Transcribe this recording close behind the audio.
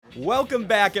Welcome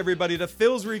back, everybody, to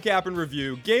Phil's Recap and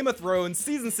Review, Game of Thrones,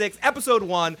 Season 6, Episode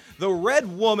 1, The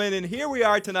Red Woman, and here we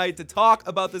are tonight to talk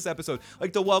about this episode. I'd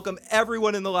like to welcome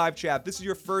everyone in the live chat. This is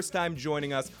your first time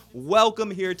joining us.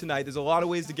 Welcome here tonight. There's a lot of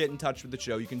ways to get in touch with the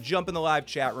show. You can jump in the live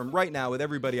chat room right now with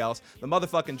everybody else, the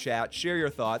motherfucking chat, share your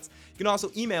thoughts. You can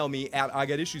also email me at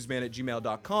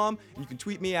igotissuesman@gmail.com, and you can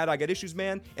tweet me at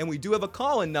igotissuesman, and we do have a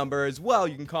call-in number as well.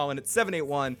 You can call in at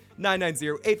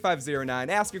 781-990-8509.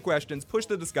 Ask your questions, push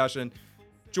the discussion.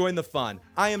 Join the fun.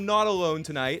 I am not alone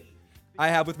tonight. I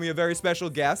have with me a very special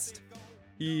guest.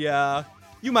 You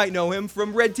might know him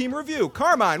from Red Team Review.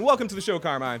 Carmine, welcome to the show,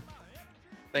 Carmine.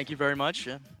 Thank you very much.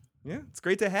 Yeah, it's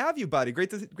great to have you, buddy. Great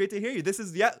to hear you. This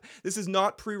is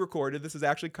not pre-recorded. This is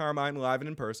actually Carmine live and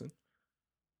in person.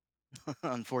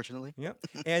 Unfortunately. Yep.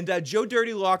 And Joe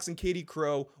Dirty Locks and Katie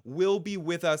Crow will be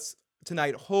with us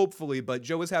tonight, hopefully, but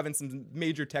Joe was having some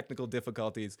major technical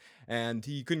difficulties and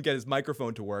he couldn't get his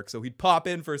microphone to work, so he'd pop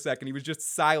in for a second. He was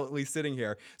just silently sitting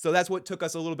here, so that's what took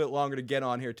us a little bit longer to get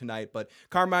on here tonight. But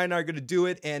Carmine and I are going to do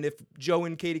it, and if Joe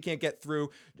and Katie can't get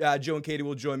through, Joe and Katie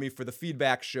will join me for the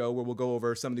feedback show where we'll go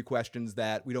over some of the questions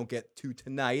that we don't get to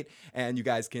tonight, and you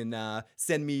guys can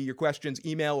send me your questions,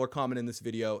 email or comment in this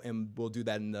video, and we'll do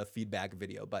that in the feedback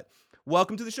video. But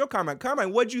welcome to the show, Carmine.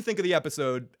 Carmine, what did you think of the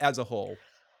episode as a whole?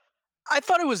 I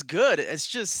thought it was good. It's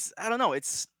just, I don't know.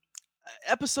 It's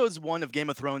episodes 1 of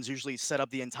Game of Thrones usually set up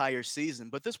the entire season,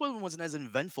 but this one wasn't as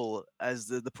eventful as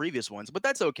the previous ones. But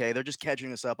that's okay. They're just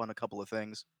catching us up on a couple of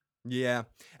things. Yeah,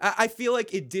 I feel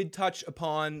like it did touch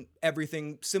upon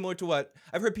everything similar to what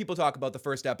I've heard people talk about the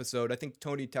first episode. I think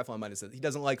Tony Teflon might have said he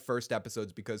doesn't like first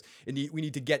episodes because we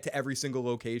need to get to every single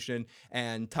location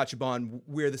and touch upon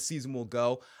where the season will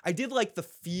go. I did like the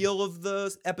feel of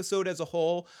the episode as a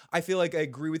whole. I feel like I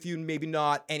agree with you, maybe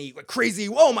not any crazy,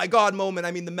 oh my God moment.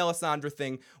 I mean, the Melisandre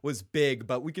thing was big,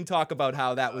 but we can talk about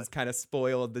how that was kind of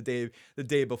spoiled the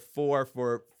day before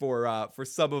for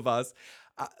some of us.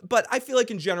 But I feel like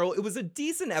in general, it was a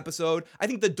decent episode. I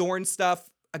think the Dorne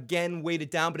stuff, again, weighed it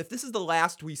down. But if this is the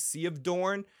last we see of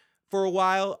Dorne for a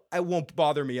while, it won't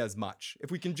bother me as much.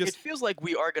 If we can just... It feels like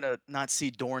we are going to not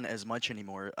see Dorne as much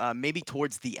anymore. Maybe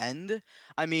towards the end.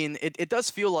 I mean, it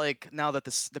does feel like now that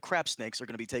the crab snakes are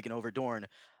going to be taking over Dorne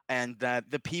and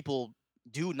that the people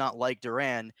do not like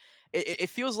Duran, it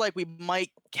feels like we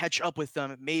might catch up with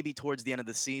them maybe towards the end of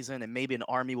the season, and maybe an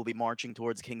army will be marching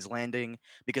towards King's Landing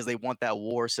because they want that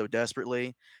war so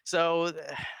desperately. So,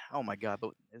 oh my God, but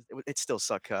it still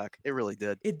sucked cock. It really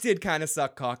did. It did kind of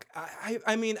suck cock.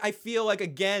 I mean, I feel like,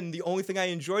 again, the only thing I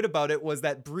enjoyed about it was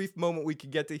that brief moment we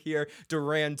could get to hear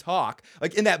Duran talk.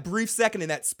 Like, in that brief second, in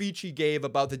that speech he gave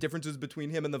about the differences between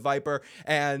him and the Viper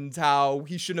and how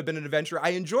he shouldn't have been an adventurer. I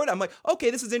enjoyed it. I'm like, okay,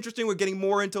 this is interesting. We're getting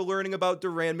more into learning about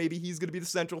Duran. Maybe he's going to be the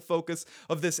central focus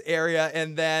of this area.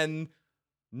 And then,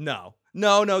 no,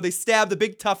 they stab the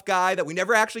big tough guy that we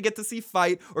never actually get to see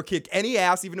fight or kick any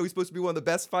ass, even though he's supposed to be one of the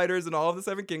best fighters in all of the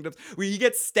Seven Kingdoms. He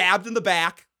gets stabbed in the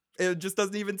back. It just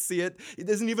doesn't even see it. It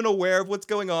isn't even aware of what's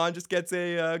going on. Just gets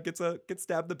stabbed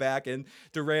in the back, and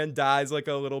Duran dies like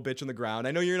a little bitch in the ground.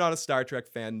 I know you're not a Star Trek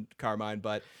fan, Carmine,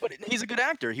 but he's a good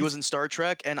actor. He was in Star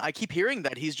Trek, and I keep hearing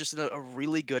that he's just a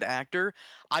really good actor.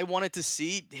 I wanted to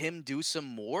see him do some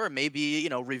more, maybe,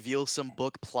 reveal some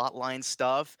book plotline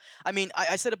stuff. I mean,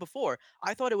 I said it before.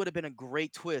 I thought it would have been a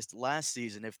great twist last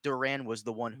season if Duran was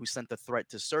the one who sent the threat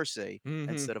to Cersei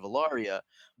instead of Ilaria.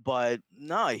 But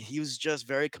no, he was just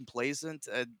very complacent.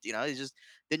 He just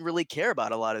didn't really care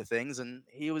about a lot of things, and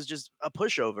he was just a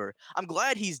pushover. I'm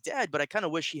glad he's dead, but I kind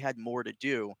of wish he had more to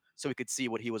do so we could see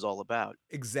what he was all about.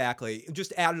 Exactly. It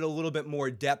just added a little bit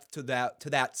more depth to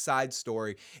that side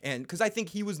story. And because I think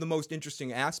he was the most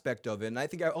interesting aspect of it. And I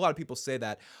think a lot of people say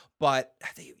that, but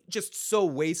they just so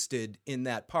wasted in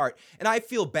that part. And I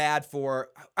feel bad I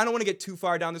don't want to get too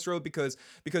far down this road because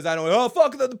I don't, oh,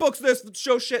 fuck the books, this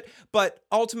show shit. But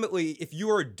ultimately, if you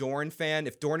are a Dorne fan,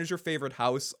 if Dorne is your favorite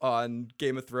house on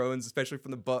Game of Thrones, especially from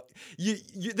the book,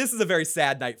 this is a very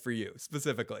sad night for you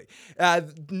specifically.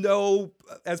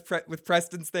 With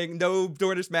Preston's thing, no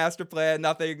Dornish master plan,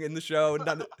 nothing in the show,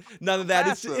 none of that.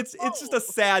 It's just a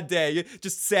sad day.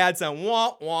 Just sad sound,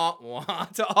 wah wah wah,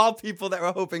 to all people that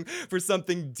were hoping for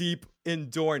something deep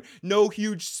in Dorne. No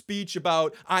huge speech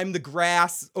about I'm the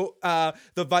grass,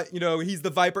 he's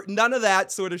the viper. None of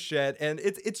that sort of shit, and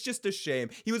it's just a shame.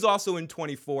 He was also in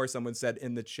 24. Someone said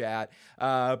in the chat.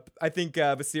 I think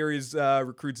Viserys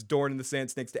recruits Dorne and the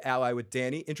Sand Snakes to ally with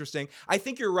Dany. Interesting. I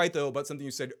think you're right though about something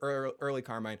you said early,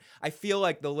 Carmine. I feel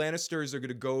like the Lannisters are going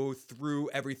to go through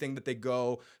everything that they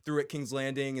go through at King's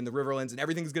Landing and the Riverlands, and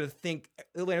everything's going to think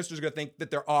the Lannisters are going to think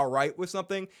that they're all right with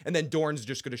something, and then Dorne's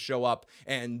just going to show up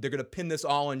and they're going to pin this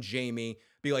all on Jamie.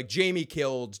 Be like, Jamie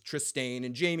killed Tristane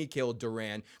and Jamie killed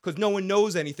Duran because no one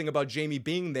knows anything about Jamie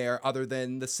being there other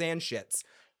than the sand shits.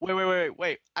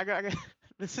 Wait. I got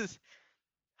this is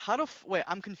wait,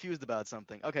 I'm confused about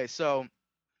something. Okay, so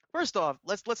first off,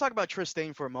 let's talk about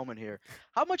Tristane for a moment here.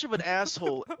 How much of an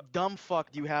asshole, dumb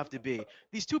fuck do you have to be?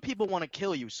 These two people want to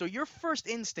kill you, so your first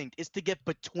instinct is to get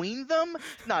between them?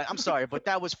 No, I'm sorry, but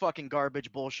that was fucking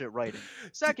garbage bullshit writing.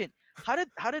 Second, how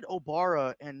did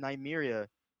Obara and Nymeria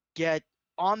get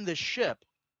on the ship?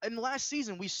 In last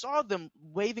season, we saw them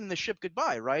waving the ship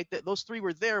goodbye, right? Those three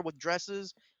were there with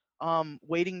dresses,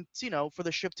 waiting, for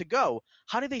the ship to go.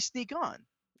 How did they sneak on?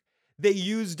 They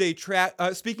used a track.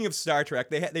 Speaking of Star Trek,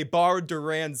 they borrowed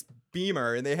Duran's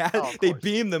beamer and Oh, of they course.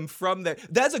 beamed them from there.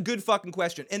 That's a good fucking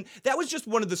question, and that was just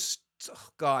one of the. Oh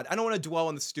God, I don't want to dwell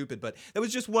on the stupid, but that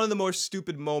was just one of the more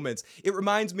stupid moments. It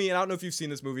reminds me, and I don't know if you've seen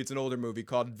this movie, it's an older movie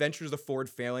called Adventures of Ford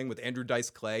Failing with Andrew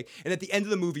Dice Clay. And at the end of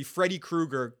the movie, Freddy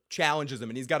Krueger challenges him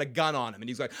and he's got a gun on him and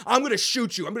he's like, I'm gonna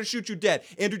shoot you, I'm gonna shoot you dead.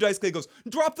 Andrew Dice Clay goes,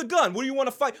 drop the gun, what do you want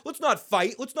to fight? Let's not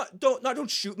fight, don't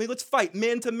shoot me, let's fight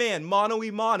man to man, mano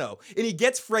y mano. And he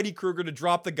gets Freddy Krueger to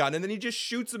drop the gun and then he just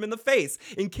shoots him in the face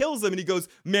and kills him and he goes,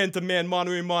 man to man,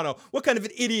 mano y mano. What kind of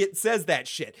an idiot says that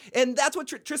shit? And that's what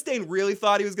Tristane really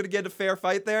thought he was gonna get a fair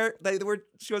fight there.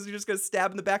 She wasn't just gonna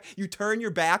stab in the back. You turn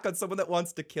your back on someone that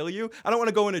wants to kill you. I don't want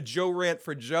to go into Joe rant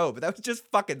for Joe, but that was just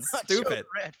fucking Joe stupid.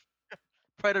 Red.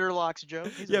 Predator locks Joe.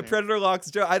 He's Yeah, in here. Predator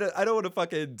locks Joe. I don't want to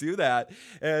fucking do that.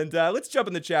 And let's jump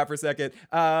in the chat for a second.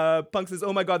 Punk says,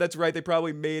 oh my God, that's right. They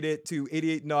probably made it to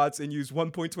 88 knots and used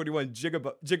 1.21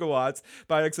 gigawatts.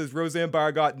 Bionic says, Roseanne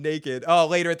Barr got naked. Oh,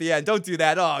 later at the end. Don't do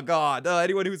that. Oh God.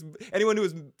 Anyone who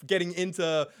was getting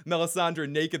into Melisandre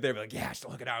naked, they're like, yeah,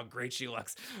 look at how great she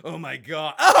looks. Oh my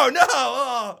God. Oh no.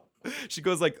 Oh. She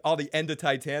goes like all the end of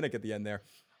Titanic at the end there.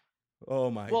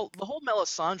 Oh my. Well, the whole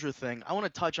Melisandre thing, I want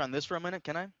to touch on this for a minute.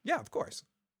 Can I? Yeah, of course.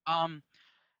 Um,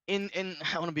 in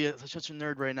I want to be such a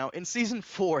nerd right now. In season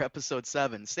 4, episode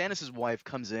 7, Stannis' wife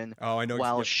comes in Oh, I know.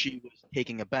 while Yep. she was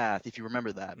taking a bath, if you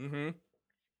remember that. Mm-hmm.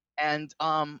 And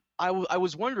I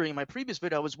was wondering in my previous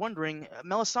video, I was wondering,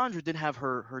 Melisandre did have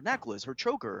her necklace, her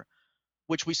choker,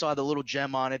 which we saw the little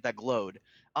gem on it that glowed.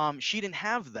 She didn't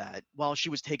have that while she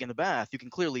was taking the bath. You can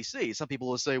clearly see. Some people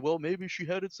will say, well, maybe she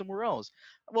had it somewhere else.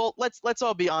 Well, let's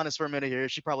all be honest for a minute here.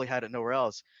 She probably had it nowhere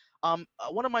else.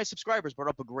 One of my subscribers brought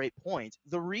up a great point.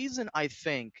 The reason I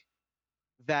think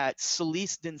that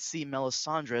Selyse didn't see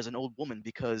Melisandre as an old woman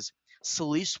because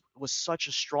Selyse was such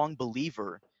a strong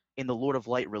believer in the Lord of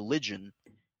Light religion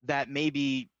that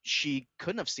maybe she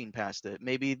couldn't have seen past it.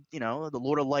 Maybe, the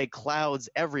Lord of Light clouds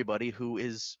everybody who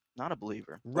is not a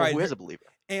believer or Right. who is a believer.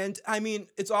 And I mean,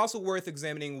 it's also worth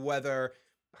examining whether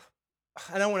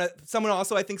I don't want to. Someone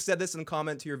also, I think, said this in a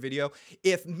comment to your video.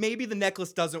 If maybe the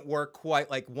necklace doesn't work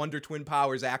quite like Wonder Twin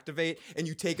powers activate and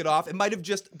you take it off, it might have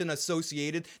just been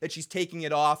associated that she's taking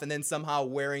it off and then somehow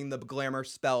wearing the glamour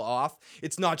spell off.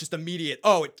 It's not just immediate,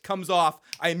 oh, it comes off,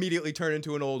 I immediately turn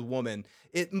into an old woman.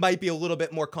 It might be a little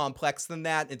bit more complex than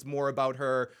that. It's more about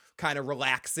her kind of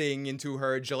relaxing into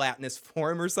her gelatinous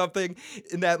form or something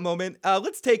in that moment.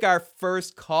 Let's take our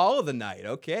first call of the night.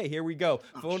 Okay, here we go.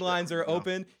 Phone lines are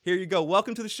open. Here you go.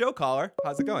 Welcome to the show, caller.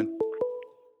 How's it going?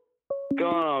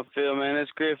 Going on, Phil, man?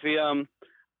 It's Griffey.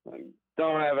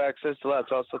 Don't have access to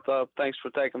laptops, so thanks for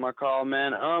taking my call,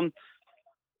 man.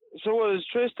 So was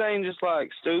Tristane just like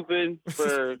stupid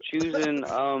for choosing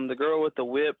the girl with the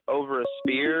whip over a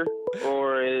spear,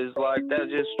 or is like that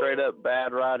just straight up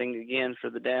bad writing again for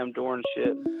the damn Dorn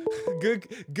shit?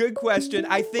 Good question.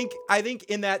 I think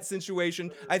in that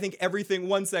situation, I think everything.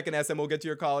 1 second, SM. We'll get to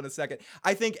your call in a second.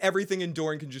 I think everything in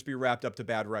Dorn can just be wrapped up to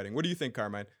bad writing. What do you think,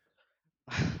 Carmine?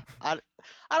 I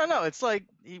don't know. It's like,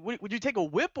 would you take a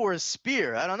whip or a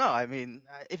spear? I don't know. I mean,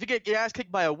 if you get your ass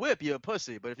kicked by a whip, you're a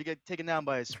pussy. But if you get taken down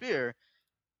by a spear,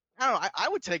 I don't know. I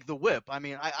would take the whip. I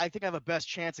mean, I think I have a best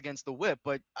chance against the whip,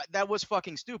 but that was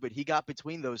fucking stupid. He got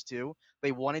between those two.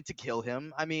 They wanted to kill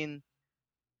him. I mean,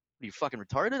 are you fucking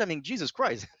retarded? I mean, Jesus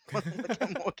Christ. What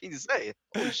can you say?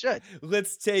 Holy shit.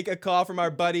 Let's take a call from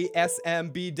our buddy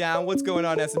SMB Down. What's going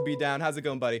on, SMB Down? How's it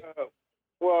going, buddy?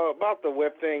 Well, about the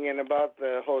whip thing and about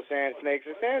the whole sand snakes.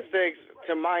 The sand snakes,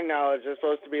 to my knowledge, are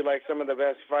supposed to be like some of the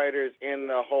best fighters in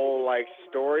the whole like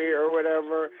story or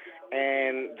whatever,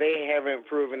 and they haven't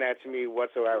proven that to me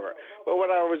whatsoever. But what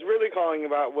I was really calling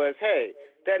about was, hey,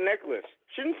 that necklace.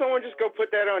 Shouldn't someone just go put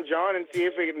that on John and see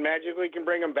if it magically can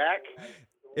bring him back?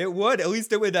 It would. At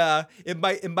least it would.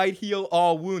 It might heal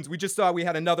all wounds. We just saw we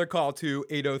had another call to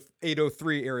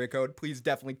 803 area code. Please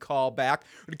definitely call back.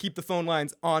 We're gonna keep the phone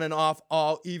lines on and off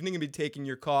all evening and be taking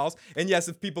your calls. And yes,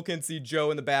 if people can see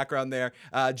Joe in the background there,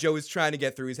 Joe is trying to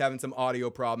get through. He's having some audio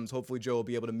problems. Hopefully, Joe will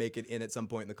be able to make it in at some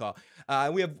point in the call.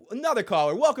 We have another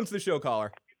caller. Welcome to the show,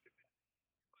 caller.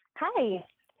 Hi.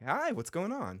 Hi. What's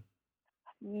going on?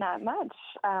 Not much.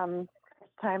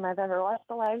 Time I've ever watched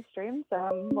a live stream, so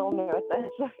I'm a little new at this.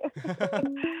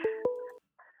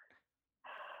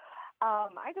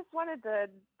 I just wanted to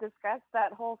discuss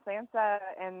that whole Sansa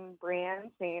and Brienne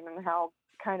scene and how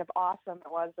kind of awesome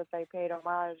it was that they paid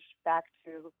homage back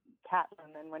to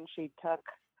Catelyn and when she took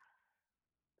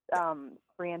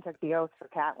Brienne took the oath for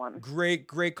Catelyn.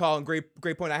 Great call and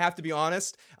great point. I have to be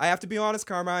honest,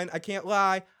 Carmine. I can't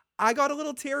lie. I got a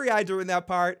little teary-eyed during that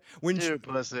part when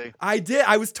pussy. I did.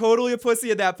 I was totally a pussy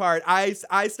at that part. I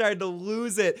started to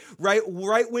lose it right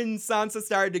when Sansa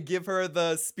started to give her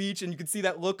the speech, and you could see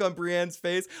that look on Brienne's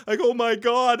face, like, oh my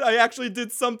god, I actually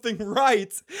did something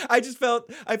right. I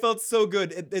felt so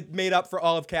good. It made up for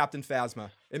all of Captain Phasma.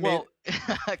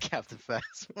 Captain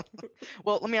Phasma.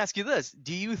 Well, let me ask you this: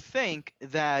 do you think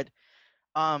that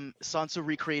Sansa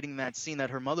recreating that scene that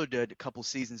her mother did a couple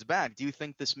seasons back, do you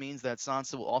think this means that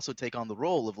Sansa will also take on the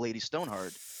role of Lady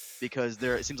Stoneheart? Because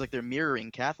it seems like they're mirroring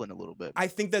Catelyn a little bit. I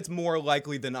think that's more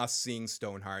likely than us seeing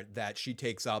Stoneheart, that she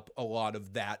takes up a lot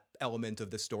of that element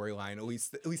of the storyline, at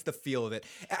least the feel of it.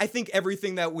 I think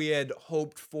everything that we had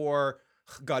hoped for.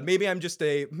 God, maybe I'm just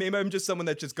someone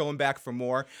that's just going back for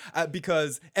more,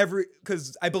 because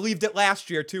I believed it last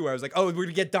year too. I was like, oh, we're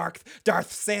gonna get Darth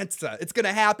Sansa. It's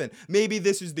gonna happen. Maybe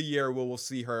this is the year where we'll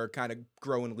see her kind of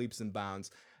grow in leaps and bounds,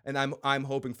 and I'm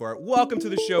hoping for it. Welcome to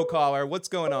the show, caller. What's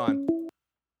going on?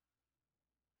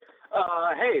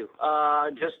 Hey,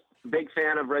 just big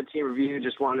fan of Red Team Review.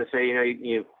 Just wanted to say,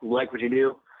 you like what you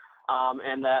do,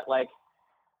 and that like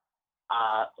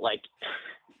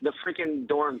the freaking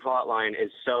Dorne plotline is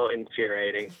so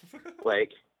infuriating. Like,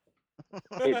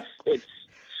 it's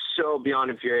so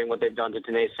beyond infuriating what they've done to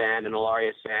Tanae Sand and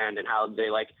Ilaria Sand, and how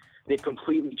they've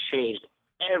completely changed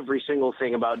every single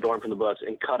thing about Dorne from the books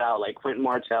and cut out like Quentin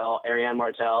Martell, Ariane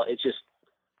Martell. It's just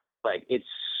like, it's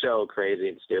so crazy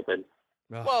and stupid.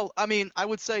 Well, I mean, I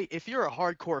would say if you're a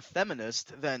hardcore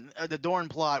feminist, then the Dorne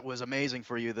plot was amazing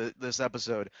for you this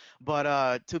episode.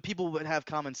 But to people that have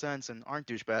common sense and aren't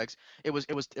douchebags, it was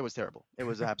terrible. It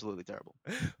was absolutely terrible.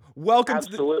 Welcome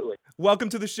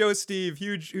to the show, Steve.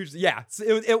 Huge. Yeah,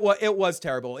 it was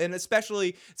terrible, and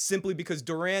especially simply because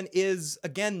Doran is,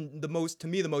 again, the most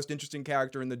interesting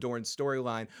character in the Dorne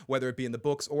storyline, whether it be in the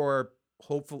books or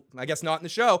hopefully, I guess, not in the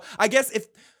show. I guess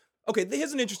Okay,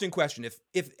 here's an interesting question.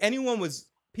 If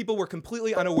people were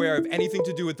completely unaware of anything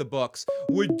to do with the books,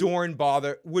 would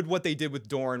what they did with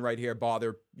Dorne right here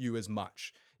bother you as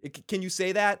much? Can you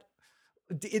say that?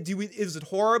 Is it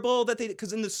horrible that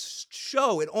because in the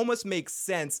show, it almost makes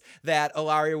sense that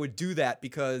Ilaria would do that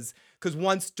because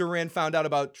once Doran found out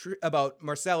about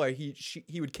Marcella,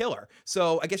 he would kill her.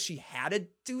 So I guess she had to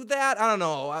do that. I don't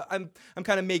know. I'm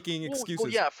kind of making excuses.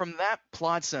 Well, yeah, from that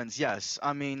plot sense, yes.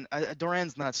 I mean,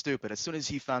 Doran's not stupid. As soon as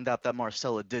he found out that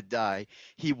Marcella did die,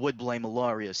 he would blame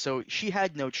Ilaria. So she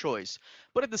had no choice.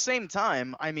 But at the same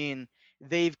time, I mean,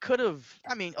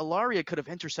 Ilaria could have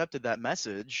intercepted that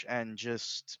message and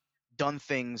just done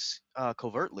things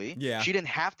covertly. Yeah. She didn't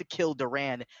have to kill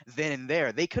Doran then and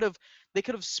there. They could have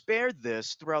spared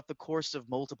this throughout the course of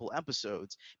multiple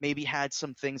episodes. Maybe had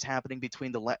some things happening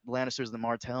between the Lannisters and the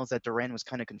Martells that Doran was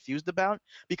kind of confused about,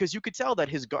 because you could tell that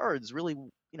his guards really,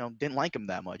 didn't like him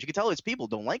that much. You could tell his people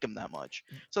don't like him that much.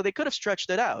 So they could have stretched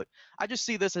it out. I just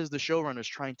see this as the showrunners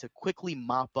trying to quickly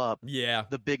mop up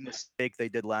the big mistake they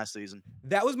did last season.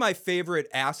 That was my favorite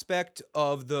aspect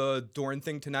of the Dorne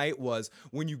thing tonight, was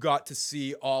when you got to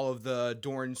see all of the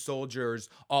Dorne soldiers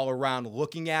all around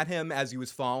looking at him as he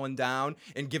was falling down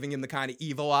and giving him the kind of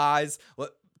evil eyes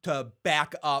to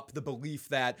back up the belief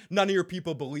that none of your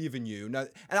people believe in you. And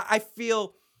I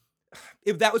feel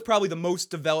that was probably the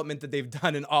most development that they've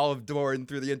done in all of Dorne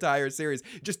through the entire series,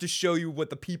 just to show you what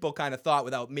the people kind of thought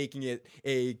without making it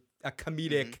a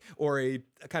comedic or a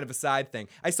kind of a side thing.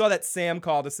 I saw that Sam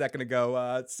called a second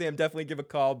ago. Sam, definitely give a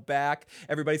call back.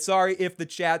 Everybody, sorry if the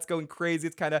chat's going crazy.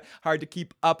 It's kind of hard to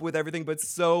keep up with everything, but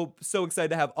so excited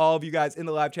to have all of you guys in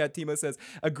the live chat. Timo says,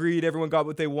 agreed, everyone got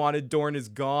what they wanted. Dorne is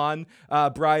gone.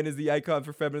 Brian is the icon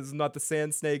for feminism, not the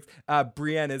sand snakes.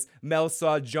 Brienne is, Mel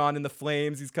saw John in the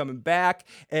flames. He's coming back.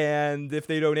 And if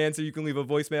they don't answer, you can leave a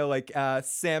voicemail like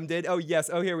Sam did. Oh, yes.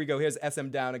 Oh, here we go. Here's SM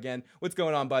Down again. What's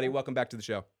going on, buddy? Welcome back to the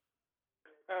show.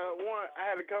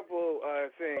 I had a couple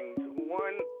things.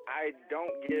 One, I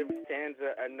don't give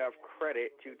Sansa enough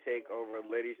credit to take over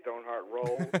Lady Stoneheart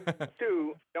role.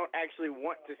 Two, don't actually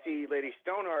want to see Lady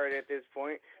Stoneheart at this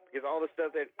point because all the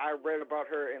stuff that I read about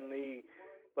her in the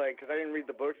because I didn't read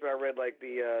the books, but I read like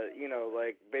the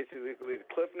basically the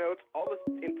cliff notes. All the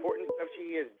important stuff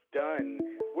she has done,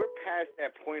 we're past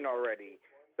that point already.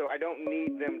 So I don't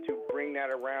need them to bring that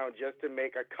around just to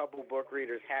make a couple book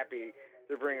readers happy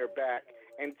to bring her back.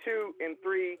 And two and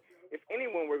three, if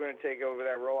anyone were going to take over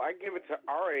that role, I'd give it to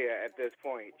Arya at this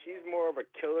point. She's more of a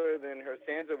killer than her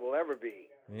Sansa will ever be.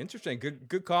 Interesting.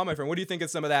 Good call, my friend. What do you think of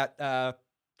some of that,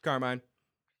 Carmine?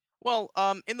 Well,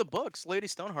 in the books, Lady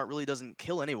Stoneheart really doesn't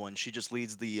kill anyone. She just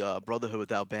leads the Brotherhood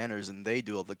Without Banners, and they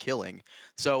do all the killing.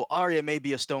 So Arya may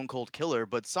be a stone cold killer,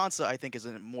 but Sansa, I think, is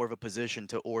in more of a position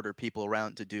to order people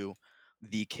around to do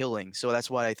the killing. So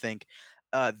that's why I think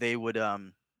they would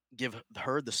give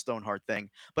her the Stoneheart thing.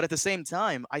 But at the same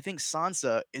time, I think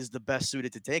Sansa is the best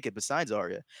suited to take it, besides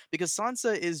Arya, because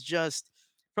Sansa is just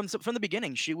from the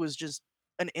beginning. She was just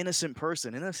an innocent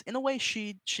person. In a way,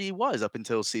 she was up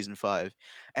until season 5,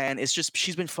 and it's just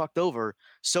she's been fucked over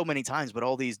so many times. But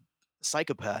all these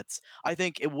psychopaths, I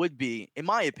think it would be, in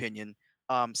my opinion,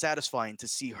 satisfying to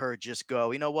see her just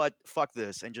go, you know what, fuck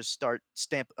this, and just start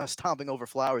stomping over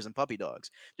flowers and puppy dogs.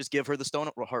 Just give her the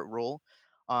Stoneheart role.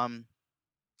 Um,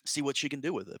 See what she can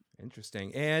do with it.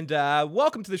 Interesting. And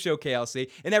welcome to the show, KLC.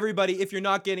 And everybody, if you're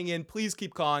not getting in, please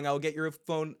keep calling. I'll get your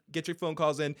phone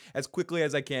calls in as quickly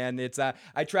as I can. It's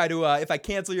I try to if I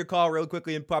cancel your call real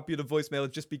quickly and pop you the voicemail,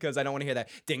 it's just because I don't want to hear that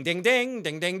ding ding ding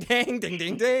ding ding ding ding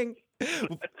ding ding.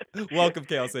 Welcome,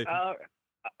 KLC.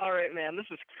 All right, man. This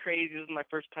is crazy. This is my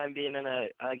first time being in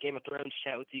a Game of Thrones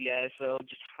chat with you guys, so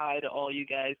just hi to all you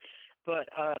guys. But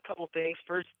a couple things.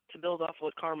 First, to build off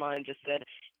what Carmine just said,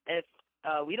 if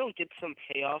we don't get some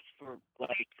payoff for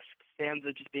like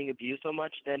Sansa just being abused so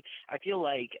much, then I feel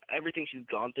like everything she's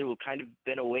gone through will kind of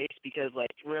been a waste. Because like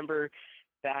remember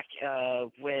back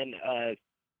when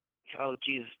oh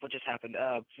Jesus, what just happened?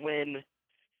 When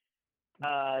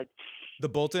the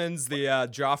Boltons, the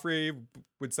Joffrey,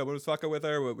 when someone was fucking with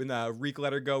her, when Reek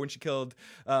let her go when she killed.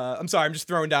 I'm sorry, I'm just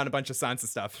throwing down a bunch of Sansa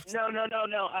stuff. No.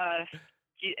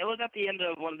 It was at the end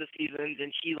of one of the seasons,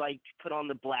 and she like put on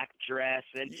the black dress,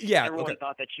 and Yeah, everyone okay.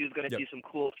 thought that she was gonna do some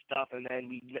cool stuff, and then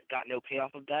we got no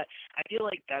payoff of that. I feel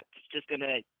like that's just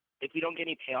gonna, if we don't get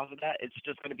any payoff of that, it's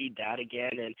just gonna be that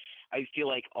again, and I feel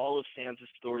like all of Sansa's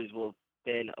stories will have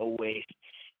been a waste.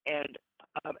 And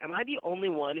am I the only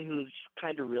one who's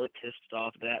kind of really pissed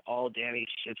off that all Dany's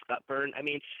ships got burned? I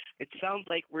mean, it sounds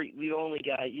like we only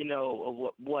got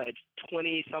what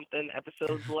 20 something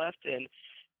episodes left, and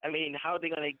I mean, how are they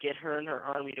going to get her and her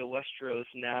army to Westeros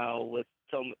now with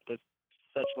such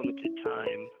limited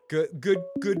time?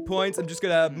 Good points. I'm just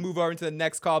gonna move over to the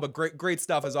next call, but great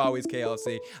stuff as always,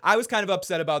 KLC. I was kind of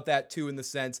upset about that too, in the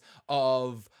sense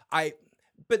of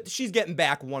but she's getting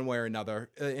back one way or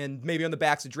another, and maybe on the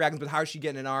backs of dragons. But how is she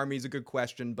getting an army is a good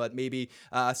question. But maybe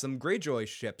some Greyjoy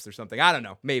ships or something. I don't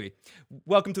know. Maybe.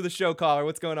 Welcome to the show, caller.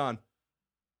 What's going on?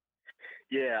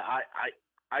 Yeah,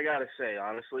 I gotta say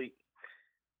honestly,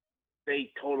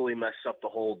 they totally messed up the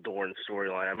whole Dorne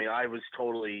storyline. I mean, I was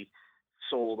totally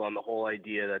sold on the whole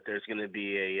idea that there's going to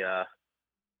be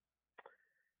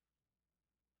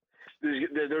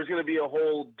there's going to be a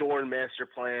whole Dorne master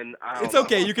plan. It's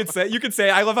okay. You can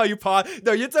say. I love how you pause.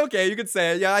 No, it's okay. You can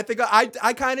say it. Yeah, I think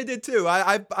I kind of did too.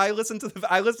 I listened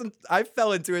to I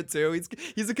fell into it too.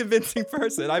 He's a convincing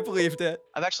person. I believed it.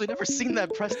 I've actually never seen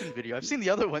that Preston video. I've seen the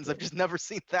other ones. I've just never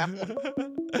seen that one.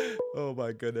 Oh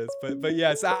my goodness. But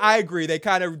yes, I agree. They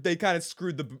kind of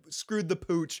screwed the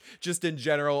pooch just in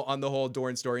general on the whole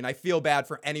Dorne story, and I feel bad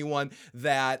for anyone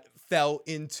that fell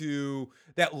into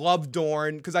that loved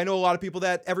Dorne, because I know a lot of people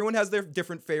that everyone has their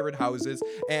different favorite houses,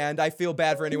 and I feel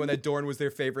bad for anyone that Dorne was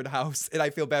their favorite house, and I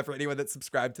feel bad for anyone that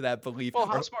subscribed to that belief. Well,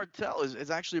 House Martell is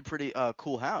actually a pretty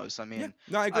cool house. I mean, yeah,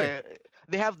 no, I agree.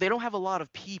 They don't have a lot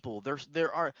of people. This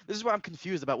is why I'm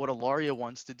confused about what Ilaria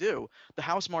wants to do. The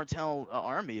House Martell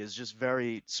army is just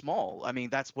very small. I mean,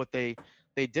 that's what they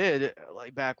did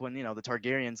like back when, the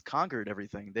Targaryens conquered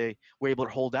everything. They were able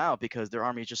to hold out because their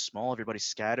army is just small. Everybody's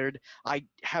scattered. I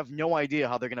have no idea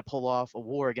how they're going to pull off a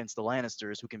war against the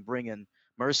Lannisters, who can bring in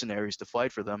mercenaries to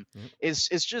fight for them. Mm-hmm.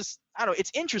 It's just, I don't know,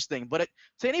 it's interesting, but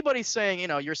to anybody saying,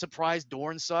 you're surprised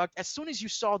Dorne sucked, as soon as you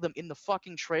saw them in the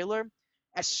fucking trailer,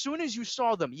 as soon as you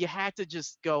saw them, you had to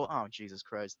just go, oh, Jesus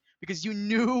Christ, because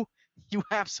you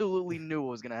absolutely knew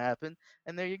what was going to happen,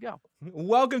 and there you go.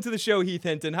 Welcome to the show, Heath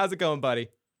Hinton. How's it going, buddy?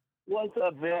 What's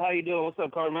up, Bill? How you doing? What's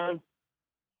up, Carmine?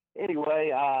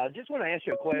 Anyway, just want to ask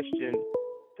you a question.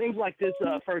 Seems like this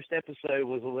first episode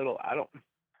was a little,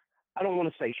 I don't want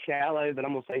to say shallow, but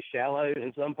I'm going to say shallow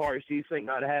in some parts. Do you think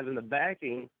not having the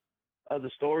backing of the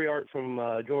story art from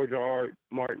George R. R.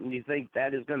 Martin, do you think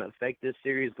that is going to affect this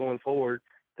series going forward?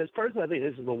 Because personally, I think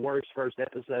this is the worst first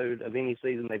episode of any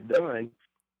season they've done.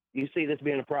 Do you see this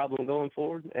being a problem going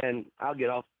forward? And I'll get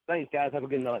off. Thanks, guys. Have a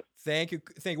good night. Thank you.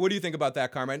 What do you think about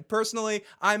that, Carmine? Personally,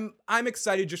 I'm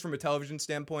excited just from a television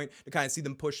standpoint to kind of see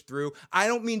them push through. I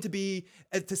don't mean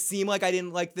to seem like I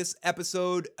didn't like this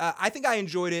episode. I think I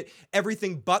enjoyed it.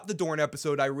 Everything but the Dorn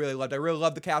episode I really loved. I really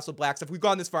loved the Castle Black stuff. We've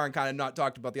gone this far and kind of not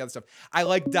talked about the other stuff. I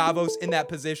like Davos in that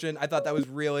position. I thought that was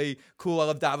really cool. I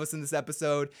love Davos in this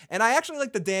episode. And I actually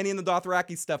like the Dany and the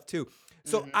Dothraki stuff too.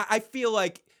 So I feel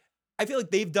like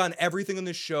they've done everything on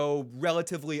this show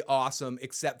relatively awesome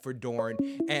except for Dorn,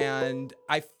 and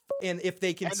if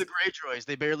they can, And the Greyjoys,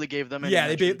 they barely gave them any yeah,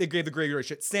 they mention. gave the Greyjoy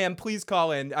shit. Sam, please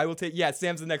call in. I will take. Yeah,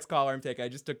 Sam's the next caller I'm taking. I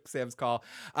just took Sam's call.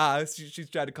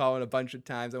 She's tried to call in a bunch of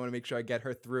times. I want to make sure I get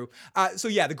her through. So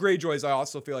yeah, the Greyjoys, I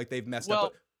also feel like they've messed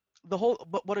up.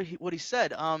 But what he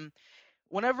said,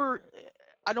 whenever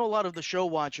I know a lot of the show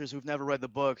watchers who've never read the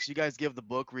books, you guys give the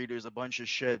book readers a bunch of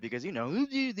shit because they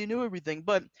know everything,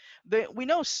 but we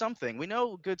know something. We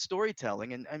know good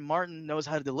storytelling, and Martin knows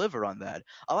how to deliver on that.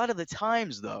 A lot of the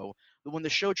times, though, when the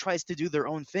show tries to do their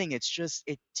own thing, it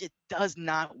does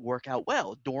not work out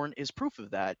well. Dorne is proof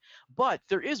of that. But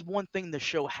there is one thing the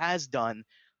show has done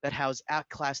that has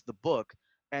outclassed the book,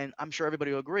 and I'm sure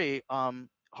everybody will agree.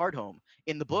 Hardhome.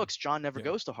 In the books, John never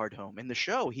goes to Hardhome. In the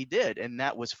show, he did, and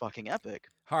that was fucking epic.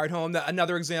 Hardhome,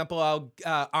 another example,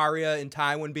 Arya and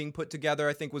Tywin being put together,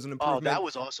 I think was an improvement. Oh, that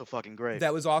was also fucking great.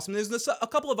 That was awesome. There's a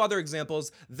couple of other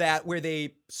examples where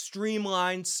they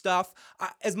streamlined stuff.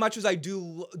 As much as I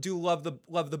do love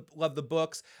the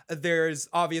books, there's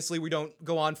obviously, we don't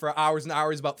go on for hours and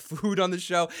hours about food on the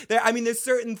show. There's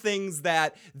certain things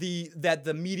that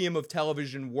the medium of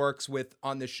television works with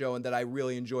on the show, and that I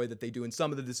really enjoy that they do, and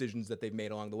some of the decisions that they've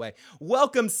made along the way.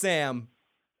 Welcome, Sam.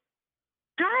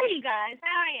 Hi, you guys.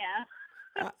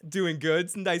 How are you? Doing good.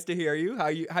 It's nice to hear you. How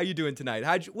you doing tonight?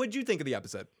 What'd you think of the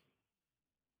episode?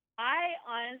 I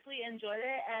honestly enjoyed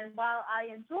it, and while I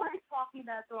enjoyed talking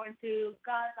that Thorn to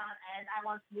God on end, I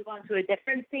want to move on to a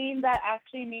different scene that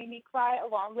actually made me cry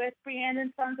along with Brienne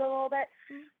and Sons a little bit.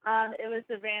 It was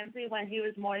the Ramsay when he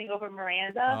was mourning over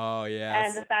Miranda. Oh, yes.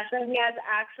 And the fact that he has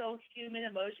actual human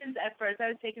emotions. At first, I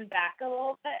was taken back a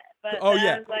little bit, but oh then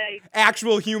yeah, I was like,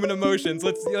 actual human emotions.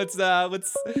 Let's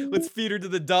feed her to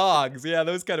the dogs. Yeah,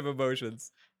 those kind of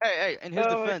emotions. Hey, in his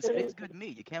defense, it's good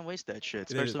meat. You can't waste that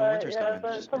shit, especially when winter's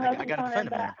coming. I gotta defend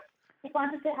him there. Just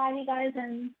wanted to say hi to you guys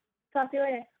and talk to you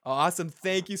later. Awesome.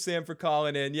 Thank you, Sam, for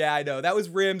calling in. Yeah, I know. That was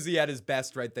Ramsay at his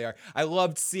best right there. I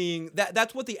loved seeing that.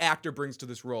 That's what the actor brings to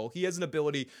this role. He has an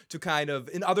ability to kind of,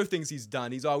 in other things he's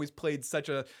done, he's always played such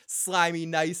a slimy,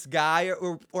 nice guy,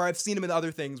 or I've seen him in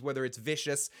other things, whether it's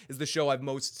Vicious is the show I've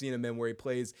most seen him in, where he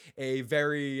plays a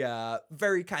very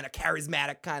kind of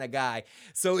charismatic kind of guy.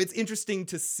 So it's interesting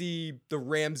to see the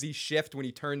Ramsay shift when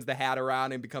he turns the hat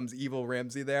around and becomes evil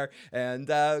Ramsay there. And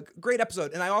great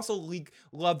episode. And I also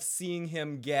love seeing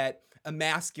him get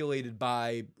emasculated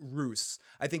by Roose.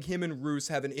 I think him and Roose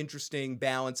have an interesting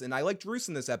balance, and I liked Roose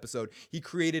in this episode. He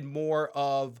created more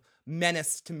of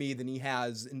menace to me than he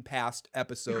has in past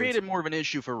episodes. He created more of an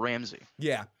issue for Ramsay.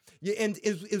 Yeah, and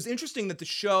it was interesting that the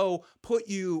show put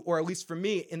you, or at least for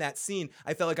me, in that scene,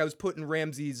 I felt like I was put in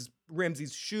Ramsay's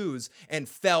shoes and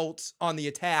felt on the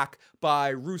attack by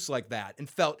Roose like that, and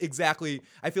felt exactly.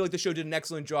 I feel like the show did an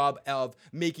excellent job of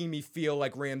making me feel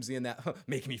like Ramsay in that,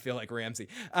 making me feel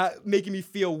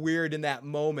weird in that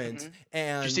moment. Mm-hmm.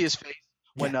 And did you see his face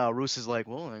when Roose is like,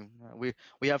 "Well,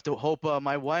 we have to hope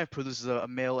my wife produces a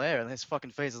male heir," and his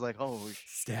fucking face is like, "Oh,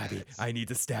 stabby! I need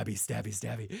to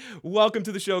stabby. Welcome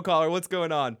to the show, caller. What's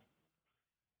going on?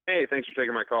 Hey, thanks for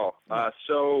taking my call.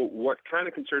 So what kind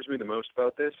of concerns me the most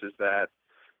about this is that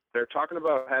they're talking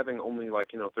about having only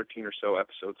 13 or so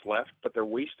episodes left, but they're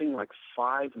wasting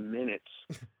 5 minutes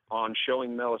on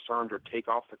showing Melisandre take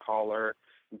off the collar,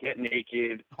 get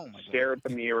naked, stare at the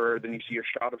mirror, then you see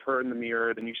a shot of her in the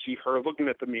mirror, then you see her looking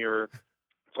at the mirror.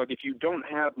 It's like, if you don't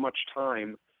have much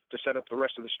time to set up the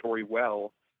rest of the story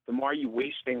well, then why are you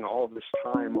wasting all of this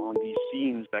time on these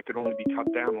scenes that could only be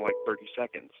cut down to 30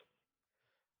 seconds?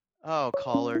 Oh,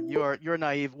 caller, you're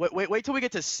naive. Wait till we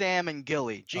get to Sam and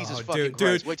Gilly. Jesus fucking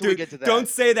Christ. Dude, wait till we get to that. Don't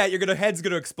say that. Your head's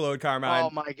gonna explode, Carmine.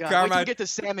 Oh my God. Carmine. Wait till we get to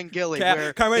Sam and Gilly,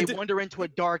 where they wander into a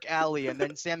dark alley, and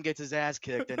then Sam gets his ass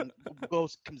kicked, and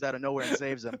Ghost comes out of nowhere and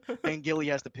saves him, and Gilly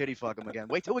has to pity fuck him again.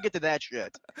 Wait till we get to that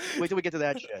shit.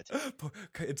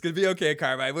 It's gonna be okay,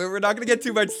 Carmine. We're not gonna get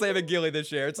too much Sam and Gilly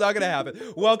this year. It's not gonna happen.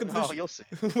 Welcome to you'll see.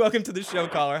 Welcome to the show,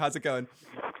 caller. How's it going?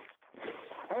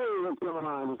 what's going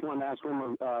on? I just wanted to ask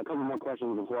a couple more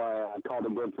questions before I called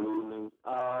it good for the evening.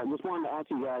 Just wanted to ask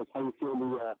you guys how you feel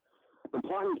the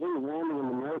plot in King's Landing in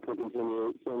the North will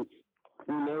continue, since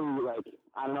we know, like,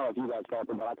 I don't know if you guys felt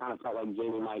it, but I kind of felt like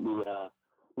Jamie might be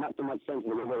not so much sent to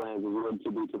the Riverlands as he would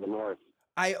to be to the North.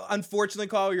 I unfortunately,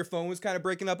 caller, your phone was kind of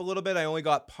breaking up a little bit. I only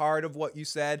got part of what you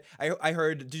said. I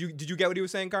heard. Did you get what he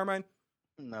was saying, Carmine?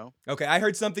 No. Okay, I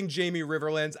heard something Jamie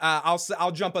Riverlands.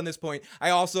 I'll jump on this point.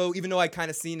 I also, even though I kind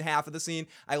of seen half of the scene,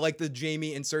 I like the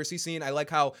Jamie and Cersei scene. I like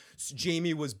how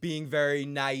Jamie was being very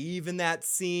naive in that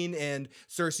scene, and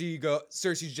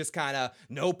Cersei's just kind of,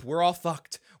 nope, we're all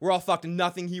fucked. We're all fucked, and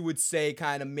nothing he would say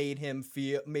kind of made him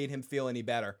feel any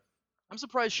better. I'm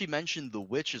surprised she mentioned the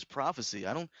witch's prophecy.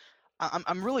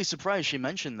 I'm really surprised she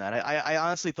mentioned that. I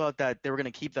honestly thought that they were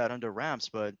gonna keep that under wraps,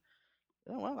 but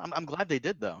well, I'm glad they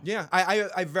did though. Yeah,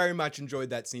 I very much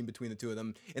enjoyed that scene between the two of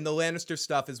them, and the Lannister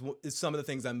stuff is some of the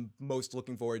things I'm most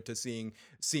looking forward to seeing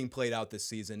played out this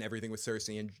season. Everything with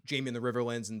Cersei and Jamie in the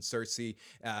Riverlands and Cersei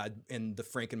and the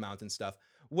Franken Mountain stuff.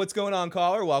 What's going on,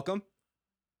 caller? Welcome.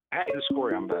 Hey, this is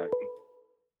Corey. I'm back.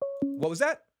 What was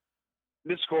that?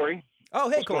 This is Corey. Oh,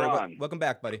 hey, What's Corey. going on? Welcome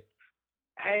back, buddy.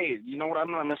 Hey, you know what I'm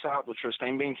going to miss out with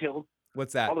Tristan being killed?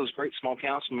 What's that? All those great small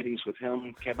council meetings with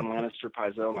him, Kevin Lannister,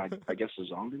 Pycelle, and I guess the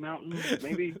Zombie Mountain,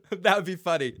 maybe? That would be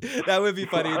funny. That would be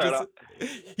funny.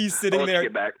 He's sitting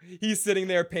there. He's sitting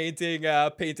there painting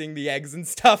the eggs and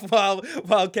stuff while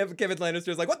Kevin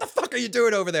Lannister's like, "What the fuck are you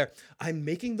doing over there?" "I'm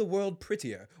making the world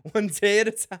prettier, one day at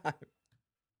a time."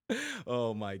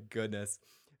 Oh my goodness.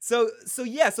 So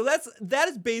that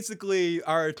is basically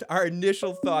our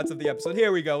initial thoughts of the episode.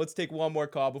 Here we go. Let's take one more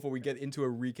call before we get into a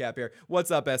recap here.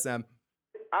 What's up, SM?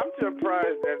 I'm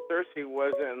surprised that Cersei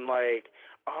wasn't like,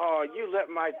 "Oh, you let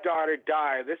my daughter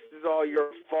die. This is all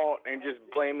your fault," and just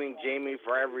blaming Jamie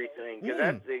for everything. Because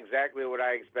that's exactly what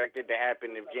I expected to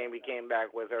happen if Jamie came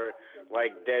back with her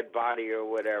like dead body or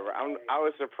whatever. I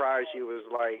was surprised she was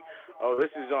like, "Oh,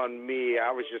 this is on me.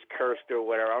 I was just cursed or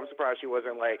whatever." I'm surprised she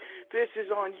wasn't like, "This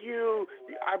is on you.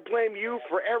 I blame you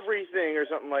for everything," or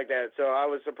something like that. So I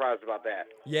was surprised about that.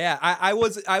 Yeah, I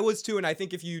was too, and I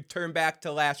think if you turn back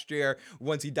to last year,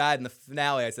 once he died in the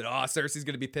finale, I said, "Oh, Cersei's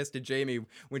gonna be pissed at Jamie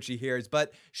when she hears,"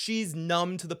 but she's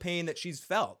numb to the pain that she's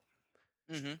felt.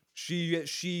 Mm-hmm.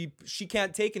 She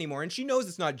can't take anymore, and she knows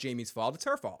it's not Jamie's fault; it's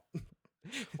her fault.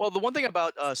 Well, the one thing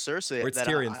about Cersei Or it's that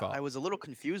Tyrion's fault. I was a little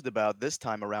confused about this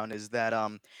time around is that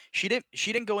she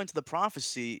didn't go into the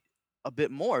prophecy a bit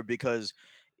more, because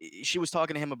she was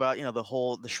talking to him about,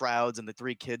 the shrouds and the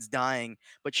three kids dying,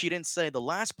 but she didn't say the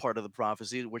last part of the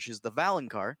prophecy, which is the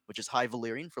Valonqar, which is High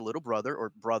Valyrian for little brother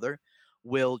or brother,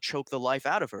 will choke the life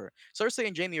out of her. Cersei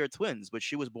and Jamie are twins, but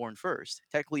she was born first,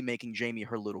 technically making Jamie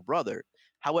her little brother.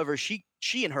 However, she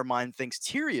in her mind thinks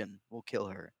Tyrion will kill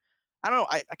her. I don't know.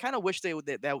 I kind of wish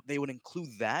that they would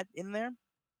include that in there.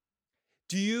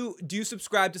 Do you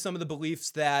subscribe to some of the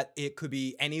beliefs that it could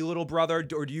be any little brother,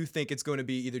 or do you think it's going to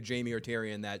be either Jamie or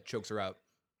Tyrion that chokes her out?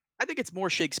 I think it's more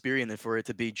Shakespearean than for it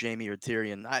to be Jamie or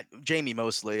Tyrion. Jamie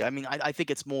mostly. I mean, I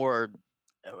think it's more,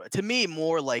 to me,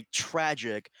 more like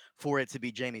tragic for it to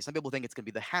be Jamie. Some people think it's going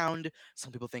to be the Hound.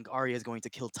 Some people think Arya is going to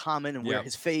kill Tommen and wear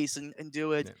his face and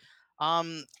do it. Yeah.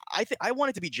 I want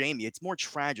it to be Jamie. It's more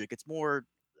tragic. It's more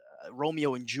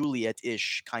Romeo and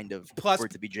Juliet-ish kind of for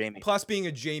it to be Jamie. Plus, being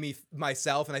a Jamie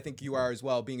myself, and I think you are as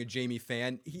well, being a Jamie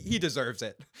fan, he deserves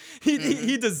it.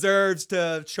 He deserves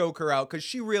to choke her out, because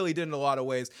she really did in a lot of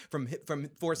ways, from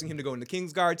forcing him to go into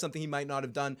Kingsguard, something he might not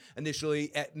have done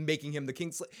initially, at making him the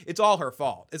king. It's all her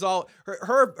fault. It's all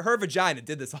her vagina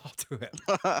did this all to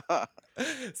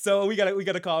him. So we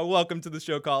got a call. Welcome to the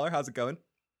show, caller. How's it going?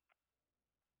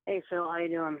 Hey Phil, how you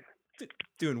doing?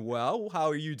 Doing well. How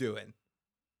are you doing?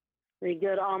 Pretty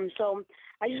good. So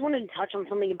I just wanted to touch on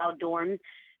something about Dorne.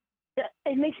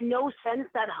 It makes no sense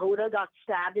that Hoda got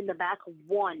stabbed in the back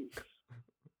once,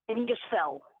 and he just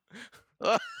fell.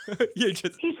 He's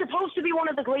supposed to be one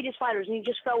of the greatest fighters, and he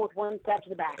just fell with one stab to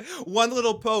the back. One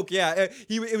little poke, yeah.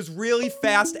 It was really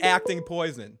fast acting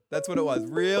poison. That's what it was.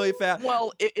 Really fast.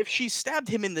 Well, if she stabbed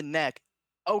him in the neck,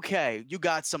 okay, you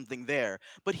got something there.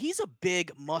 But he's a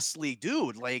big, muscly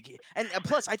dude. Like, and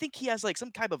plus, I think he has like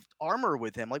some kind of armor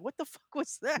with him. Like, what the fuck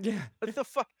was that? Yeah. What the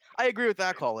fuck? I agree with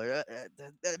that caller.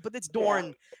 But it's Dorne.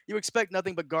 Yeah. You expect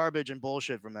nothing but garbage and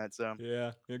bullshit from that. So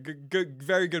yeah, good,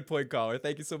 very good point, caller.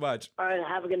 Thank you so much. All right,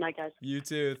 have a good night, guys. You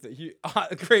too.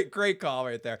 Great call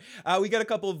right there. We got a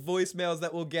couple of voicemails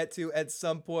that we'll get to at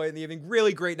some point in the evening.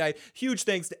 Really great night. Huge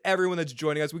thanks to everyone that's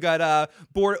joining us. We got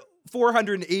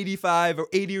 485 or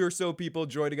 80 or so people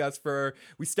joining us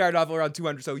we started off around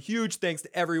 200. So huge thanks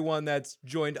to everyone that's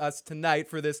joined us tonight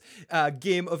for this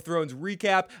Game of Thrones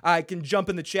recap. I can jump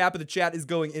in the chat, but the chat is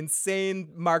going insane.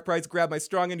 Mark Price grabbed my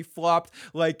strong and he flopped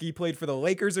like he played for the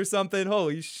Lakers or something.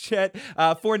 Holy shit.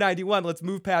 491. Let's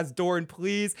move past Dorne,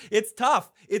 please. It's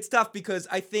tough. It's tough because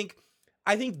I think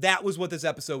that was what this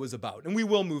episode was about, and we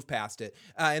will move past it.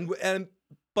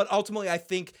 But ultimately, I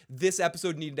think this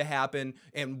episode needed to happen,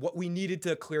 and what we needed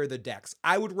to clear the decks.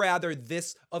 I would rather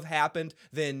this have happened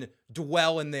than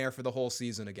dwell in there for the whole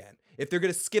season again. If they're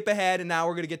going to skip ahead and now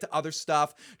we're going to get to other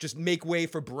stuff, just make way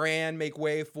for Bran, make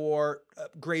way for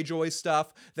Greyjoy's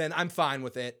stuff, then I'm fine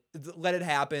with it. Let it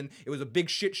happen. It was a big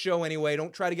shit show anyway.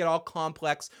 Don't try to get all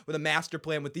complex with a master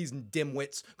plan with these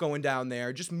dimwits going down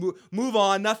there. Just move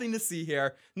on. Nothing to see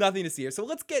here. Nothing to see here. So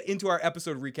let's get into our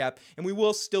episode recap, and we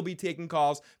will still be taking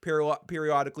calls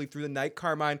periodically through the night.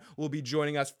 Carmine will be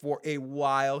joining us for a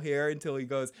while here until he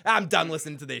goes, I'm done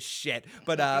listening to this shit.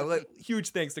 But huge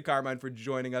thanks to Carmine for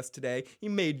joining us today. He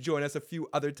may join us a few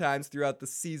other times throughout the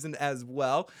season as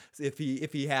well, if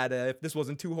this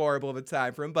wasn't too horrible of a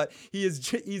time for him. But he's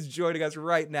joining us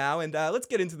right now, and let's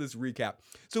get into this recap.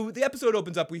 So the episode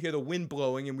opens up, we hear the wind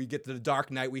blowing, and we get to the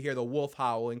dark night, we hear the wolf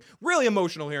howling. Really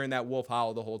emotional hearing that wolf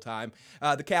howl the whole time.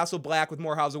 The castle black with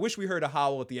more howls. I wish we heard a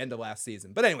howl at the end of last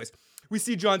season. But anyways, we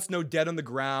see Jon Snow dead on the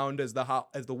ground as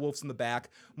the wolf's in the back.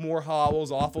 More howls,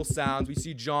 awful sounds. We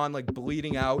see Jon like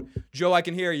bleeding out. Joe, I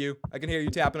can hear you. I can hear you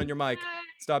tapping on your mic.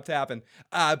 Stop tapping.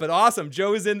 But awesome.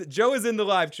 Joe is in the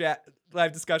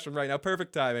live discussion right now.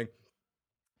 Perfect timing.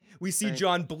 We see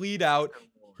Jon bleed out.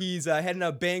 He's heading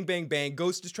out, bang, bang, bang.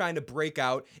 Ghost is trying to break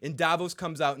out, and Davos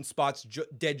comes out and spots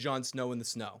dead Jon Snow in the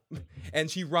snow.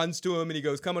 And she runs to him, and he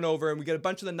goes, coming over, and we get a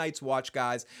bunch of the Night's Watch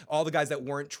guys, all the guys that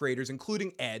weren't traitors,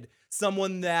 including Ed,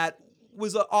 someone that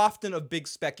was often of big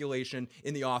speculation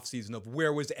in the offseason of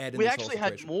where was Ed in We this whole actually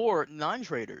situation. had more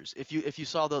non-traders. If you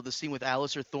saw the scene with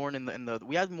Alistair Thorne and the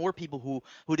we had more people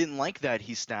who didn't like that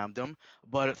he stabbed them,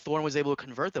 but Thorne was able to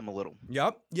convert them a little.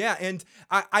 Yep. Yeah, and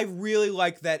I really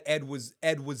like that Ed was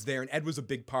there, and Ed was a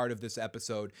big part of this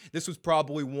episode. This was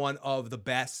probably one of the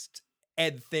best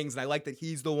Ed things, and I like that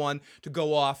he's the one to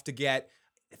go off to get.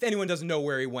 If anyone doesn't know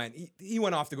where he went, he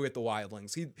went off to go get the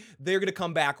wildlings. They're gonna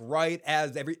come back right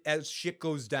as shit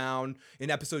goes down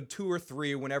in episode 2 or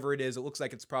 3, whenever it is. It looks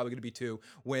like it's probably gonna be 2.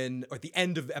 Or at the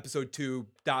end of episode 2,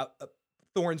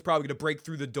 Thorne's probably gonna break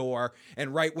through the door,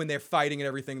 and right when they're fighting and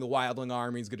everything, the wildling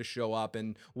army is gonna show up,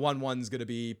 and one's gonna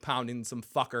be pounding some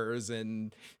fuckers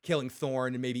and killing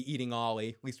Thorne and maybe eating Ollie.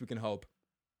 At least we can hope.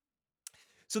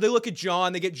 So they look at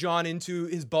Jon, they get Jon into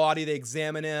his body, they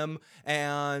examine him,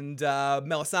 and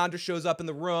Melisandre shows up in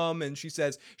the room, and she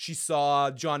says she saw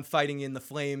Jon fighting in the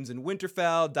flames in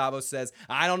Winterfell. Davos says,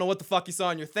 I don't know what the fuck you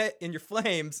saw in your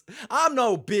flames. I'm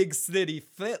no big city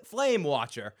flame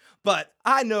watcher, but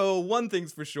I know one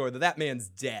thing's for sure, that man's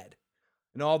dead.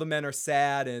 And all the men are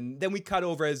sad, and then we cut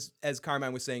over, as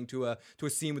Carmine was saying, to a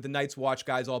scene with the Night's Watch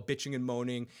guys all bitching and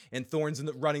moaning, and Thorne's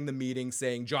running the meeting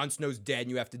saying, Jon Snow's dead, and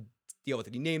you have to deal with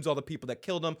it. He names all the people that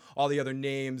killed him, all the other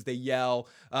names. They yell,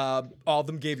 all of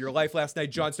them gave your life last night.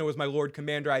 Jon Snow was my Lord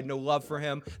Commander. I had no love for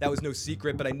him. That was no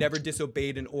secret, but I never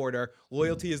disobeyed an order.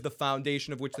 Loyalty is the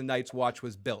foundation of which the Night's Watch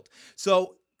was built.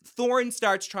 So Thorne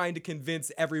starts trying to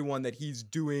convince everyone that he's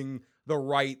doing the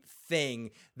right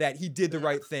thing, that he did the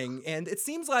right thing. And it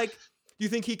seems like, do you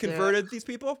think he converted these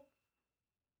people?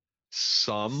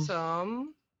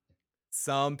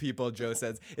 Some people, Joe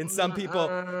says. And some people.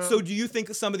 So do you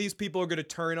think some of these people are going to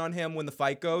turn on him when the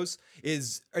fight goes?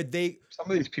 Some of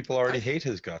these people already hate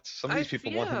his guts. Some of these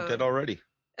people want him dead already.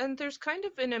 And there's kind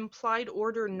of an implied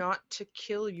order not to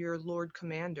kill your Lord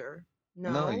Commander.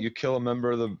 No, you kill a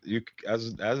member of the.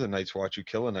 As a Night's Watch, you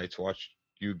kill a Night's Watch,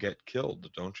 you get killed,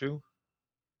 don't you?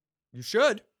 You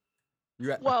should.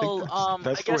 Well,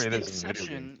 I guess the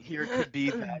exception here could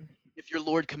be that if your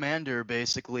Lord Commander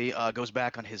basically goes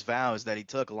back on his vows that he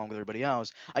took along with everybody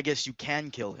else, I guess you can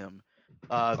kill him.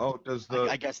 I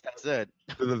guess that's it.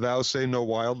 Do the vows say no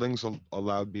wildlings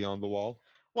allowed beyond the wall?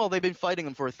 Well, they've been fighting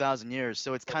them for 1,000 years,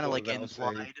 so it's kind of like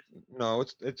implied. No,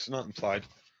 it's not implied.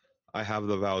 I have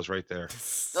the vows right there.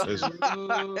 There's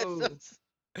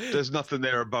nothing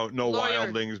there about no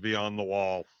wildlings beyond the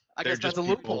wall. I guess that's a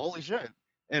loophole. Holy shit.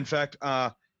 In fact,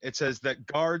 it says that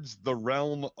guards the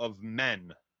realm of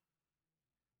men.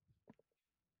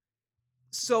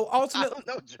 So I ultimately, don't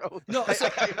know, Joe. no. So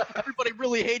Everybody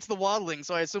really hates the waddling,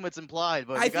 so I assume it's implied.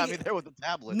 But I you got me think there with the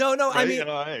tablets. no. I Right?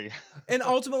 mean, and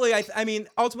ultimately,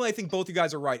 ultimately, I think both you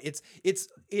guys are right.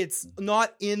 It's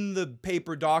not in the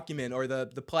paper document or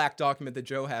the plaque document that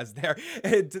Joe has there.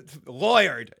 It's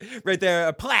lawyered right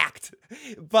there, plaqued.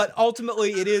 But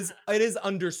ultimately, it is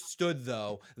understood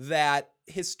though that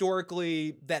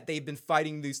historically that they've been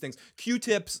fighting these things.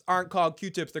 Q-tips aren't called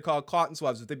Q-tips; they're called cotton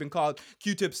swabs. But they've been called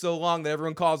Q-tips so long that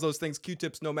everyone calls those things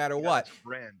Q-tips no matter what. It's a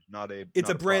brand, not a. It's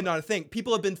not a brand, product. not a thing.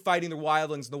 People have been fighting the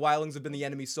wildlings. The wildlings have been the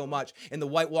enemy so much, and the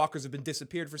White Walkers have been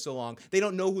disappeared for so long. They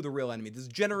don't know who the real enemy. This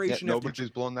Yet generation after. nobody's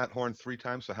blown that horn 3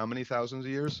 times. So how many thousands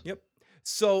of years? Yep.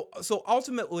 So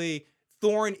ultimately,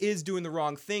 Thorne is doing the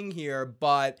wrong thing here,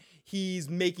 but he's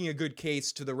making a good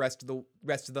case to the rest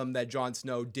of them that Jon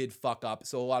Snow did fuck up.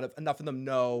 So enough of them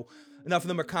know. Enough of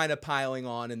them are kind of piling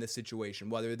on in this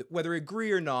situation, whether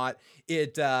agree or not.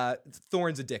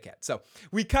 Thorne's a dickhead. So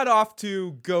we cut off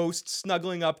to Ghost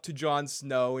snuggling up to Jon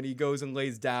Snow, and he goes and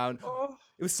lays down. Oh,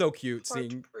 It was so cute seeing.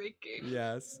 heartbreaking.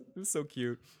 Yes, it was so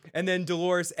cute. And then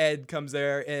Dolores Ed comes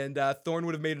there, and Thorne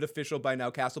would have made it official by now.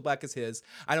 Castle Black is his.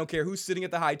 I don't care who's sitting at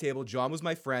the high table. Jon was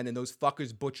my friend, and those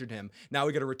fuckers butchered him. Now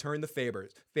we got to return the favor.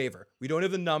 We don't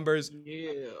have the numbers.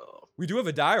 Yeah. We do have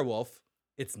a direwolf.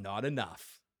 It's not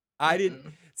enough. I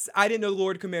didn't know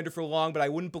Lord Commander for long, but I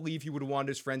wouldn't believe he would want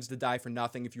his friends to die for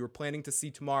nothing. If you were planning to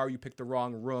see tomorrow, you picked the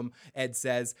wrong room. Ed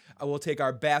says, "I will take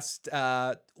our best.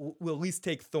 We'll at least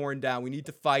take Thorne down. We need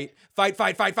to fight.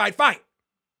 Fight."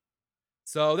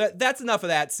 So that's enough of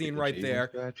that scene right there.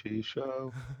 Scratchy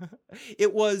show.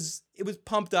 It was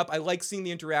pumped up. I like seeing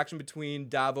the interaction between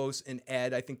Davos and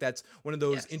Ed. I think that's one of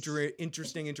those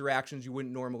interesting interactions you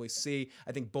wouldn't normally see.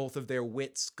 I think both of their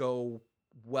wits go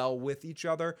well with each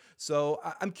other. So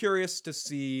I'm curious to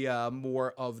see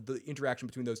more of the interaction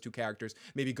between those two characters,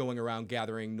 maybe going around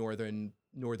gathering northern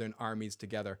armies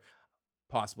together,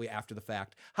 possibly after the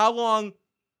fact. How long?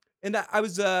 And I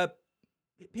was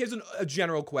here's a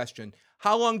general question.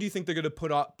 How long do you think they're going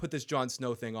to put this Jon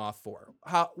Snow thing off for?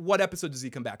 What episode does he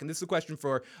come back? And this is a question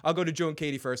for, I'll go to Joe and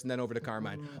Katie first and then over to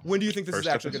Carmine. When do you think this is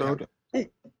actually going to happen?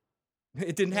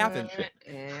 It didn't happen.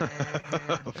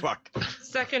 Fuck.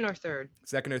 Second or third?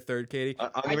 Second or third, Katie?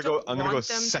 I'm gonna go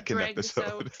second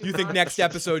episode. You think next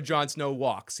episode Jon Snow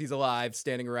walks? He's alive,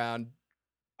 standing around.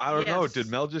 I don't know. Did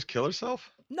Mel just kill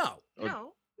herself? No.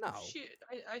 No. I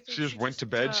think She just went to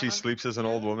bed. She sleeps as an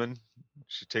old woman.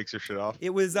 She takes her shit off. It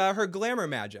was her glamour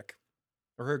magic,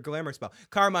 or her glamour spell.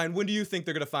 Carmine, when do you think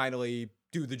they're gonna finally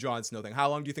do the Jon Snow thing? How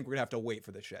long do you think we're gonna have to wait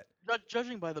for this shit?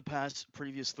 Judging by the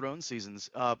previous Throne seasons,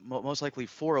 most likely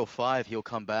 4 or 5 he'll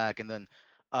come back, and then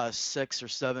 6 or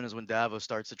 7 is when Davos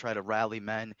starts to try to rally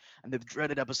men, and the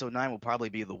dreaded episode 9 will probably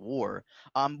be the war.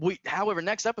 However,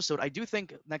 next episode, I do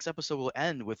think next episode will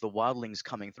end with the Wildlings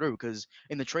coming through, because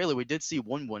in the trailer we did see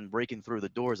one breaking through the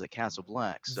doors at Castle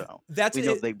Black, so we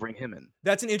know they bring him in.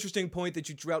 That's an interesting point that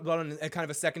you brought on, and kind of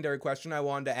a secondary question I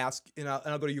wanted to ask, and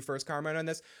I'll go to you first, Carmine, on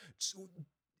this.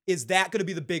 Is that going to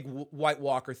be the big White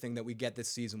Walker thing that we get this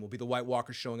season? Will be the White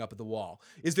Walkers showing up at the Wall?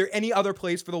 Is there any other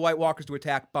place for the White Walkers to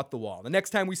attack but the Wall? The next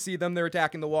time we see them, they're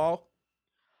attacking the Wall?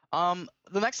 The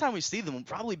next time we see them will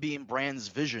probably be in Bran's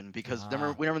vision, because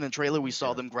remember in the trailer we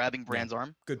saw them grabbing Bran's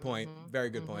arm? Good point.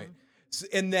 Very good point. So,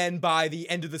 and then by the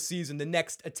end of the season, the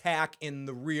next attack in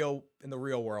the real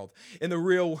world.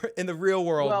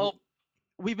 Well,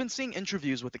 we've been seeing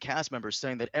interviews with the cast members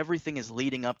saying that everything is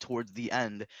leading up towards the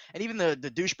end, and even the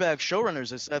douchebag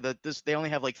showrunners have said that they only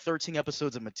have like 13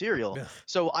 episodes of material.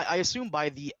 So I assume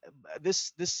by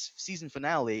this season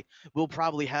finale, we'll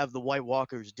probably have the White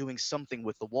Walkers doing something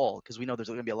with the Wall, because we know there's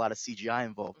going to be a lot of CGI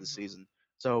involved this season.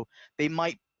 So they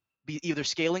might be either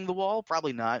scaling the Wall,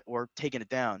 probably not, or taking it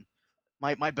down.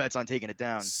 My bet's on taking it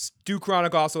down. Stu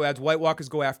Chronic also adds, White Walkers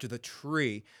go after the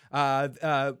tree.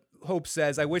 Hope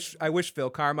says, I wish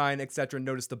Phil, Carmine, etc.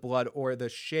 noticed the blood or the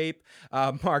shape.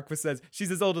 Mark says,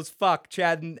 she's as old as fuck.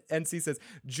 Chad and NC says,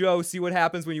 Joe, see what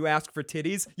happens when you ask for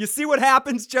titties? You see what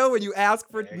happens, Joe, when you ask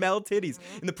for Mel titties?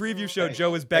 In the preview show,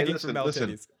 Joe is begging for Mel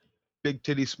titties. Big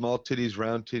titties, small titties,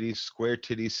 round titties, square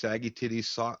titties, saggy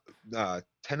titties,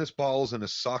 tennis balls and a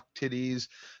sock titties,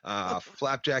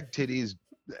 flapjack titties,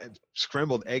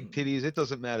 scrambled egg titties. It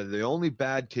doesn't matter. The only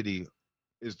bad titty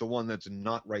is the one that's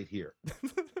not right here.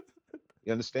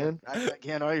 You understand? I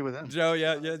can't argue with him. Joe,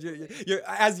 yeah. You're,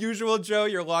 as usual, Joe,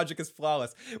 your logic is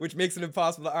flawless, which makes it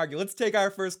impossible to argue. Let's take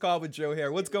our first call with Joe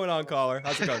here. What's going on, caller?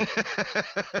 How's it going?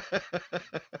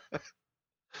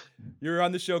 You're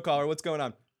on the show, caller. What's going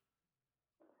on?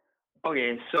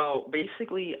 Okay, so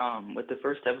basically, with the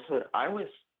first episode, I was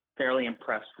fairly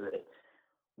impressed with it.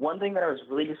 One thing that I was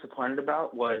really disappointed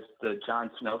about was the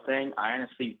Jon Snow thing. I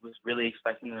honestly was really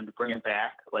expecting them to bring it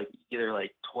back, like either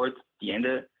like towards the end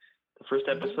of the first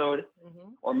episode,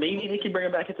 or maybe they could bring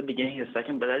it back at the beginning of the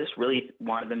second. But I just really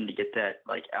wanted them to get that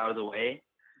like out of the way.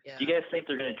 Yeah. Do you guys think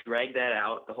they're gonna drag that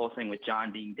out, the whole thing with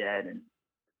Jon being dead? And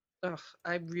Ugh,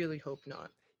 I really hope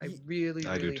not. I really,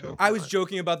 I do really too. hope I was not.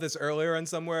 joking about this earlier on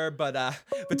somewhere, but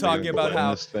talking gonna about blend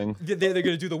how this thing? they're going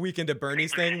to do the Weekend at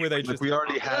Bernie's thing where they Like just we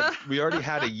already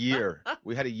had a year.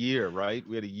 We had a year, right?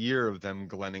 We had a year of them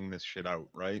glenning this shit out,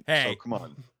 right? Hey. So come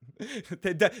on.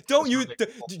 don't you,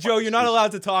 Joe? You're not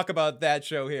allowed to talk about that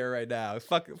show here right now.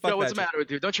 Fuck Joe, what's that the show. matter with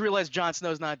you? Don't you realize Jon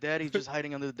Snow's not dead? He's just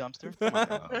hiding under the dumpster. Come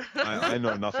on. I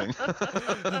know nothing.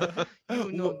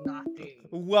 You know nothing.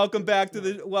 Welcome back to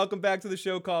the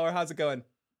show, caller. How's it going?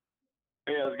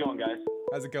 Hey, how's it going, guys?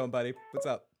 How's it going, buddy? What's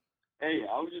up? Hey,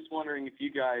 I was just wondering if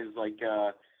you guys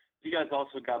you guys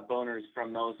also got boners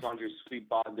from Melisandre's sweet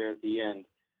bod there at the end.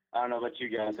 I don't know about you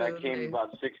guys. That came Totally. about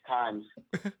 6 times.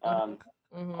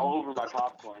 All over my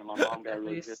popcorn, and my mom got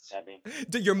really pissed at me.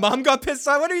 Dude, your mom got pissed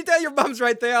off? What are you doing? Your mom's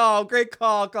right there. Oh, great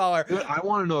call, caller. Dude, I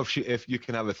want to know if you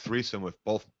can have a threesome with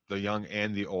both the young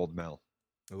and the old Mel.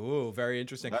 Ooh, very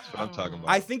interesting. That's what I'm talking about.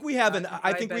 I think we have an.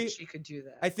 I think bet she could do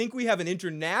that. I think we have an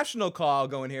international call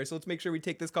going here, so let's make sure we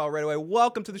take this call right away.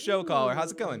 Welcome to the show, caller.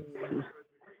 How's it going?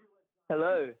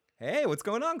 Hello. Hey, what's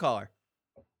going on, caller?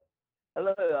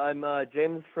 Hello, I'm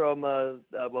James from the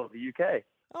UK.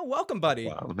 Oh, welcome, buddy.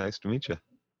 Wow, nice to meet you.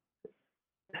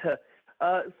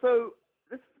 So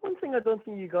this is one thing I don't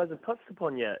think you guys have touched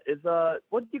upon yet. Is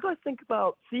what do you guys think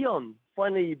about Theon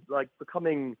finally like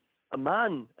becoming a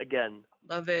man again?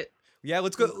 Love it. Yeah,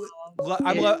 let's go.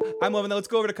 I'm loving that. Let's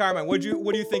go over to Carmine. What do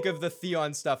you think of the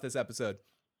Theon stuff this episode?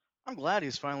 I'm glad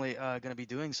he's finally going to be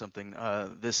doing something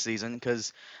this season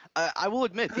because I will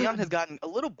admit Theon has gotten a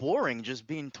little boring just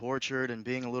being tortured and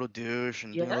being a little douche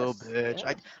and being a little bitch.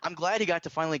 yeah. I'm glad he got to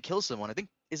finally kill someone. I think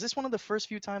is this one of the first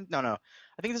few times? No.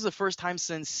 I think this is the first time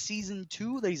since season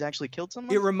 2 that he's actually killed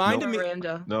someone. It reminded me.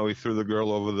 Miranda. No, he threw the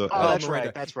girl over the. Oh, that's Miranda.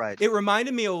 right. That's right. It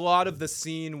reminded me a lot of the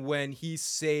scene when he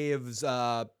saves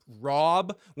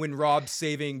Rob, when Rob's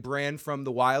saving Bran from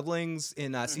the wildlings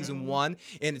in season 1,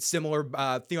 and it's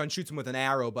similar. Theon shoots him with an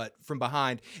arrow, but from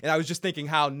behind. And I was just thinking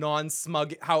how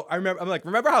non-smug,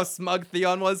 remember how smug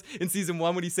Theon was in season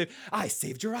 1 when he said, "I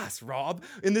saved your ass, Rob."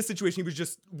 In this situation, he was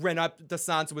just ran up to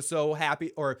Sansa, was so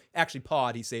happy, or actually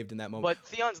Pod he saved in that moment. But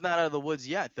Theon's not out of the woods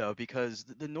yet, though, because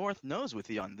the North knows with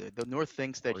Theon. The North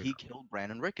thinks that he killed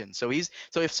Bran and Rickon. So if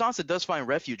Sansa does find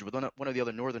refuge with one of the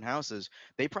other northern houses,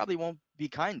 they probably won't be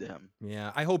kind to him.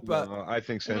 Yeah, I hope. No, I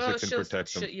think Sansa can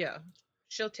protect him. Yeah,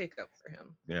 she'll take up for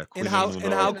him. Yeah. And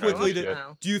how quickly shit.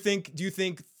 do you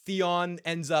think Theon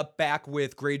ends up back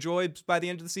with Greyjoy by the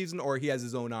end of the season, or he has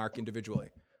his own arc individually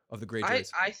of the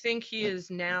Greyjoys? I think he is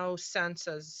now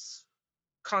Sansa's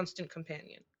constant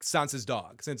companion. Sansa's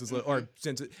dog, or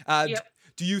Sansa. Yep.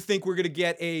 Do you think we're gonna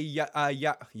get a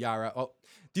Yara? Oh,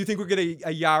 do you think we're gonna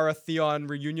a Yara Theon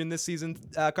reunion this season,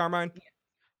 Carmine?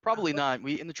 Probably not.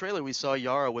 In the trailer we saw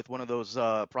Yara with one of those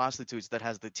prostitutes that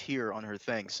has the tear on her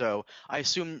thing. So I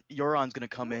assume Euron's gonna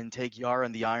come in, take Yara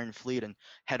and the Iron Fleet, and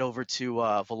head over to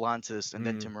Volantis and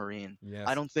then to Marine. Yes.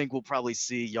 I don't think we'll probably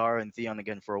see Yara and Theon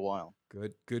again for a while.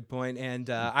 Good point. And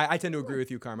I tend to agree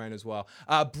with you, Carmine, as well.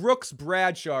 Brooks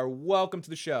Bradshaw, welcome to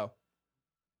the show.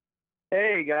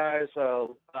 Hey guys,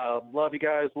 love you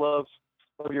guys. Love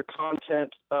your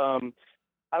content.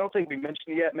 I don't think we mentioned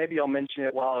it yet. Maybe I'll mention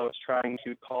it while I was trying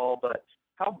to call, but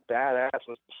how badass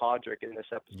was Podrick in this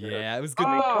episode? Yeah, it was good.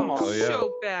 I mean, come on.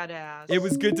 So badass. It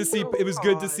was good to see. It was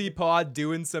good to see Pod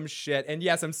doing some shit. And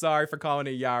yes, I'm sorry for calling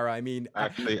it Yara. I mean,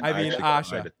 Asha.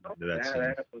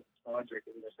 Badass was Podrick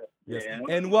in this episode. Yes. Yeah.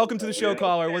 And welcome to the show,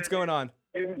 caller. What's going on?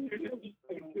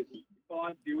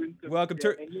 Welcome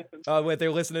to. Oh wait,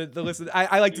 they're listening.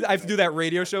 I have to do that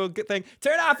radio show thing.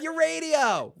 Turn off your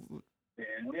radio.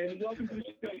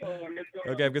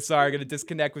 Okay, I'm sorry. I'm gonna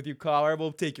disconnect with you, caller.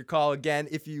 We'll take your call again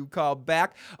if you call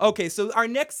back. Okay, so our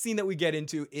next scene that we get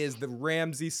into is the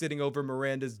Ramsay sitting over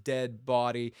Miranda's dead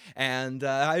body, and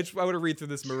I want to read through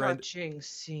this Miranda. Touching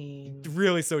scene.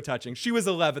 Really so touching. She was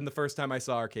 11 the first time I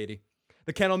saw her, Katie.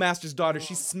 The kennel master's daughter.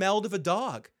 She smelled of a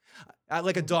dog,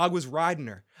 like a dog was riding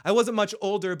her. I wasn't much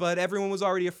older, but everyone was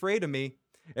already afraid of me.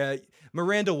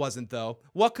 Miranda wasn't, though.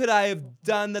 What could I have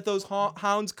done that those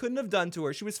hounds couldn't have done to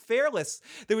her? She was fearless.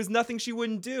 There was nothing she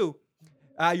wouldn't do.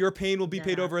 Your pain will be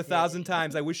paid over 1,000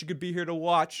 times. I wish you could be here to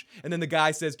watch. And then the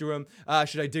guy says to him,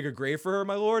 should I dig a grave for her,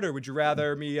 my lord? Or would you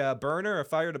rather me burn her or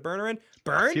fire to burn her in?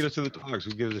 Burned? Feed her to the dogs.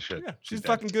 Who gives a shit? Yeah, she's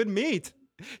fucking good meat.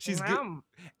 She's good.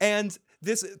 And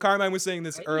this Carmine was saying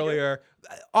this earlier.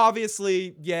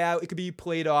 Obviously, yeah, it could be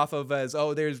played off of as,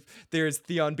 oh, there's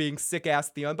Theon being sick ass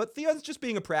Theon, but Theon's just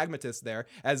being a pragmatist there.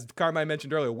 As Carmine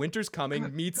mentioned earlier, winter's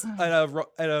coming, meat's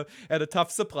at a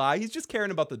tough supply. He's just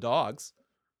caring about the dogs.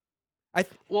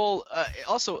 Well,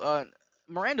 also,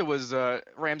 Miranda was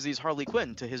Ramsey's Harley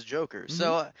Quinn to his Joker.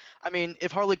 So, I mean,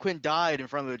 if Harley Quinn died in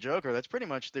front of the Joker, that's pretty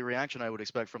much the reaction I would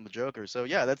expect from the Joker. So,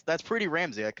 yeah, that's pretty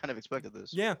Ramsey. I kind of expected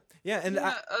this. Yeah, and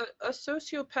a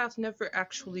sociopath never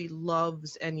actually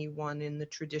loves anyone in the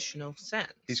traditional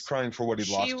sense. He's crying for what he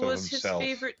lost She of was himself.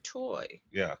 his favorite toy.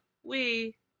 Yeah.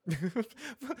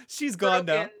 She's gone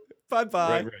now.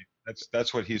 Bye-bye. Right.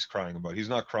 That's what he's crying about. He's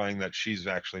not crying that she's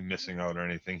actually missing out or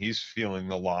anything. He's feeling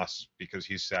the loss because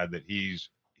he's sad that he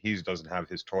doesn't have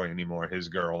his toy anymore, his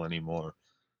girl anymore.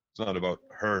 It's not about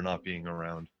her not being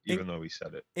around, even though he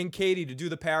said it. And Katie, to do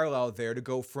the parallel there, to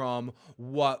go from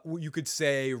what you could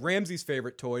say Ramsey's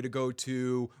favorite toy to go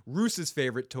to Roos's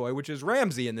favorite toy, which is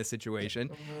Ramsey in this situation.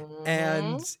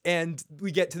 And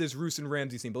we get to this Roos and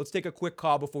Ramsey scene. But let's take a quick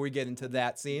call before we get into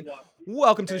that scene.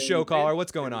 Welcome to the show, caller.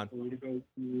 What's going on?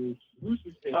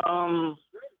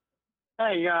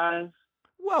 Hey guys.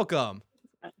 Welcome.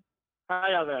 How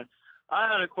y'all doing?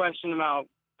 I had a question about,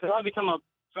 because I've become a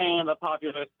fan of the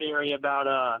popular theory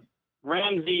about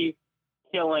Ramsey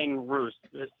killing Roos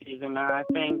this season. And I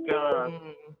think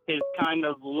his kind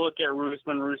of look at Roos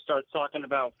when Roos starts talking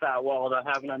about Fat Walda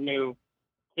having a new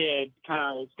kid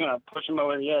kind of is going to push him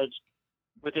over the edge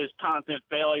with his constant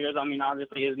failures. I mean,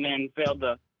 obviously his men failed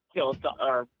to kill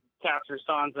or capture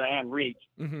Sansa and Reach.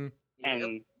 And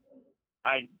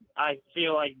I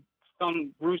feel like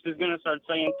Roos is going to start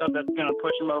saying stuff that's going to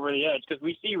push him over the edge, because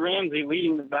we see Ramsey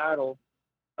leading the battle,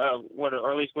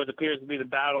 or at least what appears to be the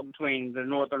battle between the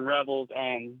Northern Rebels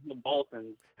and the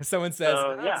Boltons. Someone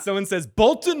says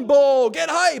Bolton Bowl, get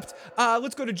hyped.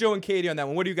 Let's go to Joe and Katie on that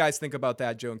one. What do you guys think about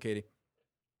that, Joe and Katie?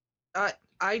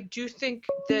 I do think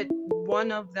that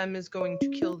one of them is going to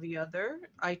kill the other.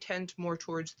 I tend more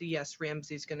towards the yes,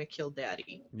 Ramsey's going to kill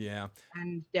Daddy. Yeah.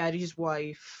 And Daddy's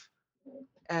wife.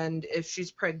 And if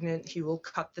she's pregnant, he will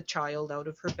cut the child out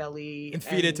of her belly and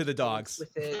feed it to the dogs.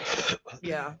 With it.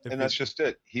 Yeah. And that's just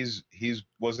it. He's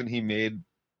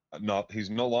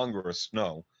no longer a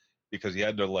Snow, because he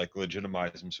had to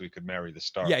legitimize him so he could marry the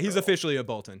Star. Yeah, he's officially a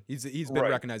Bolton. He's been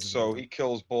recognized as a Bolton. So he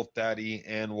kills both Daddy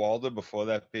and Walda before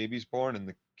that baby's born, and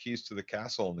the keys to the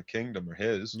castle and the kingdom are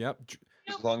his. Yep.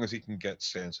 As long as he can get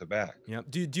Sansa back. Yep.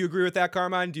 Do you agree with that,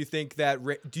 Carmine? Do you think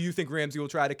Ramsey will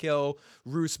try to kill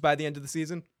Roos by the end of the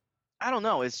season? I don't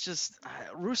know. It's just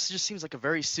Roos just seems like a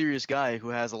very serious guy who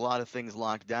has a lot of things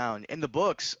locked down. In the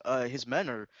books, his men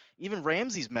are, even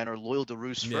Ramsey's men are loyal to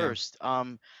Roos first.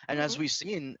 And as we've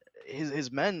seen,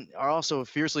 his men are also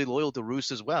fiercely loyal to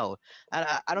Roos as well. And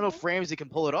I don't know if Ramsey can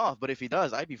pull it off, but if he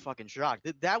does, I'd be fucking shocked.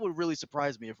 That would really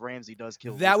surprise me if Ramsey does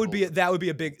kill. That would be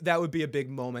a big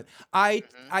moment. I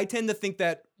tend to think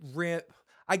that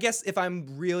I guess if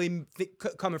I'm really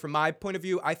coming from my point of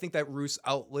view, I think that Roos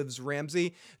outlives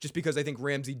Ramsey, just because I think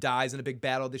Ramsey dies in a big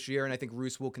battle this year, and I think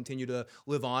Roos will continue to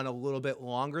live on a little bit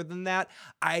longer than that.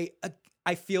 I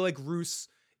feel like Roos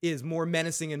is more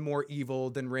menacing and more evil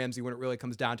than Ramsey when it really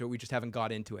comes down to it. We just haven't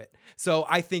got into it. So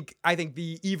I think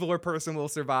the eviler person will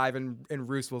survive and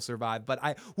Roos will survive, but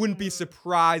I wouldn't be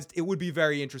surprised. It would be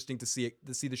very interesting to see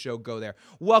the show go there.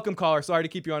 Welcome, caller. Sorry to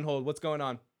keep you on hold. What's going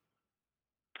on?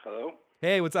 Hello.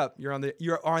 Hey, what's up? You're on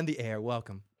the air.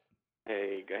 Welcome.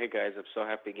 Hey guys! I'm so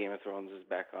happy Game of Thrones is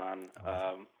back on.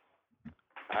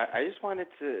 I just wanted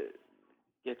to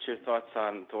get your thoughts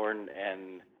on Thorne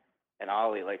and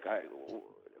Ollie.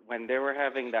 When they were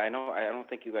having that, I don't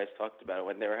think you guys talked about it.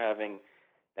 When they were having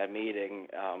that meeting,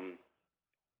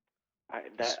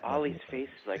 Ollie's face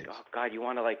is like, oh God, you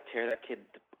want to tear that kid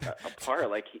apart?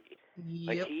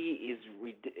 He is.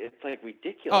 It's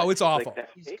ridiculous. Oh, it's awful.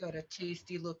 He's got a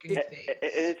tasty looking face.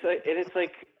 It's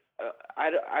like I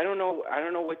don't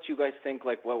know what you guys think.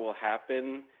 What will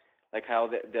happen? How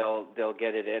they'll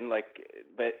get it in.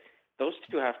 But those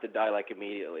two have to die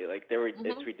immediately.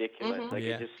 It's ridiculous.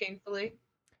 It just painfully.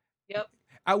 Yep.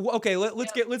 Okay,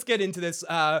 let's get into this.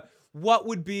 What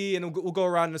would be, and we'll go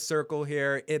around in a circle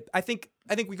here. I think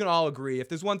we can all agree. If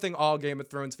there's one thing all Game of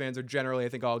Thrones fans, or generally I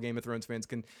think all Game of Thrones fans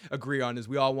can agree on, is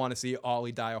we all want to see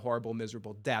Ollie die a horrible,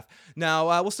 miserable death.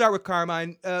 Now, we'll start with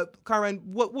Carmine. Carmine,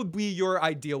 what would be your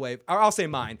ideal way? Or I'll say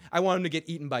mine. I want him to get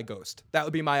eaten by Ghost. That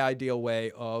would be my ideal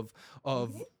way of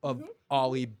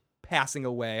Ollie passing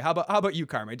away. How about you,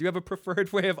 Carmine? Do you have a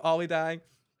preferred way of Ollie dying?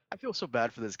 I feel so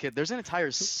bad for this kid. There's an entire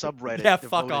subreddit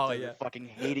fuck Ollie, to fucking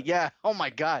hating. Yeah. Oh my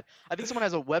God. I think someone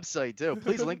has a website too.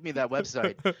 Please link me that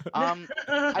website.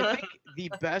 I think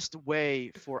the best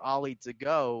way for Ollie to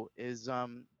go is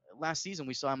last season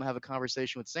we saw him have a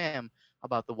conversation with Sam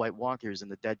about the White Walkers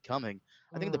and the Dead coming.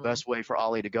 I think the best way for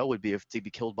Ollie to go would be if to be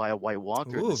killed by a White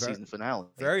Walker in Ooh, the season finale.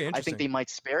 very I think interesting. they might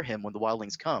spare him when the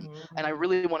wildlings come, and I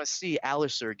really want to see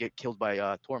Alistair get killed by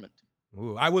Tormund.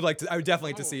 Ooh, I would definitely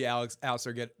like to see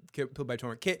Alistair get killed by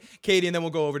Tormund. Katie, and then we'll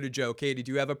go over to Joe. Katie,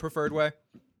 do you have a preferred way?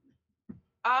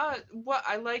 What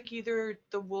I like either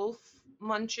the wolf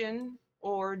Munchin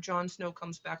or Jon Snow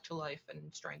comes back to life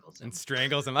and strangles him. And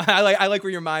strangles him. I like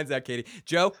where your mind's at, Katie.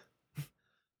 Joe?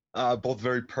 Both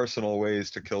very personal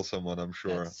ways to kill someone, I'm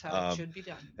sure. That's how it should be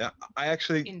done. Yeah, I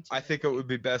think it would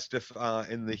be best if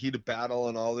in the heat of battle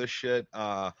and all this shit,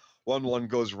 1-1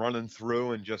 goes running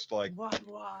through and just like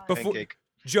pancake.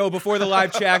 Joe, before the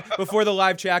live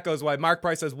chat goes wide, Mark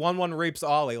Price says 1-1 rapes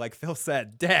Ollie, like Phil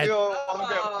said, dead.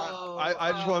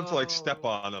 I just want him to like step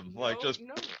on him, like just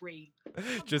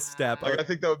just step. Like, I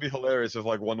think that would be hilarious if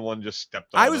like 1-1 just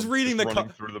stepped on I was him, reading just the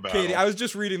running through the battle. Katie, I was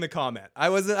just reading the comment. I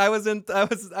was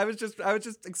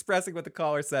just expressing what the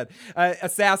caller said.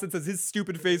 Assassin says his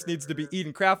stupid face needs to be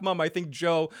eaten. Craft Mom, I think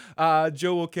Joe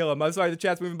will kill him. I'm sorry, the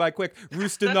chat's moving by quick.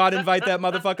 Roos did not invite that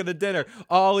motherfucker to dinner.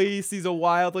 Ollie sees a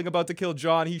wildling about to kill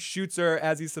John. He shoots her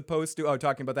as he's supposed to. Oh,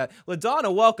 talking about that.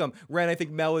 LaDonna, welcome. Ren, I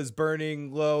think Mel is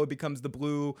burning low. It becomes the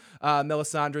blue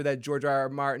Melisandre that George R. R.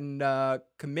 Martin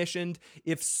commissioned.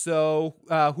 If so,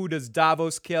 who does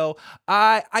Davos kill?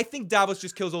 I think Davos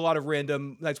just kills a lot of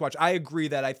random Night's Watch. I agree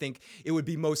that I think it would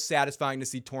be most satisfying to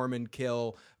see Tormund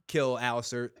kill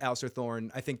Alistair Thorne.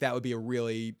 I think that would be a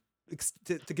really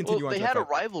to continue on. They to had the a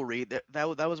fight. rivalry. That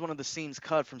was one of the scenes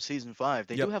cut from season 5.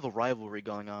 They Yep. do have a rivalry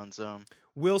going on. So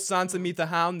Will Sansa meet the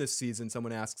Hound this season?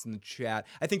 Someone asks in the chat.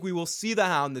 I think we will see the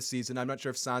Hound this season. I'm not sure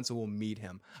if Sansa will meet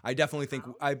him. I definitely think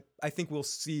I think we'll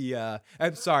see.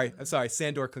 I'm sorry,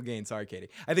 Sandor Clegane. Sorry, Katie.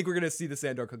 I think we're gonna see the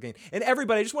Sandor Clegane. And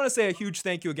everybody, I just want to say a huge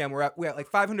thank you again. We're at like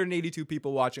 582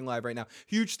 people watching live right now.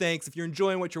 Huge thanks. If you're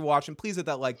enjoying what you're watching, please hit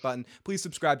that like button. Please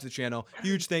subscribe to the channel.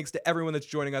 Huge thanks to everyone that's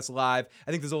joining us live.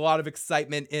 I think there's a lot of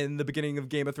excitement in the beginning of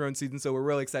Game of Thrones season, so we're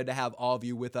really excited to have all of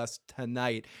you with us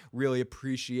tonight. Really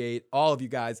appreciate all of you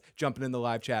guys jumping in the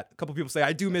live chat. A couple people say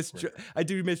I do miss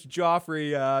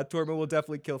Joffrey. Tormund will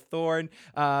definitely kill Thorne.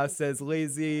 Says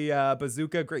Lazy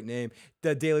Bazooka, great name.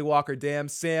 The Daily Walker, damn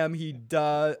Sam, he's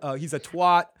a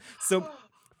twat. So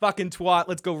fucking twat.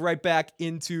 Let's go right back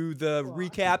into the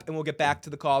recap, and we'll get back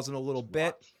to the calls in a little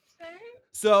bit.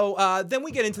 So then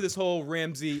we get into this whole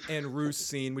Ramsay and Roose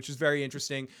scene, which is very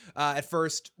interesting. At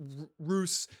first,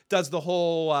 Roose does the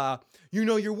whole,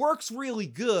 your work's really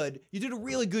good. You did a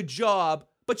really good job,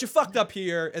 but you fucked up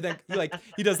here. And then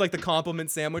he does like the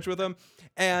compliment sandwich with him.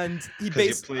 And he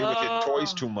basically you play with your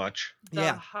toys too much.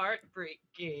 The heartbreak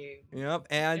game. Yep.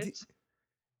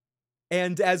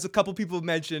 And as a couple people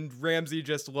mentioned, Ramsay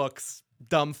just looks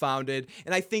dumbfounded.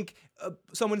 And I think one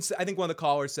of the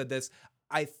callers said this.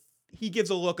 He gives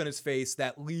a look on his face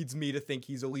that leads me to think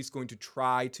he's at least going to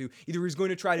try to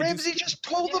Ramsay just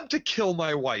told him to kill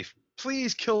my wife.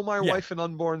 Please kill my wife and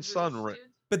unborn son.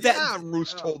 But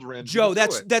Roose told Ramsay. Joe,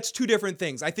 that's two different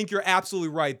things. I think you're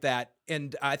absolutely right that,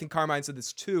 and I think Carmine said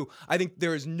this too. I think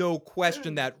there is no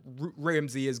question that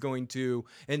Ramsay is going to,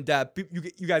 and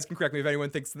you guys can correct me if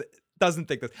anyone doesn't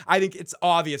think this. I think it's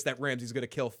obvious that Ramsay's going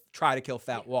to try to kill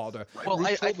Fat Walder. Well,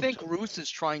 I think Roose is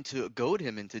trying to goad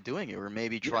him into doing it, or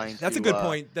maybe trying to. That's a good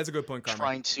point. That's a good point, Carmine.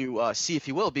 Trying to see if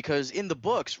he will, because in the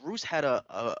books, Roose had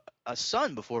a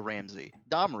son before Ramsay,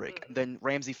 Domeric. And then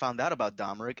Ramsay found out about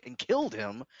Domeric and killed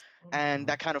him, and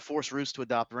that kind of forced Roose to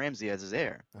adopt Ramsay as his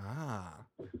heir.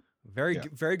 Very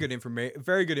good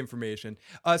information.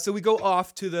 So we go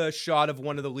off to the shot of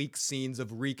one of the leaked scenes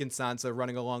of Reek and Sansa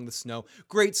running along the snow.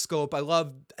 Great scope.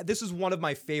 This is one of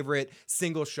my favorite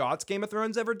single shots Game of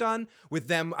Thrones ever done with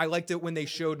them. I liked it when they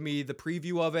showed me the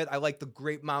preview of it. I liked the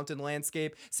great mountain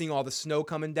landscape, seeing all the snow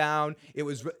coming down. It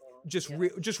was just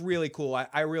really cool.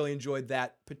 I really enjoyed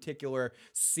that particular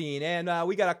scene. And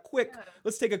we got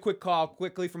let's take a quick call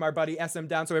quickly from our buddy SM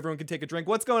Down so everyone can take a drink.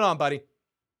 What's going on, buddy?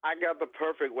 I got the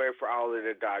perfect way for Ollie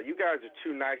to die. You guys are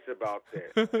too nice about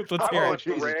this. Let's I hear want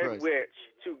it. the Red Witch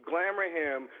to glamour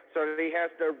him so that he has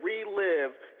to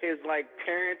relive his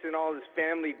parents and all his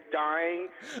family dying,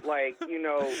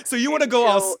 So you want to go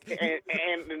all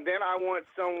and then I want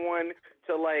someone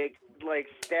to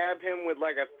stab him with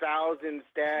 1,000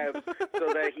 stabs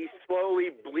so that he slowly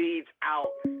bleeds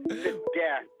out to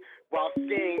death while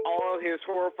seeing all his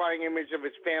horrifying image of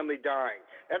his family dying.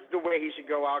 That's the way he should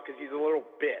go out because he's a little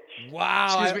bitch.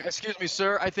 Wow. Excuse me,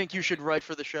 sir. I think you should write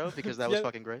for the show because that was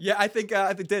fucking great. Yeah, I think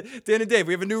Dan and Dave,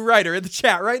 we have a new writer in the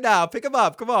chat right now. Pick him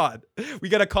up. Come on. We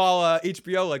got to call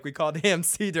HBO like we called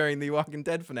AMC during the Walking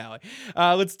Dead finale.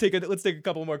 Let's take a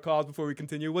couple more calls before we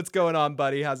continue. What's going on,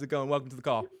 buddy? How's it going? Welcome to the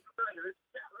call.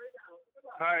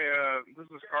 Hi, this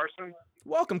is Carson.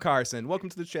 Welcome, Carson. Welcome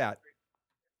to the chat.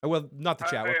 Oh, well, not the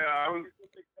chat.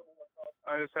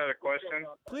 I just had a question.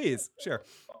 Please, sure.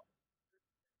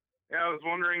 Yeah, I was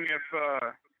wondering if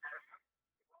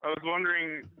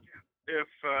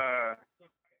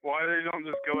why they don't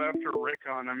just go after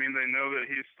Rickon. I mean, they know that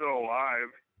he's still alive,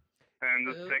 and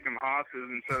just take him hostage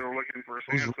instead of looking for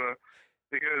Sansa,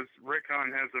 because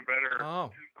Rickon has a better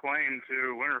claim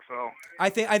to Winterfell. I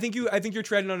think you're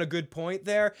treading on a good point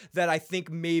there. That I think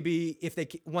maybe if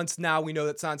once now we know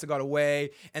that Sansa got away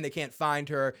and they can't find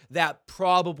her, that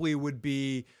probably would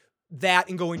be that,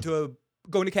 and going to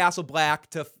Castle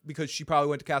Black because she probably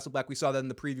went to Castle Black. We saw that in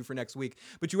the preview for next week.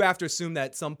 But you have to assume that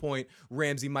at some point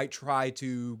Ramsay might try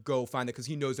to go find it because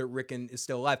he knows that Rickon is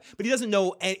still alive. But he doesn't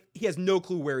know. He has no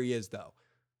clue where he is though.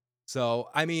 So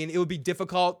I mean, it would be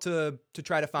difficult to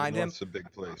try to find him. It's a big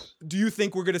place. Do you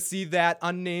think we're gonna see that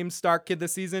unnamed Stark kid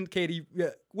this season, Katie?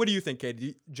 What do you think,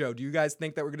 Katie? Joe, do you guys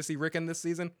think that we're gonna see Rickon this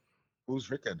season? Who's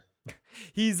Rickon?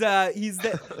 He's attached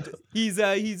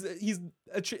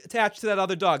to that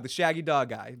other dog, the shaggy dog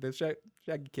guy, the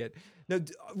shaggy kid. No,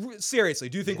 seriously,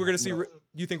 do you think we're gonna see? Do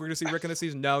you think we're gonna see Rickon this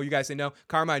season? No, you guys say no.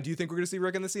 Carmine, do you think we're gonna see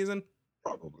Rickon this season?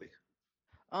 Probably.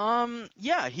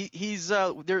 Yeah, he's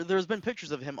there's been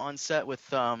pictures of him on set with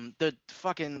the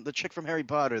chick from Harry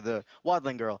Potter, the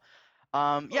Wadling girl.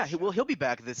 Yeah, he'll be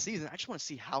back this season. I just want to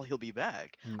see how he'll be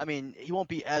back. I mean, he won't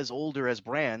be as older as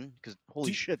Bran because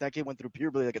holy shit, that kid went through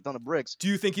puberty like a ton of bricks. Do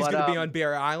you think he's gonna be on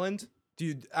Bear Island?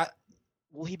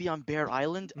 Will he be on Bear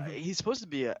Island? He's supposed to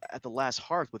be at the last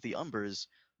hearth with the Umbers.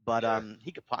 But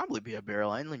he could probably be a Bear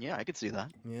Island. Yeah, I could see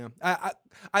that. Yeah,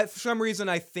 I for some reason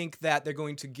I think that they're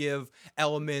going to give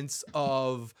elements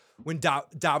of when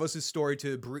Davos' story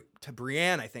to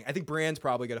Brienne. I think Brienne's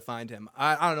probably going to find him.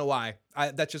 I don't know why.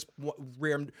 That's just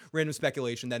random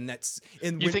speculation. Then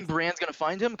you think Brienne's going to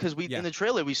find him? Because in the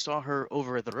trailer we saw her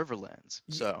over at the Riverlands.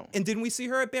 So and didn't we see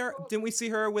her at Bear? Didn't we see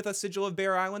her with a sigil of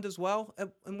Bear Island as well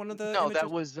in one of the? No, images? that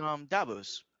was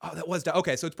Davos. Oh, that was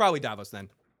okay. So it's probably Davos then.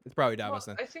 It's probably Davos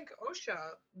then. I think Osha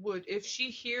would, if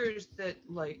she hears that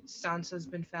like Sansa's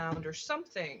been found or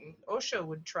something, Osha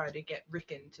would try to get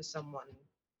Rickon to someone.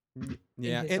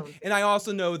 Yeah, and I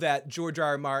also know that George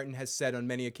R.R. Martin has said on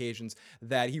many occasions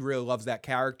that he really loves that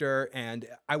character, and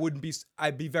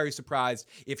I'd be very surprised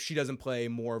if she doesn't play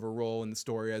more of a role in the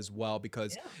story as well,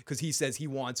 because he says he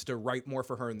wants to write more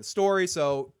for her in the story,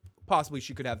 so possibly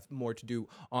she could have more to do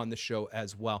on the show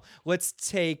as well. Let's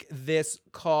take this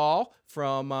call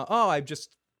from I'm just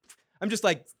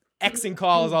like Xing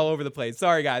calls all over the place.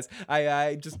 Sorry guys.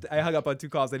 I hung up on two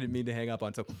calls I didn't mean to hang up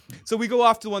on. So we go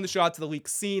off to one of the shots of the leak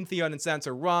scene. Theon and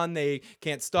Sansa run. They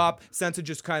can't stop. Sansa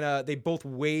just they both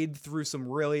wade through some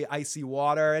really icy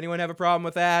water. Anyone have a problem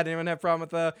with that? Anyone have a problem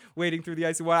with wading through the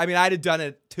icy water? I mean, I'd have done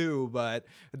it too, but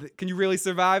can you really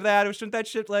survive that? Or shouldn't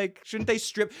they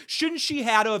strip? Shouldn't she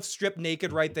had to have stripped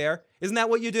naked right there? Isn't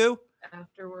that what you do?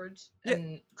 Afterwards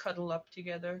and cuddle up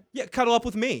together. Yeah, cuddle up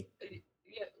with me.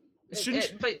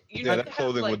 But that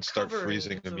clothing would start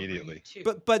freezing immediately.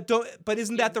 But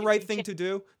isn't that the right thing to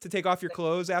do, to take off your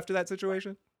clothes after that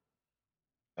situation?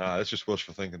 That's just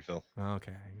wishful thinking, Phil.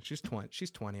 Okay, she's 20. She's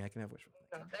 20. I can have wishful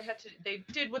thinking. No, they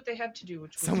did what they had to do.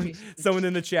 Which someone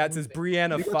in the chat says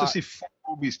Brienne You got to see 4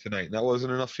 movies tonight. And that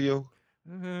wasn't enough for you.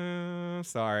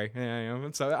 Sorry. Yeah,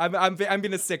 I'm sorry. I'm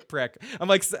being a sick prick. I'm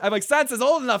like Sansa's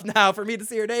old enough now for me to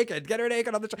see her naked. Get her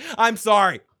naked on the show. I'm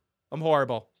sorry. I'm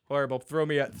horrible. Throw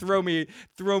me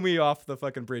off the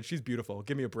fucking bridge. She's beautiful.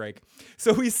 Give me a break.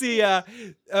 So we see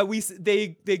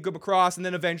they go across, and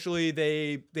then eventually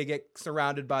they get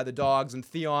surrounded by the dogs, and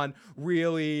Theon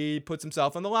really puts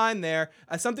himself on the line there.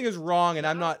 Something is wrong, and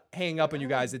I'm not hanging up on you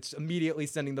guys. It's immediately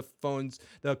sending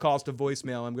the calls to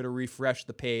voicemail. I'm going to refresh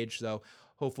the page, so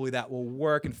hopefully that will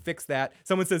work and fix that.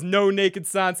 Someone says, no naked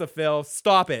Sansa, Phil.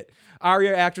 Stop it.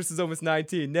 Arya actress is almost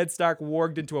 19. Ned Stark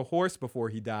warged into a horse before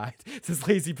he died, says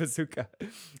Lazy Bazooka.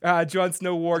 Jon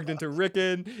Snow warged into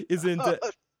Rickon.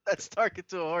 That's Stark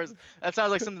into a horse. That sounds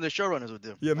like something the showrunners would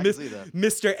do. Yeah, I can see that.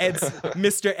 Mr.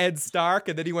 Ed Stark,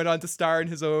 and then he went on to star in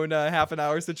his own half an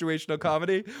hour situational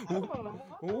comedy.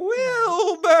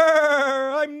 Wilbur,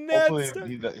 I'm Ned Hopefully Stark.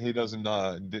 he doesn't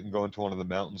didn't go into one of the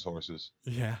mountain sources.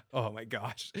 Yeah. Oh my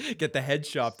gosh. Get the head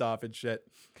chopped off and shit.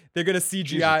 They're gonna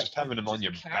Jesus, CGI. just having him on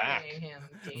your back.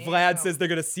 Vlad says they're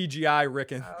gonna CGI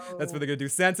Rickon. That's what they're gonna do.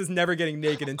 Sansa's never getting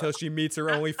naked until she meets her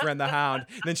only friend, the Hound.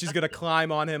 Then she's gonna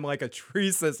climb on him like a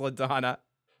tree, says LaDonna.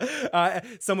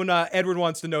 Edward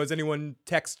wants to know: has anyone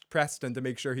text Preston to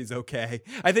make sure he's okay?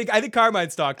 I think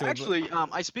Carmine's talked to him. Actually,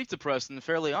 I speak to Preston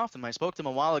fairly often. I spoke to him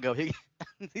a while ago.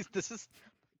 This is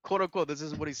quote unquote. This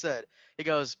is what he said. He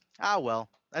goes, "Ah, well."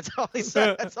 That's all he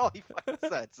said. That's all he fucking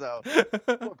said. So,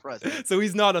 poor Preston. So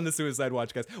he's not on the Suicide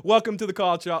Watch, guys. Welcome to the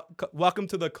call. Welcome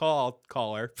to the call,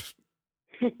 caller.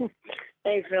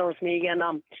 Hey Phil, it's me again.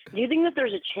 Do you think that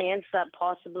there's a chance that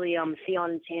possibly Theon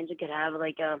and Sansa could have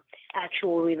like a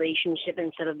actual relationship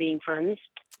instead of being friends?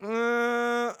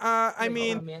 I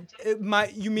mean,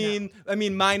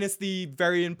 minus the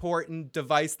very important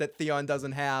device that Theon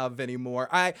doesn't have anymore.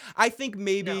 I think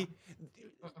maybe.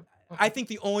 I think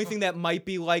the only thing that might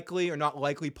be likely or not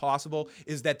likely possible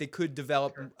is that they could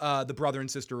develop the brother and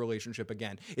sister relationship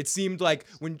again. It seemed like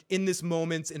when in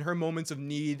her moments of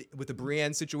need with the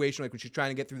Brienne situation, like when she's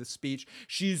trying to get through the speech,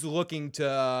 she's looking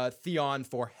to Theon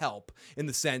for help in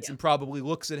the sense and probably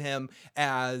looks at him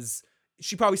as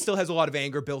she probably still has a lot of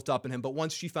anger built up in him. But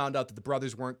once she found out that the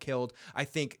brothers weren't killed, I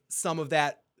think some of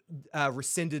that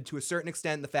rescinded to a certain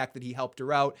extent. The fact that he helped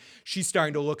her out, she's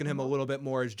starting to look at him a little bit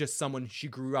more as just someone she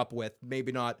grew up with,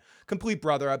 maybe not complete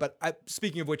brother. But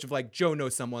speaking of which, of like Joe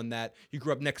knows someone that he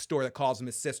grew up next door that calls him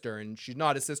his sister, and she's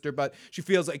not his sister, but she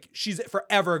feels like she's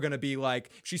forever gonna be like,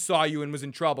 if she saw you and was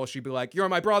in trouble, she'd be like, you're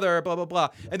my brother, blah blah blah.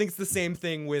 I think it's the same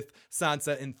thing with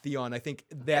Sansa and Theon. I think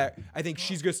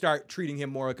she's gonna start treating him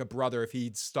more like a brother if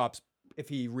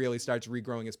he really starts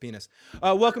regrowing his penis.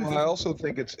 Welcome. Well, I also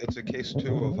think it's a case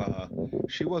too of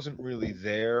she wasn't really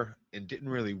there and didn't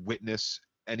really witness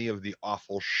any of the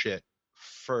awful shit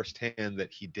firsthand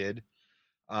that he did.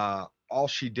 All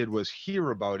she did was hear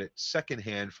about it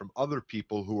secondhand from other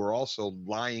people who were also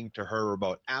lying to her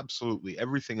about absolutely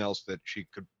everything else that she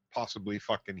could possibly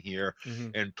fucking hear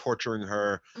and torturing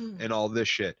her and all this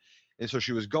shit. And so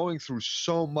she was going through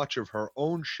so much of her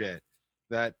own shit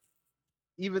that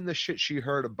even the shit she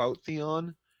heard about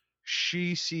Theon,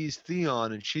 she sees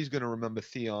Theon and she's going to remember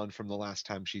Theon from the last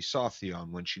time she saw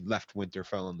Theon when she left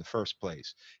Winterfell in the first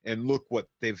place. And look what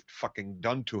they've fucking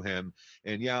done to him.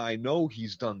 And yeah, I know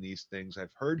he's done these things.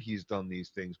 I've heard he's done these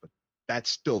things, but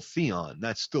that's still Theon.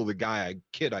 That's still the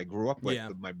kid I grew up with,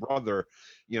 my brother,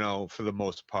 for the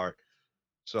most part.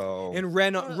 So and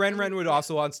Ren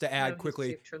also wants to add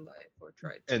quickly.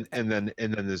 And then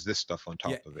there's this stuff on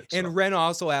top of it. So. And Ren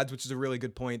also adds, which is a really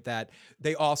good point, that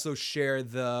they also share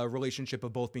the relationship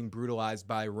of both being brutalized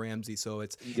by Ramsay. So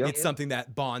it's something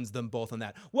that bonds them both on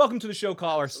that. Welcome to the show,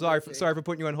 caller. Sorry for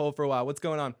putting you on hold for a while. What's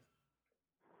going on?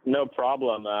 No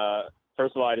problem.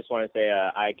 First of all, I just want to say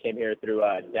I came here through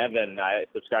Devin. I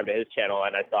subscribed to his channel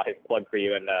and I saw his plug for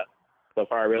you, and so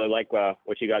far I really like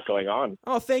what you got going on.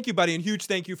 Oh, thank you, buddy, and huge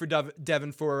thank you for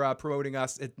Devin for promoting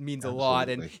us. It means a lot.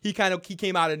 And he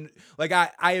came out and like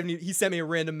he sent me a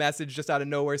random message just out of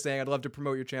nowhere saying I'd love to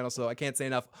promote your channel. So I can't say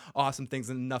enough awesome things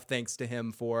and enough thanks to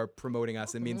him for promoting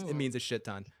us. It means a shit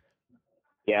ton.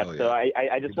 Yeah, so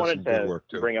I just wanted to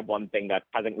bring up one thing that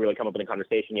hasn't really come up in the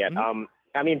conversation yet.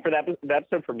 I mean, for that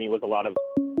episode for me was a lot of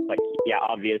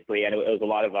obviously, and it was a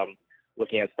lot of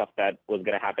looking at stuff that was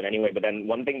going to happen anyway. But then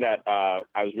one thing that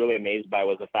I was really amazed by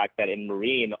was the fact that in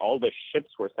Marine, all the ships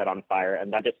were set on fire.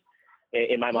 And that just,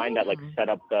 in my mind, that like set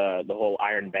up the whole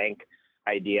Iron Bank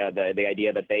idea, the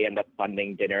idea that they end up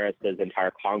funding Daenerys'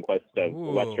 entire conquest of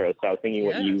Westeros. So I was thinking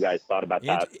what you guys thought about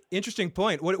that. Interesting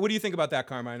point. What do you think about that,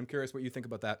 Carmine? I'm curious what you think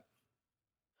about that.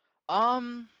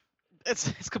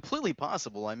 It's completely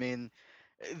possible. I mean,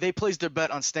 they placed their bet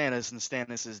on Stannis, and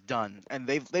Stannis is done, and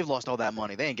they've lost all that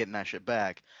money. They ain't getting that shit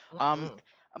back.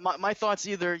 My thoughts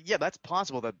either that's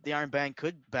possible that the Iron Bank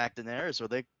could back Daenerys, or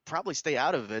they probably stay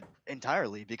out of it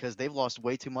entirely because they've lost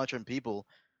way too much on people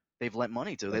they've lent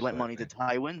money to. They lent money to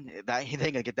Tywin. They ain't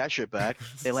gonna get that shit back.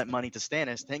 They lent money to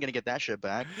Stannis. They ain't gonna get that shit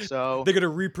back. So they're gonna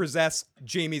repossess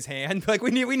Jaime's hand. Like we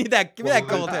need that. Give me that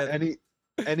gold head.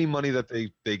 Any money that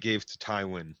they gave to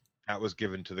Tywin, that was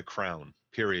given to the crown.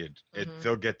 Period.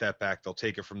 They'll get that back. They'll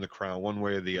take it from the crown one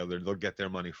way or the other. They'll get their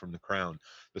money from the crown.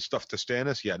 The stuff to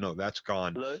Stannis, that's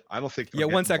gone. I don't think.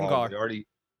 One second, caller.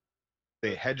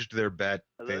 They hedged their bet.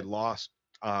 They lost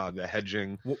the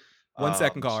hedging. 1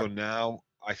 second, caller. So now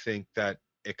I think that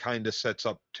it kind of sets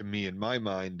up to me in my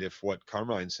mind, if what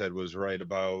Carmine said was right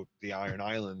about the Iron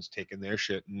Islands taking their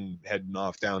shit and heading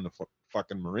off down to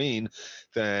fucking Marine,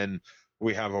 then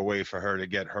we have a way for her to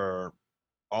get her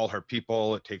all her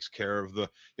people. It takes care of the,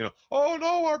 oh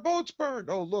no, our boat's burned.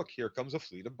 Oh look, here comes a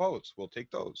fleet of boats. We'll take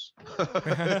those.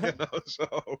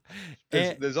 So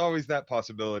there's always that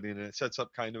possibility, and it sets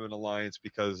up kind of an alliance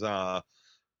because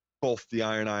both the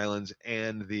Iron Islands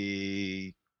and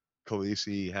the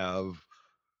Khaleesi have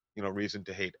reason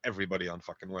to hate everybody on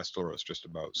fucking Westeros just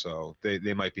about. So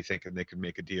they might be thinking they could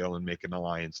make a deal and make an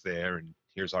alliance there, and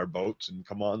here's our boats, and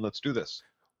come on, let's do this.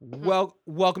 Well,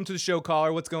 welcome to the show,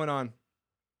 caller. What's going on?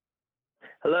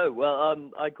 Hello.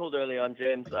 Well, I called earlier. I'm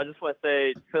James. I just want to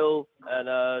say, Phil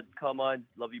and Carmine,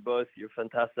 love you both. You're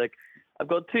fantastic. I've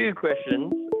got 2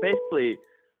 questions. Basically,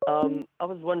 I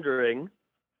was wondering,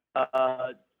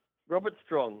 Robert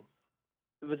Strong,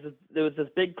 there was this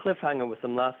big cliffhanger with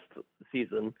him last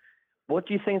season. What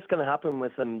do you think is going to happen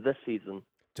with him this season?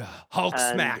 Hulk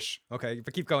smash. Okay,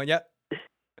 keep going. Yep.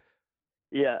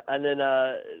 Yeah, and then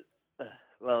I'll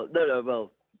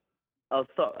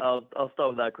start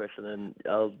with that question, and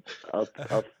I'll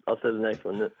say the next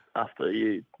one after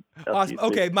you. Awesome.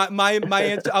 Okay, my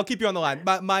answer. I'll keep you on the line.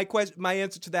 My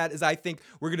answer to that is I think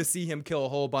we're gonna see him kill a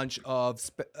whole bunch of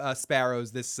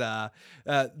sparrows this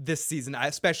season,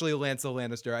 especially Lancel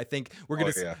Lannister. I think we're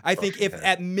gonna. I think if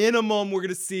at minimum we're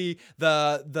gonna see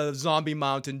the zombie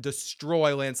mountain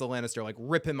destroy Lancel Lannister, like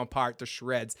rip him apart to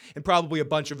shreds, and probably a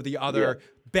bunch of the other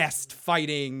best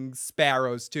fighting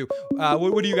sparrows too.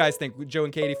 What do you guys think? Joe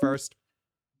and Katie first.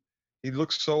 He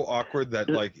looks so awkward that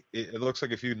like it looks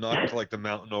like if you knocked like the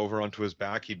mountain over onto his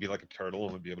back, he'd be like a turtle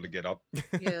and would be able to get up.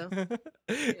 Yeah.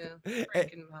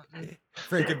 Franken Mountain.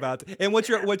 Franken Mountain. And what's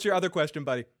your other question,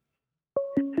 buddy?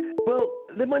 Well,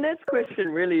 then my next question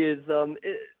really is,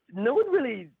 no one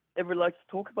really ever likes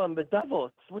to talk about him, but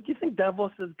Davos. What do you think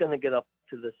Davos is going to get up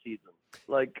to this season?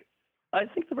 Like, I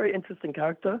think it's a very interesting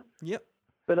character. Yep.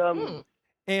 But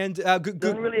and good.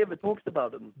 No one really ever talks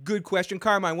about him. Good question,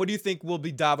 Carmine. What do you think will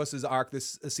be Davos's arc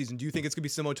this season? Do you think it's gonna be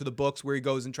similar to the books, where he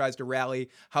goes and tries to rally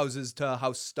houses to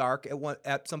House Stark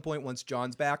at some point once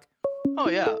Jon's back? Oh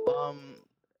yeah.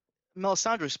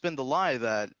 Melisandre spinned the lie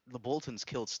that the Boltons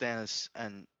killed Stannis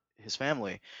and his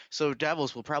family. So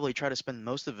Davos will probably try to spend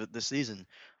most of it this season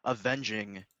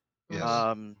avenging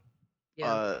Stannis.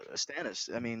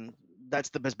 I mean, that's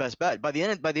the best bet. By the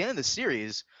end of the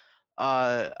series,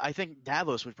 I think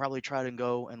Davos would probably try to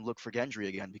go and look for Gendry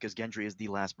again, because Gendry is the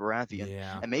last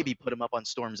Baratheon, and maybe put him up on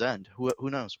Storm's End. Who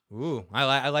knows? Ooh,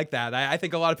 I like that. I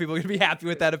think a lot of people are gonna be happy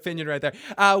with that opinion right there.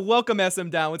 Welcome, SM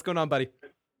Down. What's going on, buddy?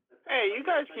 Hey, you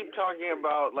guys keep talking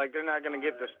about like they're not going to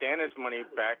get the Stannis money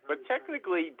back, but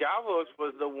technically Davos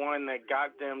was the one that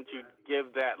got them to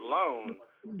give that loan.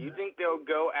 You think they'll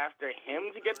go after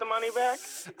him to get the money back?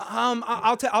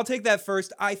 I'll take that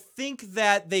first. I think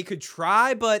that they could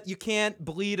try, but you can't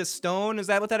bleed a stone. Is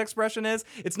that what that expression is?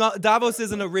 It's not. Davos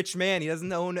isn't a rich man. He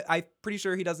doesn't own. I'm pretty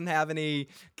sure he doesn't have any.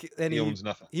 He owns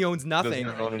nothing. He owns nothing.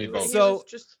 Doesn't own any boats. So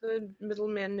just the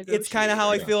middleman negotiator. it's kind of how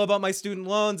I feel about my student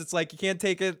loans. It's like you can't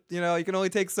take it. You can only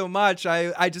take so much.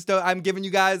 I just don't. I'm giving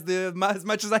you guys as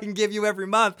much as I can give you every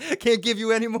month. I can't give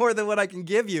you any more than what I can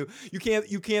give you. You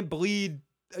can't bleed.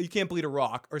 You can't bleed a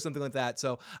rock or something like that.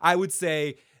 So I would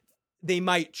say they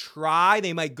might try.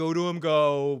 They might go to him,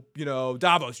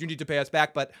 Davos, you need to pay us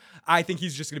back. But I think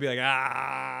he's just going to be like,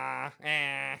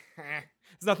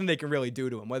 There's nothing they can really do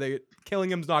to him. Whether killing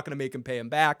him's not going to make him pay him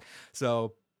back.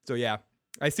 So yeah,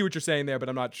 I see what you're saying there, but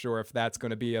I'm not sure if that's going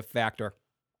to be a factor.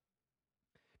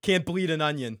 Can't bleed an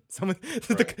onion. Someone,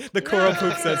 the coral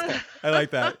poop says, I like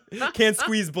that. Can't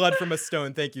squeeze blood from a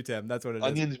stone. Thank you, Tim. That's what it is.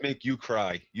 Onions make you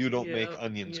cry. You don't make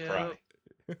onions cry.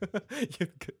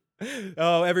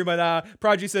 Oh, everyone.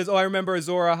 Prodigy says, I remember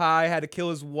Azor Ahai had to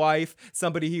kill his wife,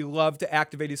 somebody he loved, to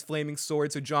activate his flaming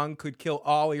sword so Jon could kill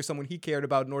Ollie or someone he cared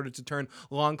about in order to turn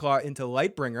Longclaw into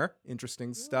Lightbringer.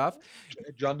 Interesting stuff.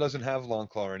 Jon doesn't have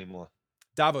Longclaw anymore.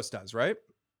 Davos does, right?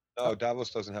 No, Davos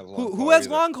doesn't have Longclaw. Who has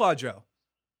either. Longclaw, Joe?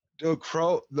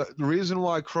 Crow. The reason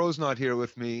why Crow's not here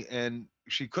with me, and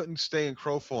she couldn't stay in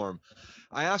Crow form.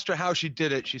 I asked her how she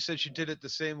did it. She said she did it the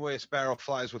same way a sparrow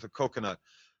flies with a coconut.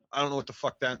 I don't know what the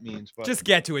fuck that means, but just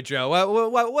get to it, Joe.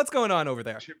 What's going on over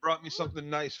there? She brought me something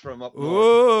nice from up north.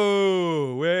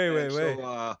 Ooh, wait.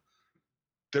 So,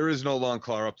 there is no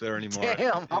Longclaw up there anymore.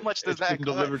 Damn, how much does that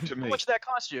delivered to me? How much did that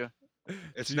cost you?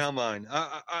 It's now mine.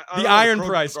 The iron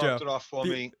price, dropped Joe. It off for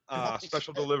me.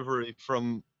 Special delivery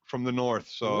from the north.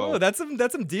 So that's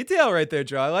some detail right there,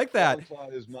 Joe. I like that.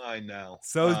 Longclaw is mine now.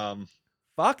 So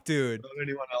fuck, dude. Not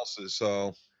anyone else's.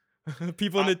 So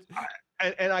people in the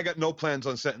And I got no plans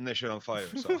on setting this shit on fire.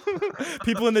 So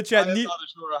People in the chat,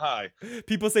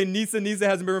 people say Nisa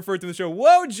hasn't been referred to in the show.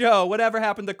 Whoa, Joe, whatever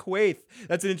happened to Quaith?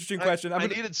 That's an interesting question. I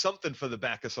needed something for the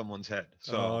back of someone's head.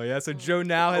 So oh yeah, so Joe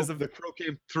now has the crow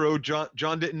came through. John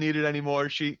didn't need it anymore.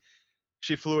 She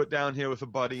flew it down here with a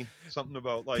buddy. Something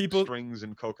about like strings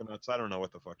and coconuts. I don't know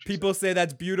what the fuck. People say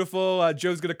that's beautiful.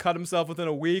 Joe's gonna cut himself within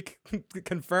a week.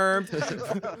 Confirmed.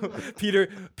 Peter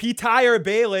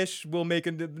Baelish will make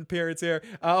an appearance here.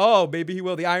 Oh, maybe he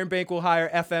will. The Iron Bank will hire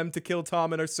FM to kill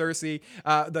Tommen or Cersei.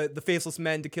 The Faceless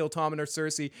Men to kill Tommen or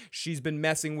Cersei. She's been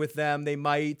messing with them. They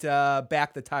might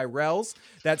back the Tyrells.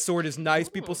 That sword is nice.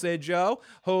 People say, Joe.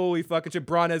 Holy fucking shit.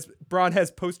 Braun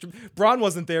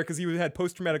wasn't there because he had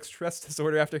post-traumatic stress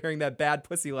disorder after hearing that bad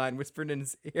pussy line whispered in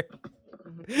his ear.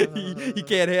 he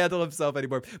can't handle himself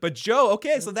anymore. But Joe,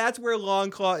 okay, so that's where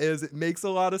Longclaw is. It makes a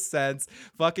lot of sense.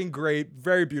 Fucking great.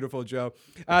 Very beautiful, Joe.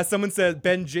 Someone said,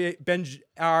 Ben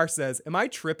R says, am I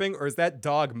tripping or is that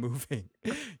dog moving?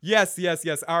 Yes.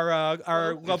 Our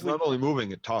lovely... It's not only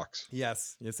moving, it talks.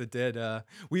 Yes, it did.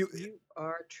 You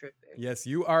are tripping. Yes,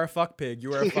 you are a fuck pig.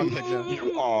 You are a fuck pig now.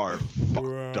 You are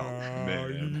fucked up,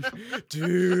 man.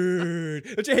 Dude.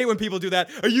 Don't you hate when people do that?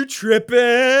 Are you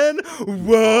tripping?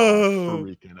 Whoa.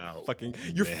 Freaking out.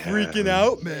 You're freaking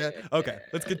out, man. Okay,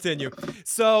 let's continue.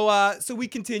 So we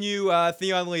continue.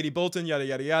 Theon, Lady Bolton, yada,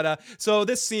 yada, yada. So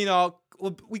this scene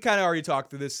we kind of already talked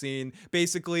through this scene.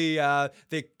 Basically,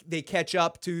 they catch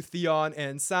up to Theon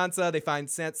and Sansa. They find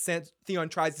Theon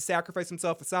tries to sacrifice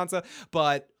himself for Sansa,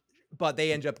 but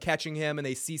they end up catching him and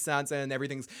they see Sansa and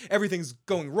everything's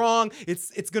going wrong.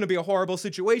 It's going to be a horrible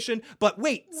situation. But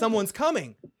wait, someone's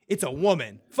coming. It's a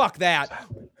woman. Fuck that.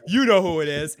 You know who it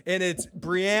is. And it's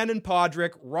Brienne and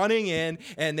Podrick running in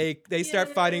and they start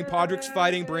fighting. Podrick's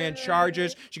fighting. Brienne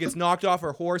charges. She gets knocked off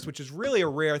her horse, which is really a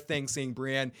rare thing, seeing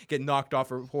Brienne get knocked off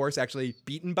her horse, actually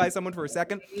beaten by someone for a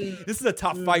second. This is a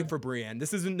tough fight for Brienne.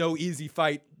 This isn't no easy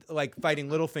fight like fighting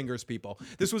Littlefinger's people.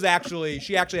 This was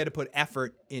she actually had to put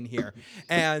effort in here.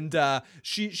 And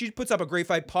she puts up a great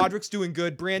fight. Podrick's doing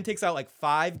good. Brienne takes out like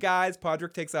 5 guys.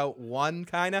 Podrick takes out 1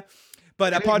 kind of.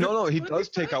 But no, he does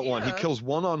take out 1. He kills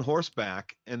 1 on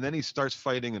horseback, and then he starts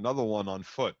fighting another one on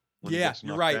foot. Yeah,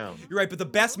 you're right. You're right. But the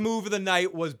best move of the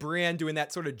night was Brienne doing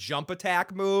that sort of jump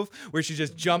attack move where she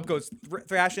just goes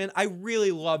thrashing. I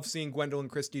really love seeing Gwendolyn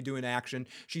Christie doing action.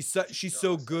 She's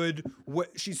so good.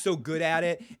 She's so good at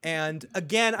it. And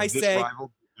again,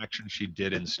 action she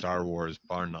did in Star Wars,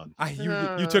 bar none.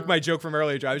 You took my joke from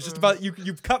earlier, Joe. I was just about you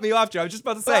cut me off, Joe. I was just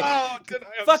about to say,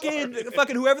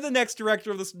 fucking whoever the next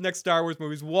director of the next Star Wars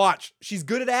movies, watch. She's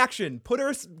good at action.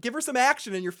 Give her some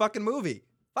action in your fucking movie.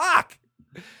 Fuck.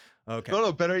 Okay.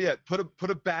 No, better yet,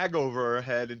 put a bag over her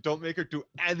head and don't make her do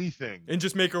anything. And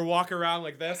just make her walk around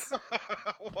like this.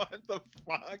 What the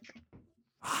fuck?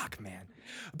 Fuck, man.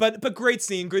 But great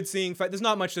scene, good scene. There's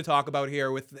not much to talk about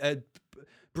here with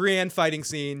Brienne fighting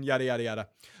scene, yada yada yada.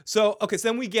 So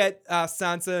then we get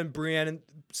Sansa and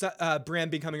Brienne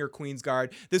becoming her Queen's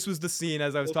Guard. This was the scene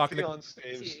as I was talking. Theon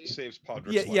saves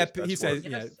Podrick's life. Yeah, he says,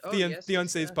 Theon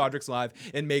saves Podrick's life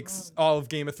and makes all of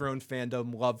Game of Thrones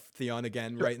fandom love Theon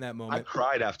again right in that moment. I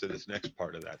cried after this next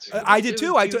part of that scene. I did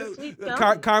too.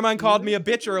 Carmine called me a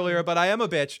bitch earlier, but I am a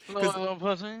bitch.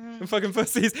 Fucking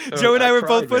pussies. Joe and I were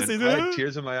both pussies. I had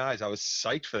tears in my eyes. I was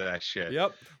psyched for that shit.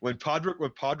 Yep. When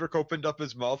Podrick opened up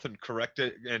his mouth and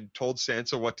corrected and told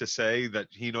Sansa what to say, that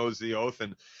he knows the oath,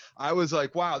 and I was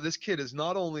like, wow, this kid is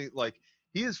not only like,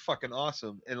 he is fucking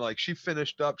awesome. And like, she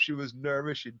finished up, she was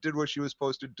nervous, she did what she was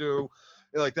supposed to do.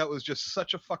 Like, that was just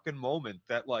such a fucking moment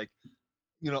that, like,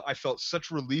 I felt such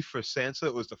relief for Sansa.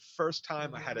 It was the first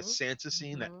time I had a Sansa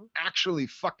scene that actually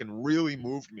fucking really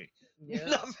moved me. Yeah.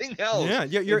 Nothing else.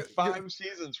 Yeah, in 5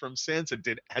 seasons from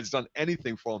Sansa has done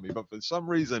anything for me, but for some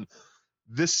reason,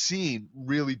 this scene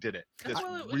really did it. This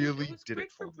really did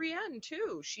it for Brienne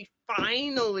too. She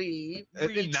finally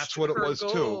and that's what it was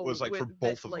too. It was like for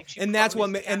both of them. And that's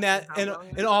what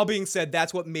and all being said,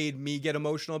 that's what made me get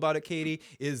emotional about it, Katie,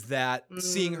 is that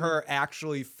seeing her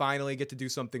actually finally get to do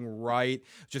something right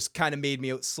just kind of made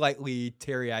me slightly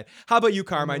teary-eyed. How about you,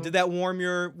 Carmine? Did that warm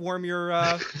your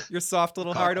soft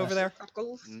little heart over there?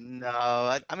 No,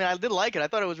 I mean, I did like it. I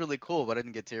thought it was really cool, but I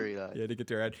didn't get teary-eyed. Yeah, I didn't get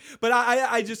teary-eyed. But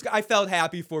I felt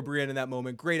happy for Brienne in that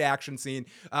moment. Great action scene.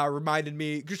 Reminded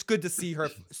me, just good to see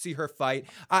her fight.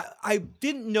 I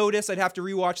didn't notice. I'd have to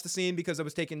rewatch the scene because I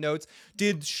was taking notes.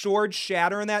 Did swords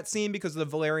shatter in that scene because of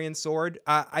the Valyrian sword?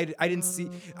 I didn't see.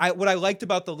 What I liked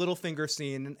about the Littlefinger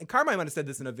scene, and Carmine might have said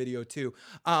this in a video too.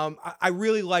 I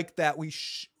really liked that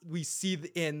we see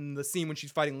in the scene when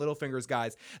she's fighting Littlefinger's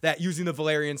guys that using the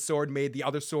Valyrian sword made the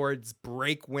other swords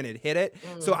break when it hit it.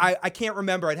 So I can't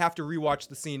remember. I'd have to rewatch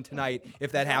the scene tonight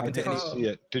if that happened to any. See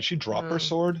it. Did she drop her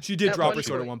sword? She did drop her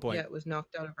sword at one point. Yeah, it was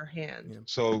knocked out of her hand.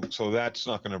 So that's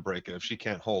not going to break it. If she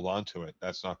can't hold on to it,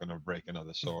 that's not going to break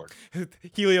another sword.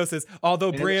 Helio says,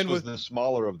 although Brienne was the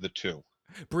smaller of the two.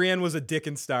 Brienne was a dick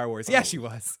in Star Wars. Yeah, she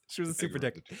was. She was a super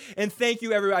dick. And thank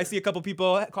you, everybody. I see a couple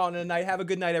people calling it a night. Have a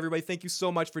good night, everybody. Thank you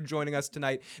so much for joining us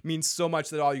tonight. It means so much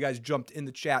that all you guys jumped in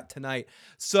the chat tonight.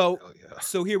 So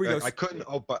here we go. I couldn't.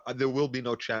 Oh, but there will be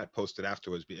no chat posted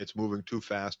afterwards. It's moving too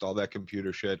fast. All that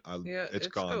computer shit. It's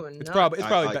gone. It's probably.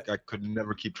 I could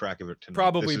never keep track of it tonight.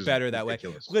 Probably better that way.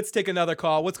 Let's take another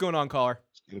call. What's going on, caller?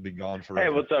 It'll be gone forever.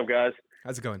 Hey, what's up, guys?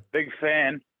 How's it going? Big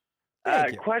fan.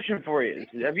 Question for you.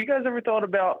 Have you guys ever thought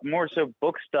about more so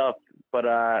book stuff, but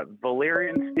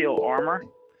Valyrian steel armor?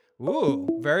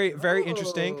 Ooh, very, very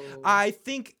interesting. I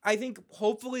think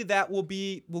hopefully that we'll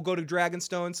go to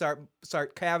Dragonstone,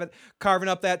 start carving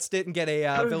up that stit and get a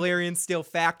Valyrian steel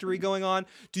factory going on.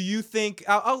 Do you think,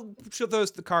 I'll show those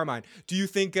to Carmine. Do you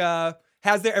think,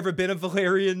 has there ever been a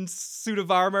Valyrian suit of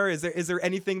armor? Is there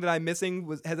anything that I'm missing?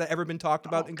 Has that ever been talked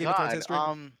about in Game of Thrones history?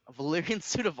 A Valyrian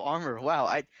suit of armor. Wow.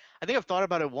 I think I've thought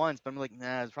about it once, but I'm like,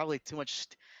 nah, it's probably too much.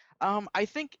 I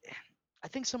think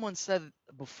someone said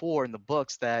before in the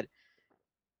books that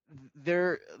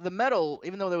the metal,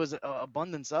 even though there was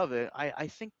abundance of it, I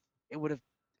think it would have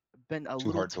been a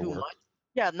little too much.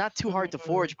 Yeah, not too hard to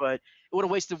forge, but it would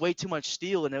have wasted way too much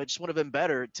steel, and it just would have been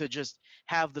better to just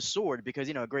have the sword because,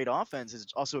 a great offense is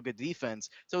also a good defense.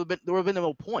 So there would have been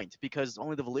no point because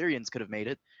only the Valyrians could have made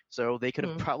it. So they could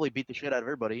have probably beat the shit out of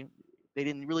everybody. They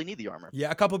didn't really need the armor.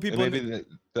 Yeah, a couple of people. And maybe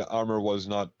the armor was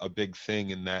not a big thing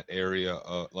in that area.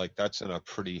 Like that's in a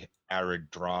pretty arid,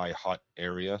 dry, hot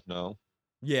area. No.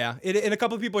 Yeah, and a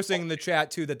couple of people are saying in the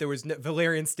chat too that there was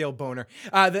Valyrian steel boner.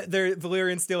 The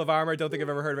Valyrian steel of armor. I don't think I've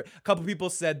ever heard of it. A couple of people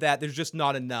said that there's just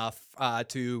not enough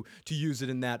to use it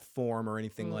in that form or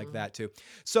anything like that too.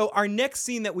 So our next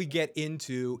scene that we get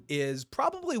into is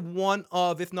probably one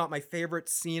of, if not my favorite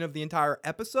scene of the entire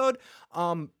episode.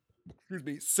 Excuse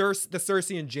me, the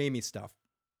Cersei and Jaime stuff.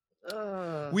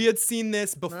 We had seen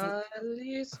this before. My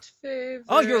least favorite.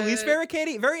 Oh, your least favorite,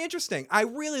 Katie? Very interesting. I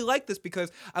really like this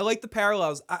because I like the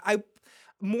parallels. I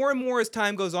more and more as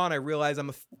time goes on, I realize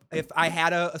if I had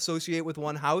to associate with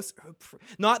one house,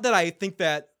 not that I think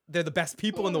that they're the best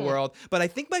people in the world, but I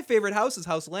think my favorite house is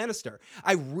House Lannister.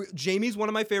 Jaime's one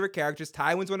of my favorite characters.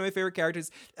 Tywin's one of my favorite characters.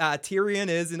 Tyrion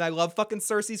is, and I love fucking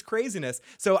Cersei's craziness.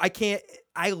 So I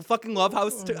fucking love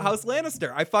House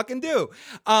Lannister. I fucking do.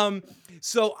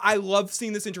 So I love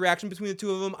seeing this interaction between the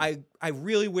two of them. I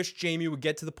really wish Jaime would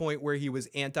get to the point where he was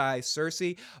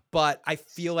anti-Cersei, but I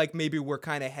feel like maybe we're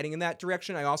kind of heading in that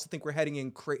direction. I also think we're heading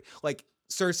in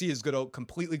Cersei is going to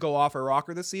completely go off her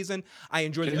rocker this season. I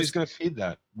enjoy this. He's going to feed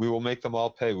that. We will make them all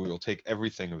pay. We will take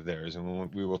everything of theirs, and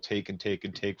we will take and take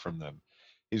and take from them.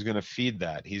 He's going to feed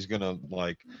that. He's going to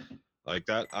like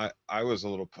that. I was a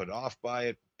little put off by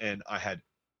it, and I had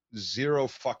zero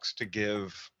fucks to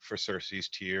give for Cersei's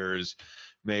tears.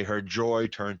 May her joy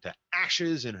turn to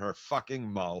ashes in her fucking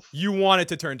mouth. You want it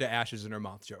to turn to ashes in her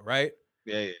mouth, Joe, right?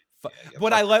 Yeah.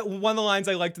 One of the lines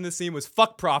I liked in this scene was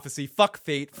 "fuck prophecy, fuck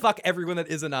fate, fuck everyone that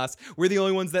isn't us. We're the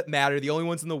only ones that matter, the only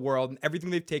ones in the world, and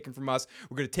everything they've taken from us,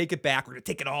 we're gonna take it back. We're gonna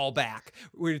take it all back.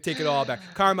 We're gonna take it all back."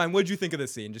 Carmine, what did you think of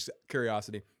this scene? Just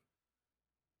curiosity.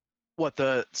 What,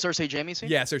 the Cersei Jaime scene?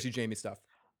 Yeah, Cersei Jaime stuff.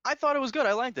 I thought it was good.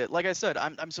 I liked it. Like I said,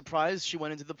 I'm surprised she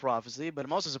went into the prophecy, but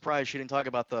I'm also surprised she didn't talk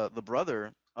about the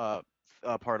brother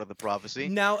part of the prophecy.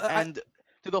 Now,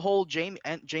 to the whole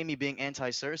Jaime being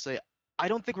anti-Cersei, I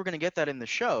don't think we're going to get that in the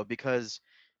show because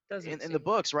in the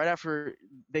books, right after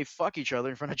they fuck each other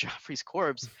in front of Joffrey's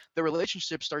corpse, the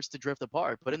relationship starts to drift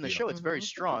apart. But in the show, it's very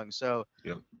strong. So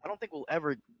I don't think we'll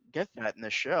ever get that in the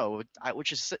show,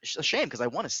 which is a shame because I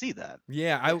want to see that.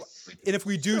 Yeah, and if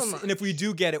we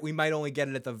do get it, we might only get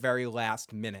it at the very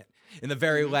last minute. In the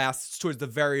very last, towards the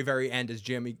very, very end, is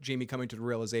Jaime coming to the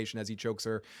realization as he chokes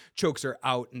her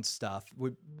out and stuff.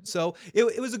 So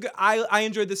it was a good. I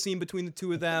enjoyed the scene between the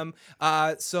two of them.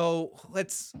 So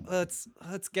let's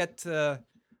get to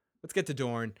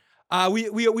Dorne.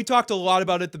 We talked a lot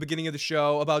about it at the beginning of the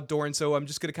show about Dorne, so I'm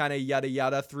just gonna kind of yada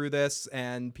yada through this,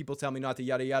 and people tell me not to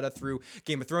yada yada through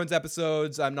Game of Thrones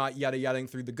episodes. I'm not yada yadaing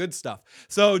through the good stuff.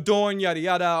 So Dorne, yada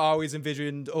yada, always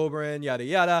envisioned Oberyn, yada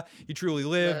yada. He truly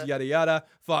lived, yada yada.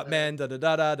 fought men. Da da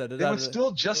da da da da. They were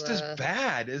still just as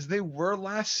bad as they were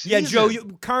last season. Yeah, Joe,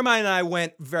 Carmine and I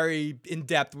went very in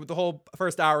depth with the whole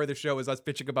first hour of the show is us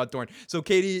bitching about Dorne. So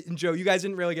Katie and Joe, you guys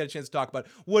didn't really get a chance to talk about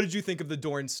it. What did you think of the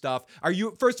Dorne stuff?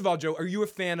 First of all, Joe, are you a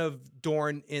fan of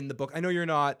Dorne in the book? I know you're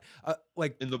not.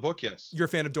 In the book, yes. You're a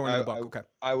fan of Dorne in the book. Okay.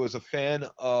 I was a fan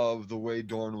of the way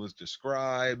Dorne was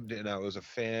described, and I was a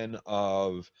fan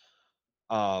of,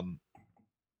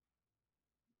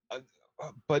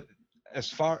 but as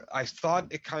far, I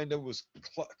thought it kind of was,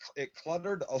 it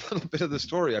cluttered a little bit of the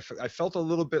story. I felt a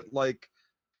little bit like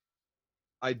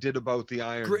I did about the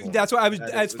Ironborn. That's why I was.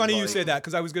 It's funny you say that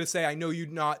because I was going to say I know you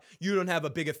don't have a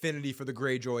big affinity for the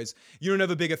Greyjoys. You don't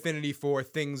have a big affinity for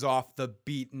things off the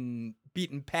beaten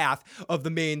path of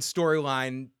the main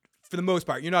storyline. For the most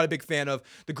part, you're not a big fan of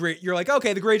the Grey. You're like,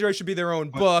 okay, the Greyjoys should be their own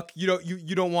book. You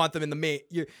don't want them in the main.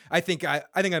 I think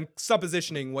I'm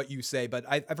suppositioning what you say, but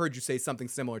I've heard you say something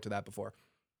similar to that before.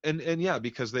 And yeah,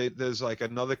 because there's like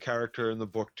another character in the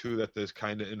book too that there's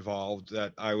kind of involved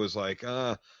that I was like,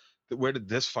 where did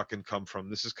this fucking come from?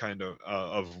 This is kind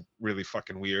of really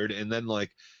fucking weird. And then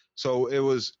like, so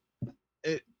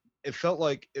it felt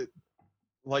like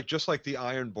just like the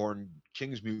Ironborn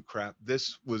Kingsmute crap,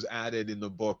 this was added in the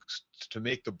books to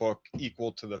make the book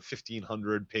equal to the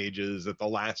 1,500 pages that the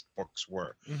last books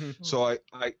were. Mm-hmm. So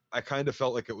I kind of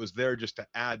felt like it was there just to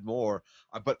add more.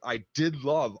 But I did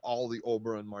love all the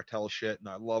Oberyn Martell shit, and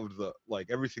I loved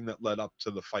everything that led up to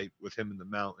the fight with him in the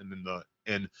mountain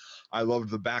and I loved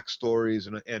the backstories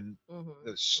and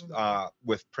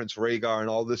with Prince Rhaegar and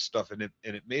all this stuff, and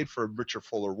it made for a richer,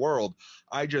 fuller world.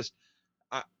 I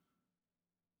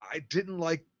didn't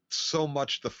like so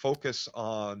much the focus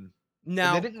on.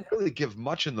 Now they didn't really give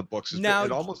much in the books. It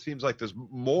almost seems like there's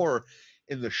more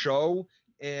in the show,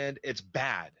 and it's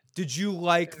bad. Did you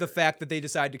like the fact that they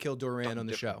decided to kill Doran on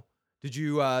the show? Did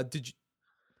you?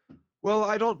 Well,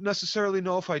 I don't necessarily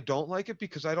know if I don't like it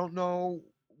because I don't know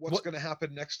what's going to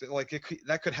happen next. Like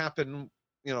that could happen,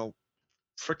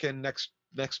 freaking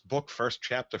next book, first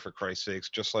chapter, for Christ's sakes.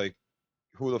 Just like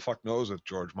who the fuck knows with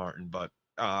George Martin, but.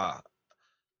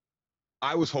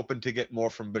 I was hoping to get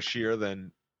more from Bashir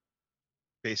than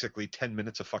basically 10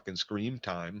 minutes of fucking screen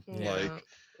time. Yeah.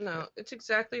 No, it's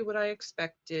exactly what I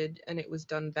expected, and it was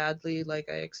done badly like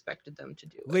I expected them to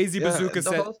do it. Lazy Bazooka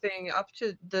said... The whole thing up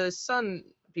to the son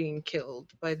being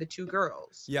killed by the two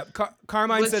girls. Yep.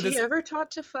 Carmine said Was he ever taught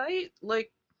to fight?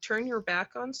 Like, turn your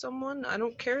back on someone? I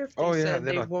don't care if they said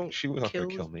they won't she was not gonna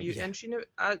kill me. you. And she never...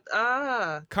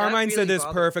 Carmine really said this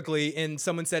bothered. perfectly, and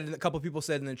someone said, a couple people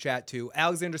said in the chat too,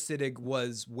 Alexander Siddig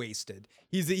was wasted.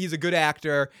 He's a good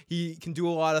actor. He can do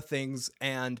a lot of things,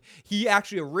 and he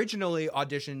actually originally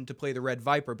auditioned to play the Red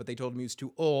Viper, but they told him he was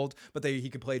too old, but he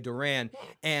could play Doran.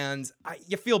 And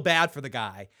you feel bad for the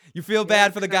guy. You feel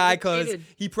bad for the guy because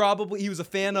he was a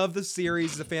fan of the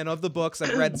series, he's a fan of the books.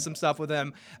 I've read some stuff with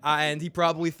him, and he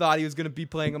probably thought he was going to be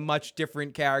playing a much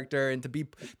different character, and to be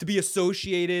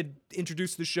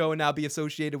introduced to the show and now be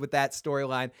associated with that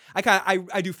storyline.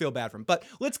 I do feel bad for him. But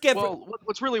let's get. Well,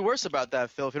 what's really worse about that,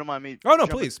 Phil, if you don't mind me. Oh no,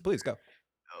 please go.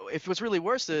 If what's really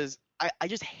worse is I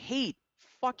just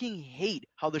fucking hate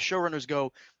how the showrunners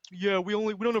go. Yeah, we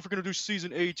don't know if we're gonna do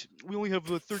season 8. We only have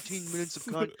 13 minutes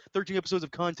of 13 episodes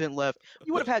of content left.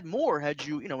 You would have had more had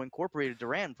you incorporated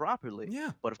Doran properly.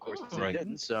 Yeah, but of course they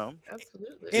didn't. So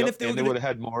absolutely. And they would have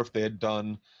had more if they had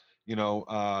done,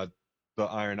 the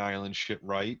Iron Island shit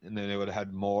right, and then they would have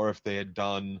had more if they had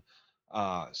done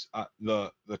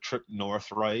the trip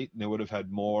north right, and they would have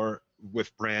had more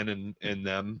with Bran and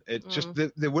them. It just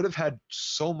they would have had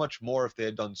so much more if they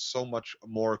had done so much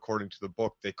more according to the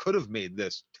book. They could have made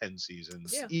this 10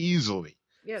 seasons easily.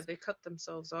 Yeah, they cut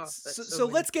themselves off. So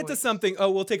let's get to something.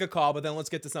 Oh, we'll take a call, but then let's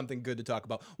get to something good to talk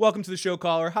about. Welcome to the show,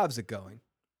 caller. How's it going?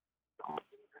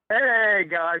 Hey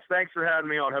guys, thanks for having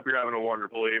me on. Hope you're having a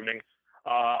wonderful evening.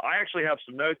 I actually have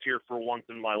some notes here for once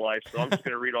in my life, so I'm just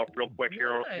going to read off real quick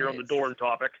here on the Dorne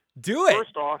topic. Do it.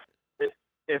 First off,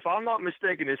 if I'm not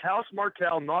mistaken, is House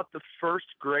Martell not the first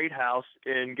great house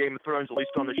in Game of Thrones, at least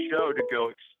on the show, to go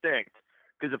extinct?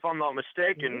 Because if I'm not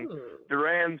mistaken,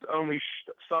 Duran's only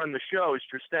son in the show is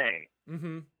Trystane.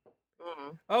 Mm-hmm.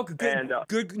 Oh,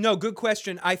 good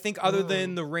question. I think other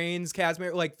than the Reigns,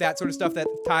 Casimir, like that sort of stuff that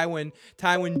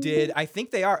Tywin did, I think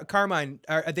they are. Carmine,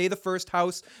 are they the first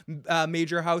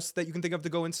major house that you can think of to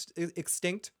go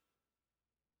extinct?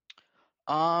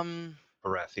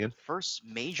 Baratheon. First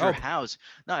major house.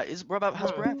 No, what about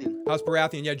House Baratheon? House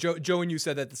Baratheon. Yeah, Joe and you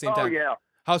said that at the same time. Oh yeah.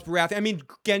 House Baratheon. I mean,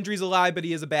 Gendry's alive, but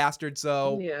he is a bastard,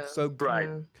 so right.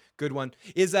 Good one.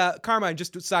 Is Carmine,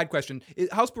 just a side question.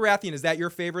 House Baratheon, is that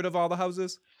your favorite of all the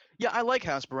houses? Yeah, I like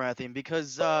House Baratheon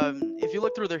because if you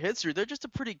look through their history, they're just a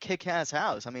pretty kick-ass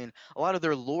house. I mean, a lot of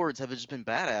their lords have just been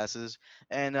badasses,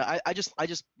 and I just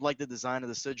like the design of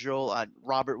the sigil.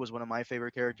 Robert was one of my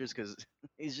favorite characters because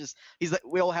he's like,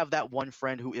 we all have that one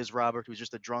friend who is Robert, who's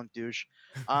just a drunk douche.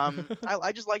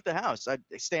 I just like the house.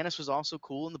 Stannis was also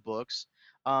cool in the books.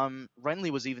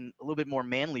 Renly was even a little bit more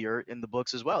manlier in the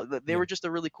books as well. They were just a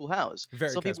really cool house.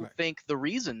 Very Some people charismatic. think the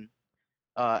reason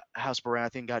House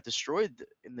Baratheon got destroyed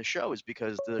in the show is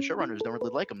because the showrunners don't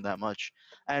really like him that much.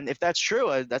 And if that's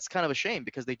true, that's kind of a shame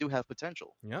because they do have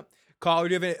potential. Yep. Caller,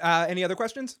 do you have any other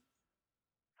questions?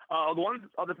 The one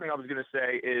other thing I was going to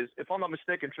say is, if I'm not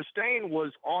mistaken, Trystane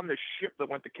was on the ship that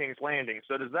went to King's Landing.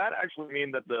 So does that actually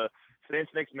mean that the Sand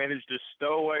Snakes managed to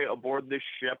stow away aboard this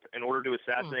ship in order to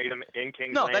assassinate him in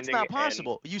King's No, Landing? that's not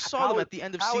possible. You saw them at the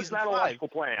end of how is season that a 5. logical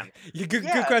plan? Good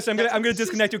question. I'm gonna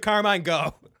disconnect you, Carmine.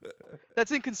 Go.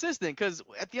 That's inconsistent because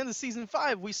at the end of season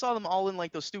 5, we saw them all in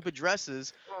like those stupid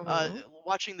dresses,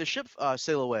 watching the ship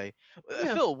sail away.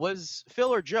 Phil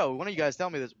or Joe, one of you guys tell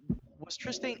me this. Was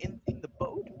Trystane in the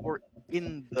boat or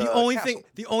in the castle?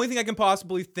 The only thing I can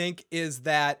possibly think is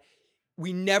that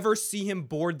we never see him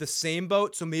board the same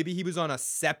boat, so maybe he was on a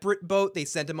separate boat. They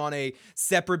sent him on a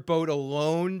separate boat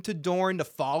alone to Dorne to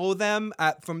follow them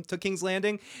to King's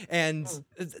Landing, and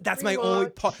that's my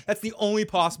that's the only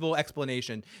possible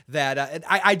explanation. That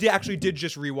I actually did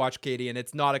just rewatch Katie, and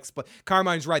it's not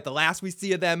Carmine's right. The last we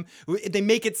see of them, they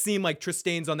make it seem like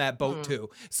Trystane's on that boat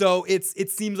too. So it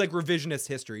seems like revisionist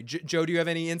history. Joe, do you have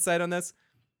any insight on this?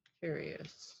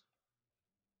 Curious.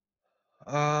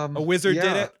 A wizard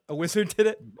did it. A wizard did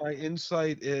it. My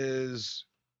insight is,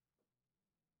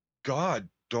 God,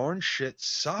 Dorne shit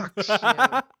sucks.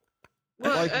 Well,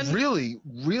 like and- really,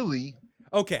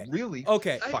 okay,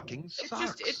 fucking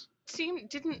sucks. It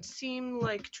didn't seem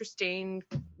like Trystane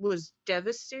was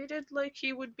devastated like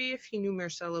he would be if he knew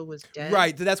Myrcella was dead.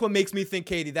 Right. That's what makes me think,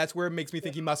 Katie. That's where it makes me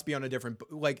think he must be on a different,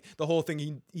 like the whole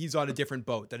thing. He's on a different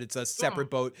boat. That it's a separate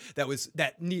boat.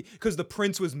 Because the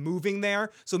prince was moving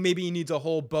there, so maybe he needs a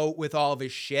whole boat with all of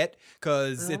his shit.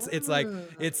 Because it's like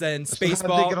it's in Spaceball.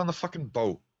 How did they get on the fucking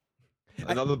boat?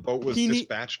 Another boat was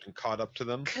dispatched and caught up to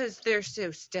them. Because they're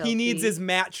so stealthy. He needs his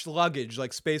matched luggage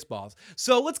like Spaceballs.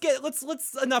 So let's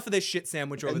enough of this shit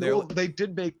sandwich over there. Well, they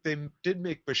did make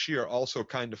Bashir also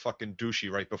kind of fucking douchey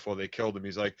right before they killed him.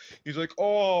 He's like,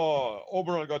 oh,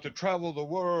 Oberon got to travel the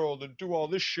world and do all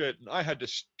this shit, and I had to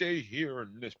stay here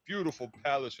in this beautiful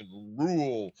palace and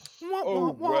rule.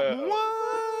 Oh well.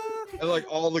 And like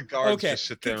all the guards just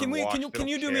sit there and watch. Can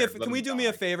we do me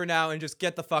a favor now and just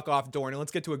get the fuck off Dorne and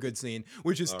let's get to a good scene,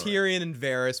 which is Tyrion and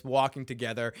Varys walking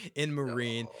together in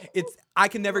Meereen. I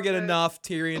can never get enough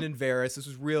Tyrion and Varys. This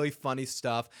was really funny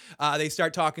stuff. They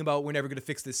start talking about we're never going to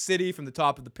fix this city from the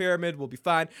top of the pyramid. We'll be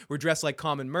fine. We're dressed like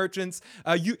common merchants.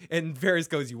 And Varys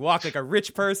goes, you walk like a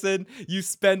rich person. You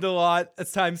spend a lot of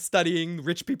time studying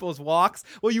rich people's walks.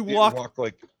 Well, you walk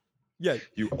like. Yeah.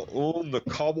 You own the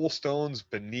cobblestones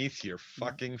beneath your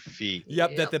fucking feet.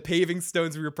 Yep, that the paving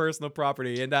stones are your personal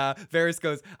property. And Varys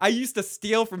goes, I used to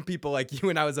steal from people like you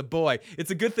when I was a boy.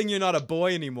 It's a good thing you're not a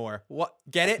boy anymore. What?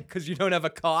 Get it? Because you don't have a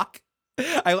cock?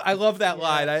 I love that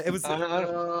line. I don't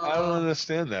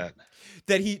understand that.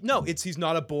 That he's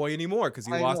not a boy anymore because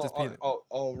he lost his penis.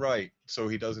 Oh, right. So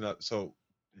he doesn't have,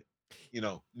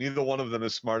 neither one of them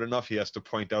is smart enough. He has to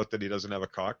point out that he doesn't have a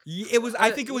cock. I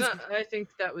think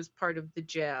that was part of the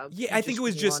jab. Yeah, I think it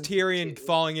was just Tyrion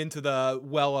falling into the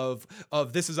well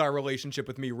of this is our relationship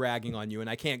with me ragging on you, and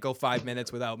I can't go 5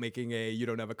 minutes without making a you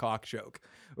don't have a cock joke.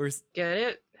 Get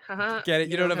it? Get it?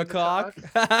 You don't have a cock?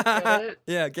 Get it?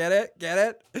 Yeah, get it? Get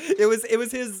it? It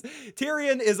was his.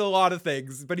 Tyrion is a lot of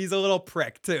things, but he's a little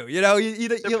prick too.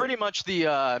 They're pretty much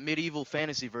the medieval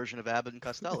fantasy version of Abbott and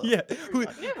Costello. Yeah.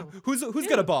 Who's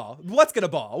gonna ball? What's gonna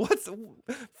ball? What's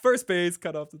first base?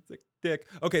 Cut off the dick.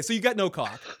 Okay, so you got no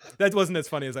cock. That wasn't as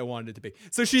funny as I wanted it to be.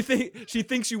 So she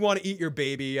thinks you want to eat your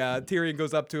baby. Tyrion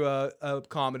goes up to a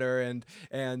commoner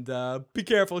and be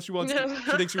careful. She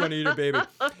thinks you want to eat her baby.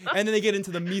 And then they get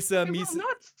into the Misa. I will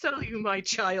not sell you my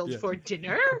child for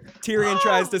dinner. Tyrion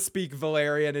tries to speak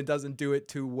Valyrian and doesn't do it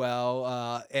too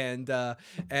well. And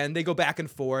they go back and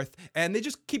forth, and they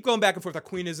just keep going back and forth. Our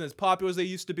queen isn't as popular as they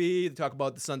used to be. They talk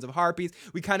about the Sons of Harpies.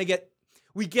 We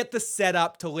get the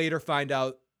setup to later find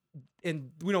out,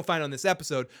 and we don't find on this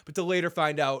episode, but to later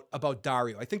find out about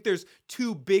Daario. I think there's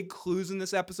 2 big clues in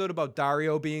this episode about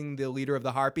Daario being the leader of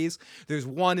the Harpies. There's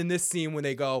one in this scene when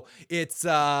they go, it's too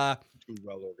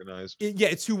well organized.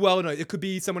 It's too well organized. It could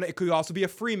be someone. It could also be a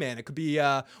free man. It could be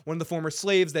one of the former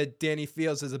slaves that Dany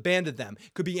feels has abandoned them.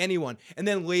 It could be anyone. And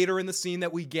then later in the scene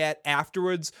that we get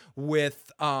afterwards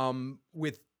with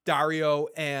Dario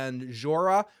and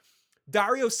Jorah.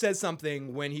 Dario says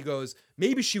something when he goes,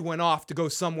 maybe she went off to go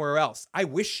somewhere else. I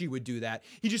wish she would do that.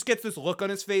 He just gets this look on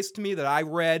his face to me that I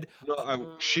read.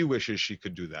 No, she wishes she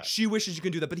could do that. She wishes she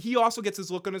could do that. But he also gets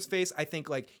this look on his face. I think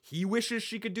like he wishes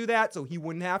she could do that so he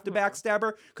wouldn't have to backstab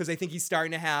her, because I think he's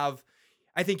starting to have,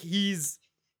 I think he's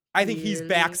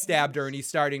backstabbed her and he's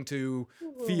starting to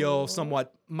feel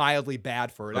somewhat mildly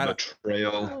bad for it. A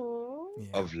betrayal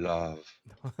of love.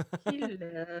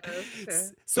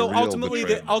 So ultimately,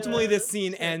 this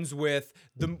scene ends with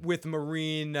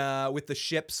Marine with the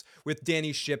ships, with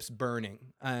Dany's ships burning,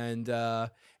 and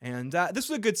this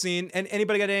was a good scene. And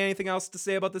anybody got anything else to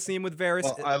say about the scene with Varys?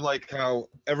 Well, I like how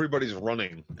everybody's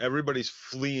running, everybody's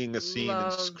fleeing a scene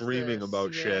and screaming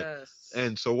about shit.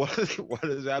 And so what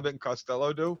does Abbott and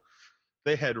Costello do?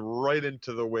 They head right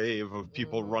into the wave of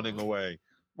people running away.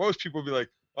 Most people be like,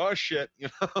 oh shit,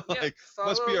 like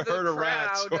must be a herd of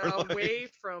rats. Or away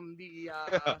from the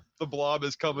the blob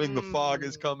is coming, the fog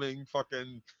is coming,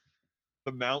 fucking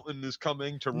the mountain is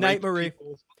coming to Night rape Marie.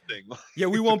 people. Something. Yeah,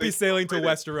 we won't be sailing to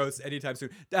Westeros anytime soon.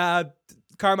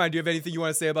 Carmine, do you have anything you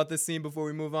want to say about this scene before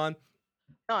we move on?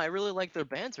 No, I really like their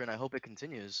banter, and I hope it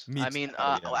continues. Me I too. mean,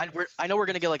 Oh, yeah. I know we're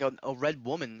gonna get like a red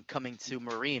woman coming to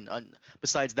Marine.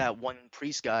 Besides that one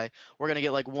priest guy, we're gonna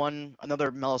get like another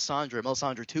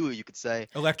Melisandre 2, you could say.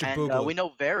 Electric and Boogaloo. we know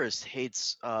Varys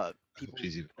hates people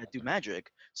that do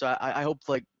magic, so I hope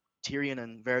like Tyrion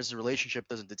and Varys' relationship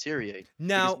doesn't deteriorate.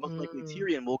 Now- because most likely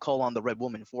Tyrion will call on the red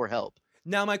woman for help.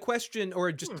 Now, my question,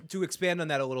 or just to expand on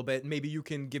that a little bit, maybe you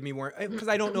can give me more, because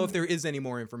I don't know if there is any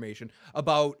more information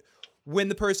about when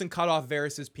the person cut off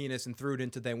Varys' penis and threw it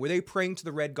into them. Were they praying to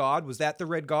the Red God? Was that the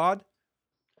Red God?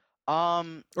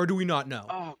 Or do we not know?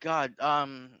 Oh God,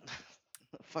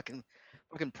 fucking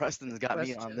Preston's got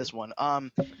me on this one.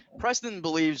 Preston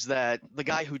believes that the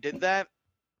guy who did that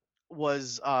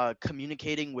was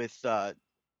communicating with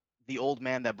the old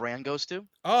man that Bran goes to.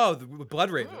 Oh, the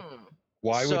Bloodraven.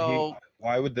 Why would he? So-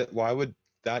 Why would that? Why would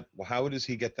that? How does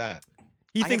he get that?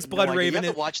 He I thinks have no idea. Bloodraven You have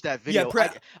is- to watch that Yeah,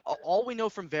 video. All we know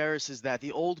from Varys is that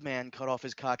the old man cut off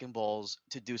his cock and balls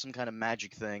to do some kind of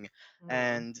magic thing,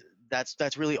 and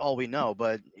that's really all we know.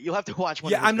 But you'll have to watch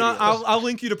one. Yeah, of his I'm not. videos. I'll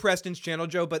link you to Preston's channel,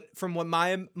 Joe. But from what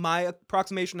my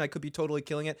approximation, I could be totally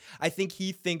killing it. I think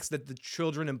he thinks that the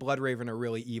children in Bloodraven are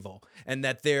really evil, and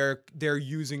that they're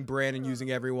using Bran and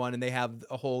using everyone, and they have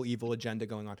a whole evil agenda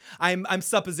going on. I'm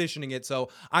suppositioning it, so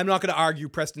I'm not going to argue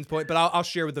Preston's point, but I'll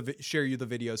share you the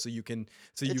video so you can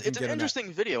It's get an on that.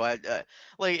 interesting video.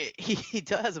 Like he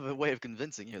does have a way of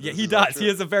convincing you. Yeah, this he is all does. true. He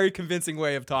has a very convincing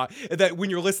way of talking. That when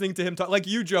you're listening to him talk, like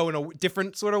you, Joe, in a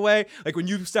different sort of way. Like when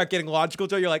you start getting logical,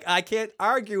 Joe, you're like, I can't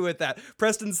argue with that.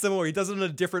 Preston's similar. He does it in a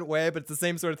different way, but it's the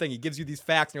same sort of thing. He gives you these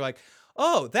facts, and you're like,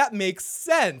 oh, that makes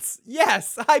sense.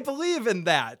 Yes, I believe in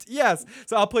that. Yes.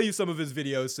 So I'll play you some of his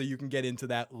videos so you can get into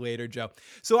that later, Joe.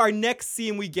 So our next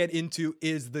scene we get into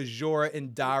is the Jorah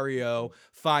and Dario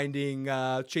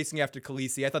chasing after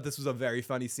Khaleesi. I thought this was a very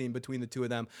funny scene between the two of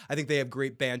them. I think they have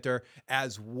great banter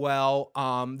as well.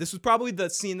 This was probably the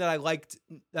scene that I liked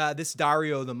this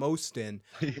Dario the most in.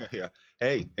 Yeah.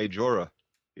 Hey, Jorah.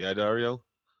 Yeah, Dario.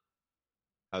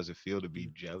 How's it feel to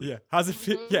be jealous? Yeah. How's it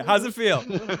feel? Yeah. How's it feel?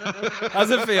 How's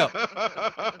it feel?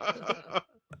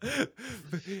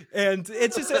 And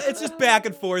it's just back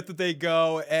and forth that they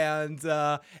go, and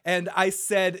I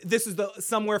said, this is the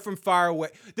somewhere from far away.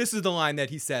 This is the line that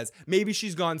he says. Maybe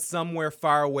she's gone somewhere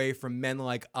far away from men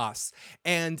like us.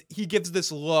 And he gives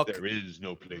this look. There is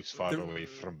no place far away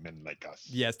from men like us.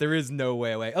 Yes, there is no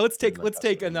way away. Let's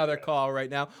take another call right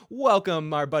now.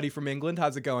 Welcome, our buddy from England.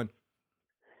 How's it going?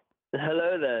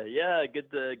 Hello there. Yeah, good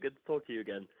to talk to you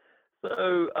again.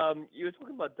 So, you were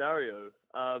talking about Dario,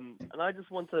 and I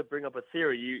just want to bring up a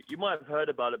theory. You might have heard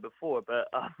about it before, but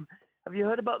have you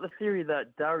heard about the theory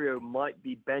that Dario might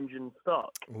be Benjen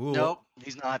Stark? Ooh. Nope,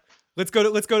 he's not. Let's go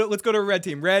to Red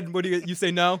Team. Red, what do you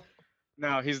say? No.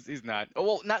 No, he's not. Oh,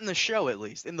 well, not in the show at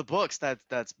least. In the books, that's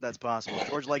possible.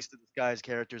 George likes to disguise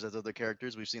characters as other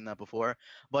characters. We've seen that before.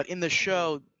 But in the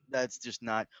show, that's just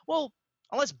not. Well,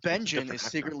 unless Benjen is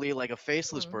secretly like a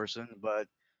faceless person, but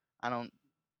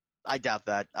I doubt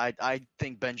that. I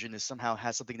think Benjen somehow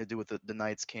has something to do with the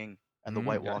Night's King and the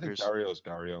White Yeah, I think Walkers. Dario's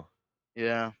Dario.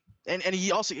 Yeah, and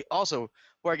he also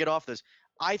before I get off this,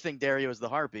 I think Dario is the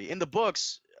Harpy. In the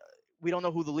books, we don't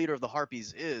know who the leader of the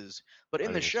Harpies is, but in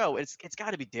the think show, it's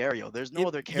got to be Dario. There's no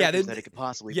other characters that it could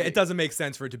possibly be. It doesn't make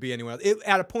sense for it to be anyone else.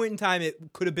 At a point in time, it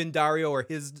could have been Dario or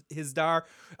his Dar,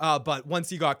 but once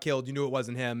he got killed, you knew it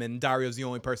wasn't him, and Dario's the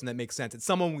only person that makes sense. It's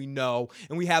someone we know,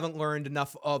 and we haven't learned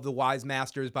enough of the Wise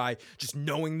Masters by just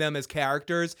knowing them as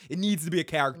characters. It needs to be a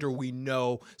character we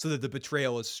know so that the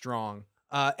betrayal is strong.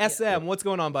 SM, what's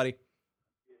going on, buddy?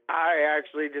 I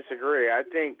actually disagree. I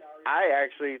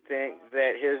actually think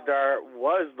that Hizdar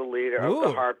was the leader of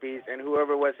the Harpies, and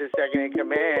whoever was his second in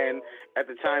command at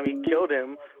the time he killed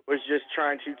him was just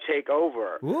trying to take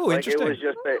over. Ooh, like interesting. it was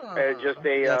just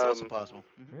a That's also possible.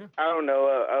 I don't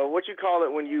know what you call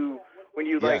it when you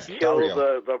like kill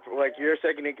Dario. the like your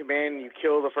second in command and you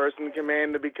kill the first in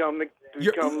command to become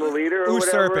the leader or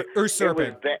whatever.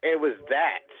 Usurping. It was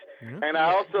that. And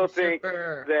I also think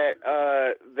that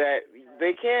that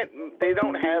they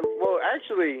don't have, well,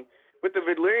 actually, with the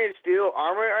Valyrian steel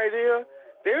armor idea,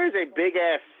 there is a big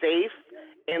ass safe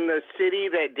in the city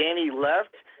that Danny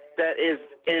left that is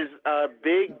a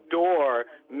big door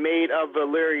made of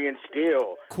Valyrian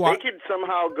steel. They could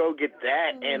somehow go get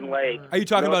that and like. Are you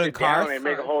talking melt about in it down Karth? and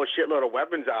make a whole shitload of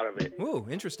weapons out of it? Ooh,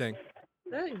 interesting.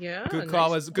 Yeah. Good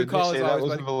call. Nice. Good call. Did As you say that always,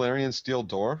 was a buddy. Valerian steel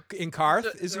door? In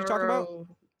Karth, is he talking about?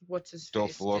 What's his Don't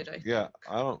face? look. Did I Yeah,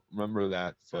 I don't remember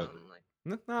that, but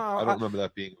No, I don't remember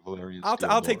that being a Valerian steel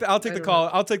I'll door. take the call.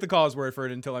 I'll take the caller's word for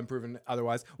it until I'm proven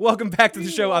otherwise. Welcome back to the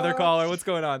show, other caller. What's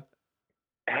going on?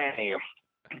 Hey,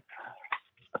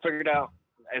 I figured out.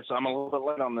 So I'm a little bit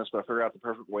late on this, but I figured out the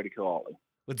perfect way to kill Ollie.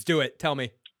 Let's do it. Tell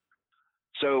me.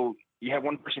 So you have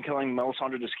one person killing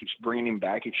Melisandre, just keeps bringing him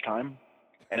back each time,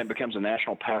 and it becomes a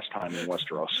national pastime in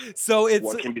Westeros. So it's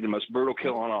what can be the most brutal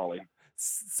kill on Ollie?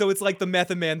 So it's like the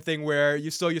Method Man thing where you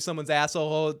sew someone's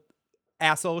asshole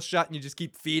shut and you just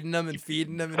keep feeding them and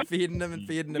feeding them and feeding them and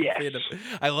feeding them and feeding them.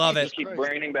 I love it. Just keep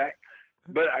bringing him back.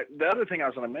 But the other thing I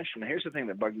was going to mention, here's the thing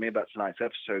that bugged me about tonight's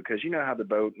episode, because you know how the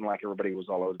boat and like everybody was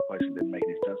all over the place, it didn't make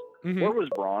any sense. Mhm. Where was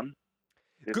Bronn?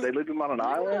 Did they leave him on an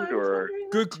island or?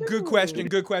 Good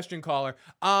question, caller.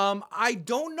 I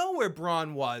don't know where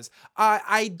Bronn was.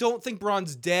 I don't think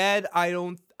Bronn's dead.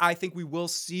 I think we will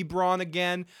see Bronn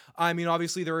again. I mean,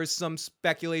 obviously there is some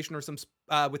speculation or some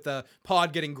with the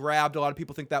pod getting grabbed. A lot of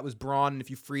people think that was Bronn, and if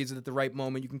you freeze it at the right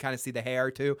moment, you can kind of see the hair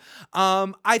too.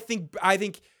 I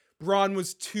think Bronn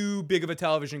was too big of a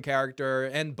television character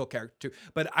and book character too,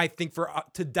 but I think for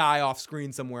to die off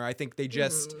screen somewhere, I think they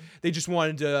just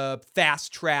wanted to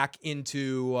fast track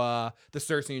into the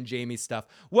Cersei and Jaime stuff.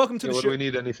 Welcome to the what show. do we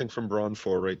need anything from Bronn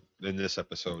for right in this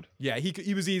episode? Yeah,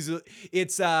 he was easy.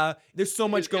 It's there's so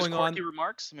much going on. Quirky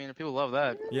remarks. I mean, people love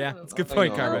that. Yeah, it's a good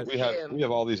point, Carmen. We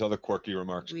have all these other quirky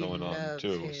remarks going on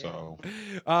too. So,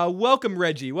 welcome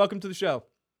Reggie. Welcome to the show.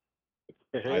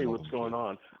 Hey, what's going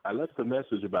on? I left a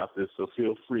message about this, so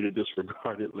feel free to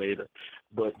disregard it later.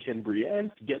 But can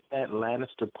Brienne get that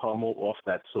Lannister pummel off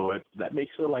that sword? That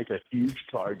makes her like a huge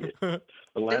target. The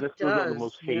Lannisters are the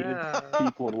most hated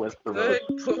people in Westeros.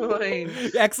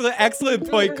 Good point. Excellent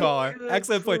point, caller.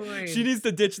 Excellent point. She needs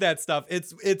to ditch that stuff.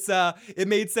 It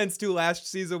made sense too last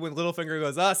season when Littlefinger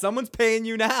goes, someone's paying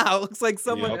you now. Looks like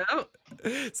someone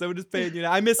is paying you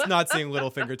now. I miss not seeing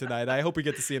Littlefinger tonight. I hope we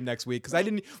get to see him next week because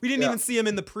we didn't even see him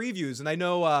in the previews, and I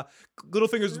know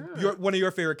Littlefinger's one of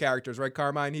your favorite characters, right,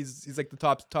 Carmine? He's like the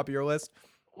top of your list.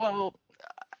 Well,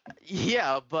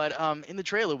 yeah, but in the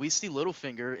trailer we see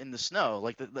Littlefinger in the snow,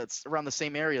 like that's around the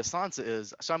same area Sansa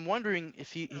is. So I'm wondering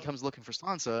if he comes looking for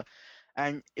Sansa,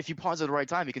 and if you pause at the right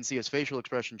time, you can see his facial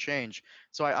expression change.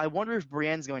 So I wonder if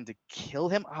Brienne's going to kill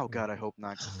him. Oh God, I hope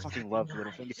not. 'Cause I fucking love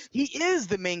Littlefinger. He is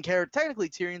the main character. Technically,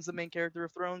 Tyrion's the main character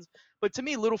of Thrones, but to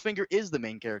me, Littlefinger is the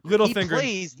main character. He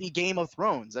plays the Game of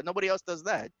Thrones, and nobody else does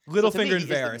that. Littlefinger and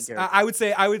Varys. I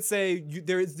would say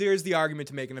there's the argument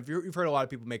to make, and if you've heard a lot of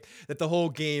people make that the whole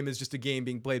game is just a game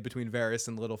being played between Varys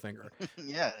and Littlefinger.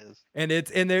 Yeah, it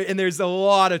is. And there's a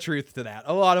lot of truth to that.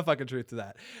 A lot of fucking truth to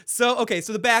that. So okay,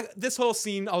 so this whole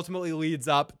scene ultimately leads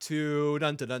up to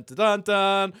dun dun dun dun dun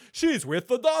dun. She's with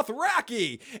the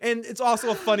Dothraki, and it's also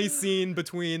a funny scene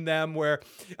between them where,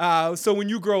 so when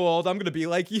you grow old, I'm gonna be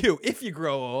like you. If you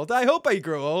grow old, I hope I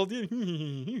grow old.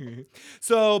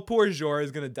 So poor Jorah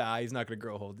is gonna die. He's not gonna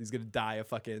grow old. He's gonna die of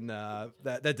fucking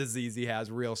that disease he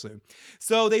has real soon.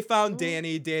 So they found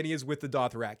Dany. Dany is with the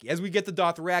Dothraki. As we get the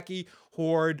Dothraki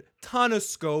horde, ton of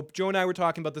scope. Joe and I were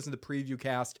talking about this in the preview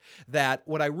cast, that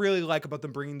what I really like about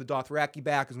them bringing the Dothraki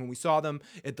back is when we saw them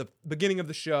at the beginning of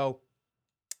the show,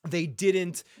 they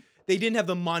didn't have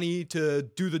the money to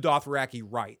do the Dothraki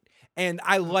right. And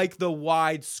I like the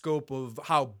wide scope of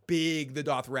how big the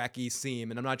Dothraki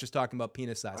seem, and I'm not just talking about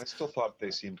penis size. I still thought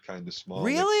they seemed kind of small.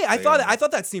 Really? I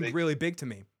thought that seemed really big to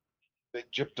me. They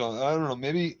gypped on. I don't know.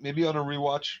 Maybe on a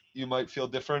rewatch you might feel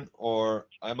different, or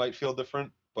I might feel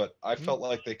different. But I felt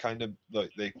like they kind of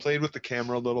they played with the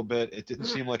camera a little bit. It didn't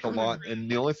seem like a lot.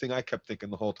 And the only thing I kept thinking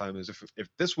the whole time is if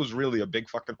this was really a big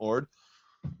fucking horde,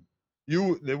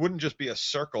 there wouldn't just be a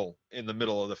circle in the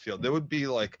middle of the field. There would be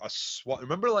like a SWAT.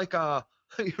 Remember, like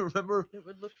you remember? It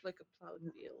would look like a plowed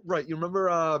field. Right. You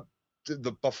remember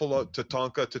the Buffalo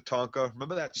Tatanka?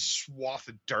 Remember that swath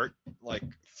of dirt like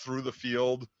through the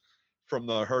field from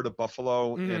the herd of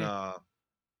buffalo in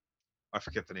I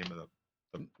forget the name of the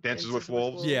Dances with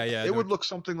Wolves. Yeah. It would look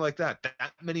something like that.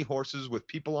 That many horses with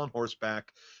people on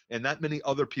horseback and that many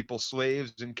other people,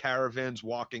 slaves in caravans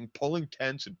walking, pulling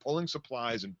tents and pulling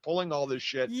supplies and pulling all this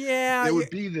shit. Yeah. There would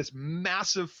be this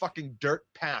massive fucking dirt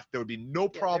path. There would be no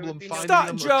problem finding Stop,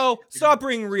 them. Joe. Stop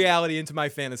bringing reality into my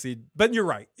fantasy. But you're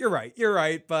right.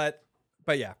 But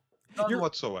yeah. None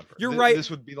whatsoever. You're right. This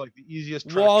would be like the easiest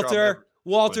track job ever.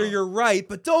 Walter, you're right,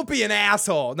 but don't be an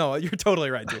asshole. No, you're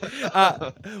totally right,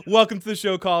 dude. Welcome to the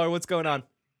show, caller. What's going on?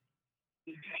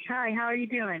 Hi, how are you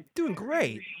doing? Doing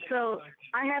great. So,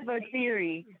 I have a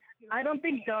theory. I don't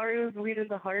think Dario's the leader of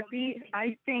the Harpy.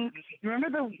 I think, remember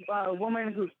the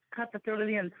woman who cut the throat of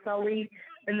the Unsullied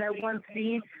in that one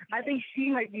scene? I think she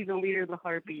might be the leader of the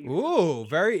Harpy. Ooh,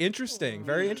 very interesting.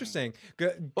 Very interesting.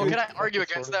 Good. Well, can I argue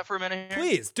against that for a minute here?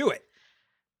 Please, do it.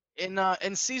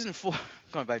 In season 4,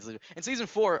 going back to the, in season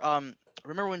 4,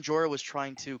 remember when Jorah was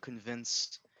trying to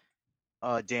convince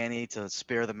Dany to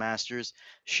spare the Masters?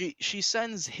 She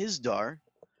sends Hizdar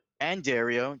and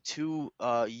Dario to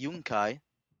Yunkai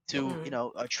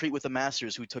to treat with the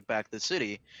Masters who took back the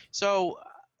city. So,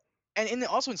 and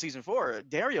also in season 4,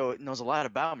 Dario knows a lot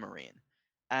about Marine.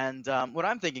 And what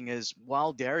I'm thinking is,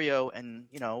 while Dario and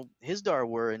Hizdar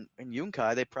were in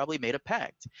Yunkai, they probably made a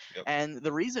pact. Yep. And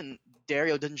the reason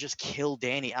Dario didn't just kill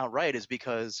Dany outright is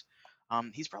because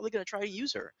he's probably going to try to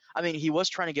use her. I mean, he was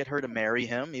trying to get her to marry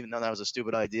him, even though that was a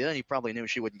stupid idea, and he probably knew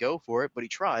she wouldn't go for it, but he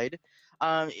tried.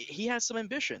 He has some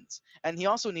ambitions, and he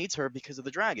also needs her because of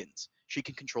the dragons. She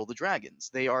can control the dragons.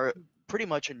 They are pretty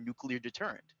much a nuclear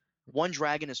deterrent. One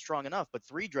dragon is strong enough, but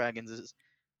 3 dragons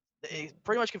they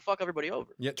pretty much can fuck everybody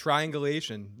over. Yeah,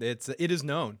 triangulation. It is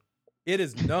known. It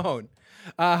is known.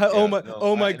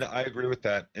 I agree with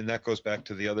that, and that goes back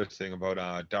to the other thing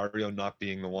about Dario not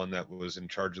being the one that was in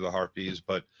charge of the Harpies,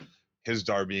 but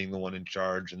Hizdar being the one in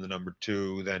charge, and the number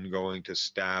 2 then going to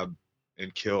stab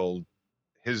and kill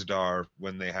Hizdar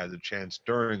when they had the chance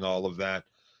during all of that,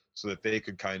 so that they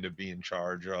could kind of be in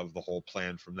charge of the whole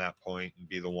plan from that point and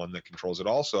be the one that controls it.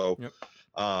 Also,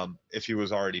 if he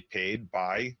was already paid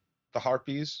by the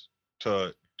Harpies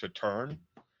to turn,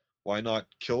 why not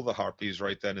kill the Harpies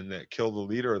right then and there? Kill the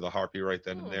leader of the Harpy right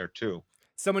then and there too.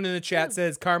 Someone in the chat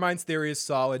says Carmine's theory is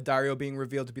solid. Dario being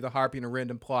revealed to be the Harpy in a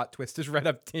random plot twist is right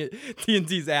up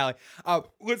TNT's alley.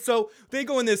 So they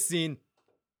go in this scene.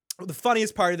 The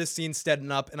funniest part of this scene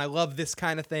setting up, and I love this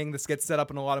kind of thing. This gets set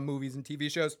up in a lot of movies and TV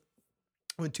shows.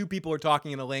 When 2 people are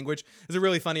talking in a language. There's a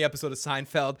really funny episode of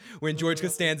Seinfeld when George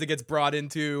Costanza gets brought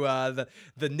into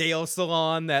the nail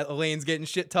salon that Elaine's getting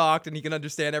shit talked and he can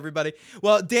understand everybody.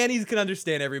 Well, Dany can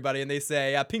understand everybody, and they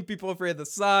say, pink people are afraid of the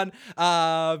sun.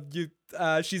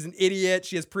 She's an idiot.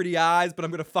 She has pretty eyes, but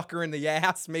I'm gonna fuck her in the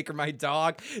ass, make her my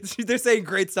dog. They're saying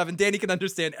great stuff, and Dany can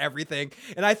understand everything.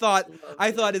 And I thought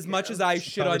as much as I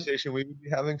shit on conversation we would be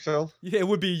having, Phil. Yeah, it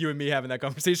would be you and me having that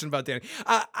conversation about Dany.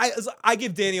 I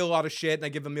give Dany a lot of shit, and I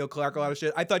give Emile Clark a lot of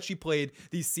shit. I thought she played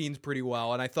these scenes pretty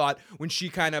well, and I thought when she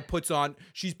kind of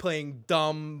she's playing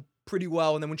dumb pretty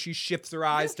well, and then when she shifts her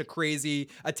eyes to crazy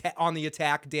on the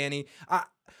attack, Dany.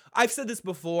 I've said this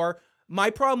before. My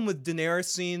problem with Daenerys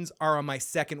scenes are on my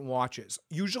second watches.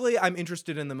 Usually, I'm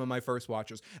interested in them on my first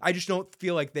watches. I just don't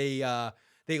feel like they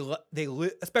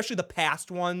especially the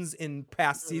past ones in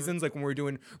past seasons, like when we're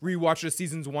doing rewatches of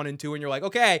seasons 1 and 2, and you're like,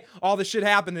 okay, all this shit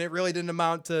happened, and it really didn't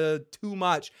amount to too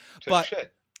much.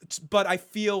 But I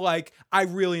feel like I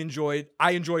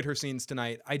enjoyed her scenes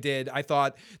tonight. I did. I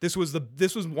thought this was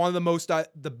one of the most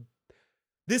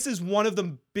This is one of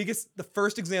the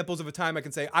first examples of a time I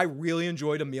can say I really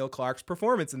enjoyed Emile Clark's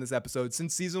performance in this episode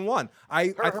since season 1.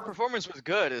 Her performance was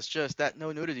good. It's just that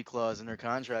no nudity clause in her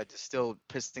contract is still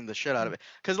pissing the shit out of it.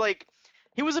 Because,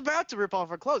 he was about to rip off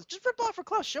her clothes. Just rip off her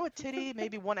clothes. Show a titty,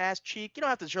 maybe one ass cheek. You don't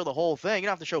have to show the whole thing. You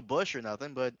don't have to show bush or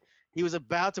nothing, but, He was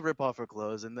about to rip off her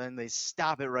clothes, and then they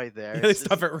stop it right there. Yeah, they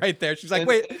stop it right there. She's like,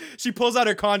 wait. She pulls out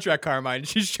her contract, Carmine.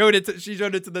 She showed it to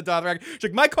the Dothraki. She's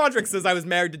like, my contract says I was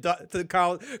married to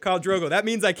Khal Drogo. That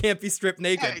means I can't be stripped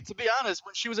naked. Hey, to be honest,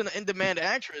 when she was an in-demand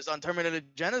actress on Terminator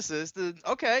Genesis,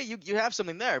 okay, you have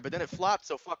something there, but then it flopped,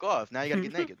 so fuck off. Now you gotta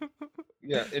get naked.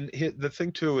 Yeah, and the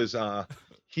thing too is,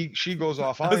 she goes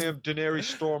off. I am Daenerys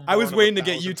Storm. I was waiting to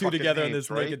get you two together on this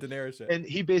right? naked Daenerys shit. And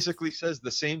he basically says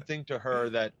the same thing to her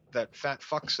that fat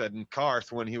fuck said in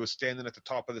Karth when he was standing at the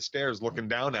top of the stairs looking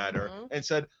down at her and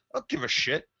said, "I don't give a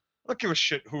shit. I don't give a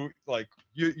shit who, like,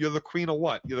 you're the queen of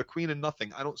what? You're the queen of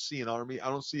nothing. I don't see an army. I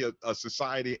don't see a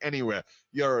society anywhere.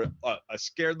 You're a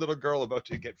scared little girl about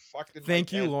to get fucked in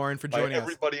Thank you, Lauren, for joining us.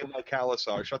 Everybody in my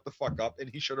Khalasar. Shut the fuck up." And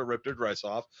he should have ripped her dress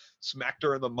off, smacked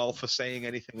her in the mouth for saying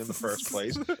anything in the first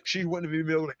place. She wouldn't even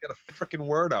be able to get a freaking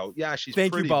word out. Yeah, she's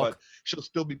pretty, but she'll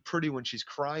still be pretty when she's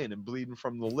crying and bleeding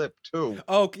from the lip too.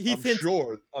 Oh,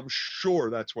 I'm sure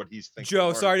that's what he's thinking.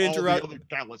 Joe, sorry to interrupt. All the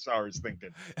other Khalasar is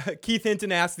thinking. Keith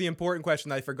Hinton asked the important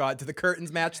question I forgot. Do the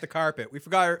curtains match the carpet? We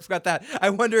forgot that. I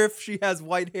wonder if she has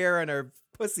white hair on her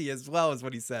pussy as well, is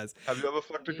what he says. Have you ever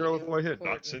fucked a girl with white hair?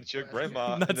 Not since your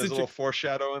grandma. And there's a little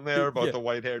foreshadow in there about the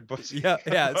white-haired pussy.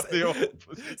 Yeah.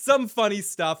 Some funny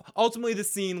stuff. Ultimately, the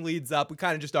scene leads up. We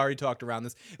kind of just already talked around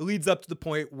this. It leads up to the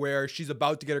point where she's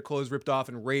about to get her clothes ripped off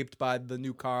and raped by the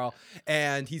new Carl,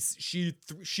 and she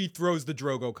throws the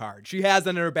Drogo card. She has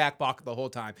it in her back pocket the whole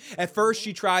time. At first,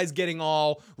 she tries getting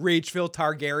all rage-filled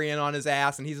Targaryen on his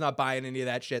ass, and he's not buying any of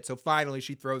that shit. So finally,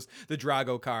 she throws the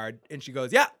Drogo card, and she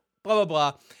goes, "Yeah." Blah, blah,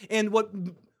 blah. And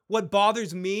what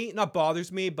bothers me, not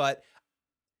bothers me, but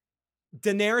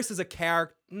Daenerys is a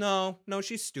character. No,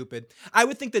 she's stupid. I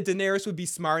would think that Daenerys would be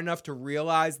smart enough to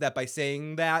realize that by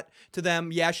saying that to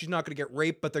them, yeah, she's not going to get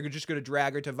raped, but they're just going to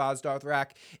drag her to Vaz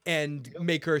Dothrak and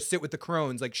make her sit with the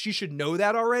crones. Like, she should know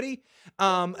that already.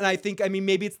 And I think,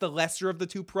 maybe it's the lesser of the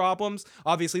two problems.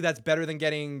 Obviously, that's better than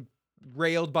getting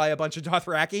railed by a bunch of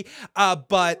Dothraki.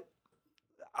 But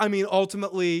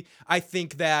ultimately, I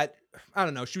think that, I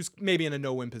don't know, she was maybe in a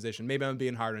no-win position. Maybe I'm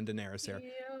being hard on Daenerys here.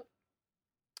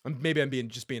 Yeah. Maybe I'm being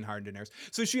hard on Daenerys.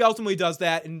 So she ultimately does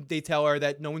that, and they tell her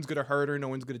that no one's going to hurt her, no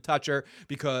one's going to touch her,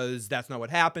 because that's not what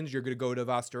happens. You're going to go to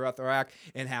Vastaratharak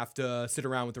and have to sit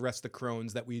around with the rest of the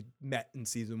crones that we met in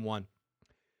season 1.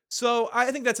 So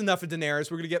I think that's enough of Daenerys.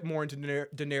 We're going to get more into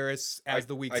Daenerys as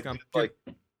the weeks come. Like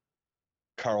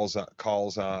Carl's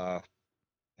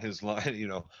his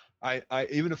line, I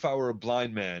even if I were a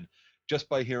blind man, just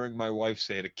by hearing my wife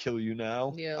say to kill you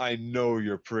now, I know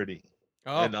you're pretty.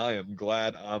 Oh. And I am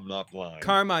glad I'm not blind.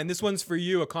 Carmine, this one's for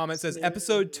you. A comment says,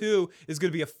 episode 2 is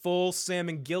going to be a full Sam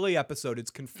and Gilly episode.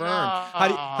 It's confirmed.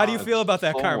 How do you feel about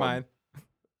that, Carmine?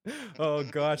 Oh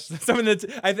gosh, someone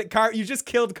I think you just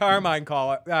killed Carmine.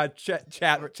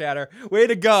 Chatter. Way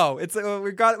to go! It's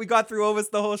we got through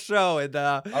almost the whole show, and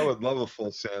I would love a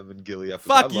full Sam and Gilly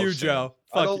episode. Fuck you, Joe.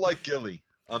 I don't like Gilly.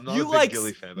 I'm not a big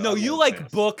Gilly fan. No, you like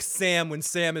book Sam when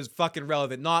Sam is fucking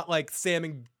relevant, not like Sam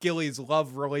and Gilly's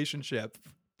love relationship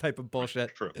type of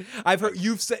bullshit. True. I've heard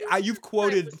you've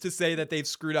quoted to say that they've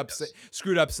screwed up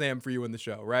Sam for you in the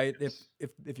show, right?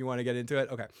 If you want to get into it,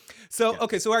 okay. So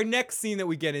so our next scene that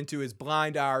we get into is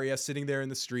blind Arya sitting there in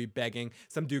the street begging.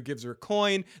 Some dude gives her a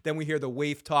coin. Then we hear the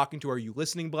waif talking to her. Are you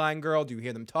listening, blind girl? Do you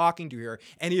hear them talking? Do you hear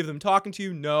any of them talking to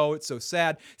you? No, it's so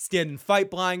sad. Stand and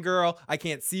fight, blind girl. I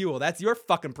can't see you. Well, that's your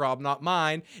fucking problem, not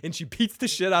mine. And she beats the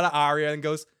shit out of Arya and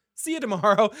goes, "See you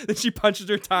tomorrow." Then she punches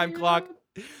her time clock.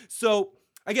 So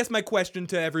I guess my question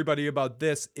to everybody about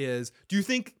this is, do you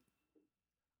think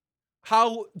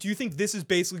this is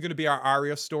basically going to be our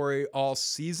Arya story all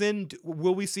season?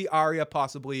 Will we see Arya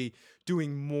possibly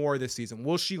doing more this season?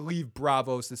 Will she leave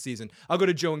Braavos this season? I'll go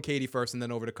to Joe and Katie first and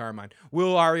then over to Carmine.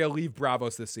 Will Arya leave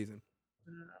Braavos this season?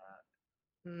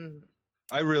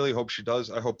 I really hope she does.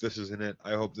 I hope this isn't it.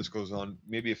 I hope this goes on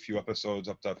maybe a few episodes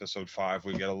up to episode 5.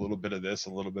 We get a little bit of this,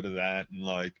 a little bit of that, and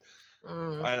like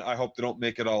I hope they don't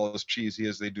make it all as cheesy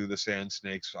as they do the Sand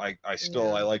Snakes. I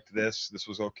liked this. This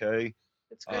was okay.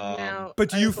 It's good now.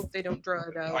 But I hope they don't draw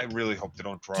it out. I really hope they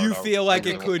don't draw it out. Do you feel like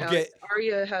it could get...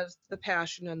 Arya has the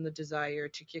passion and the desire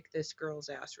to kick this girl's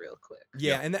ass real quick.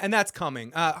 Yeah, and that's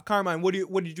coming. Carmine, what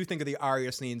did you think of the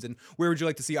Arya scenes, and where would you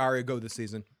like to see Arya go this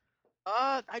season?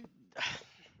 I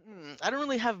don't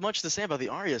really have much to say about the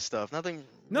Arya stuff. Nothing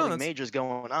really major is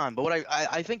going on. But what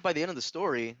I think by the end of the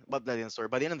story, by the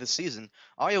end of the season,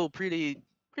 Arya will pretty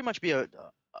much be a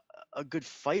good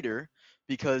fighter,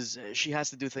 because she has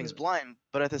to do things blind.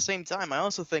 But at the same time, I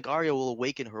also think Arya will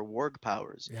awaken her warg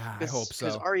powers. Yeah, I hope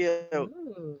Because so. Arya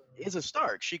is a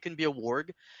Stark. She can be a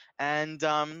warg, and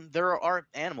there are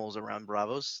animals around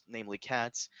Bravos, namely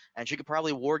cats, and she could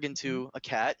probably warg into a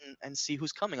cat and see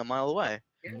who's coming a mile away.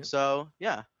 So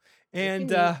yeah.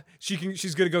 And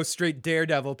she's gonna go straight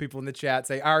Daredevil. People in the chat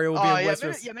say Arya will be Oh in yeah,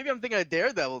 Westeros. maybe I'm thinking of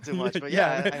Daredevil too much, but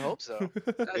Yeah. I hope so.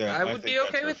 I would be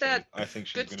okay with that. I think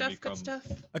she's Good gonna stuff. become. Good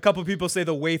stuff. A couple people say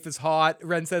the waif is hot.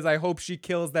 Ren says, I hope she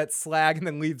kills that slag and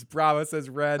then leaves Bravo, says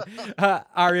Ren.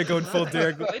 Arya going full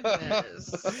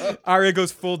Daredevil. Arya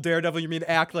goes full Daredevil. You mean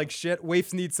act like shit?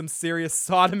 Waifs need some serious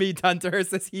sodomy done to her,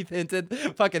 says Heath hinted.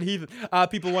 Fucking Heath.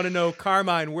 People want to know,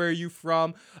 Carmine, where are you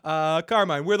from?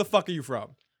 Carmine, where the fuck are you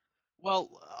from?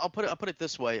 Well, I'll put it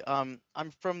this way.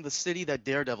 I'm from the city that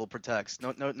Daredevil protects.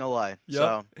 No lie. Yep.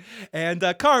 So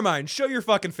And Carmine, show your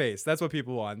fucking face. That's what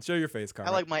people want. Show your face, I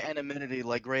Carmine. like my anonymity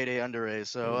like grade A under A.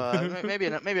 So maybe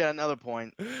another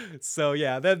point. So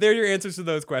yeah, they're your answers to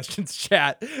those questions,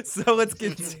 chat. So let's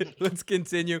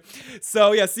continue.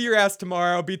 So yeah, see your ass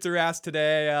tomorrow. Beat your ass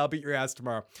today. I'll beat your ass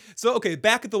tomorrow. So okay,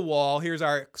 back at the wall. Here's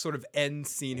our sort of end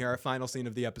scene here, our final scene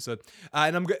of the episode.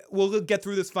 And we'll get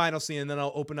through this final scene, and then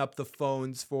I'll open up the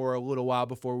phones for a little while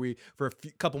for a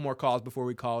couple more calls before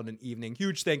we call it an evening.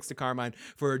 Huge thanks to Carmine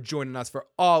for joining us for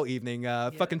all evening.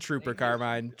 Fucking trooper,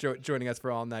 Carmine, joining us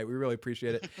for all night. We really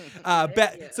appreciate it.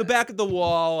 So back at the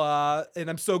wall, and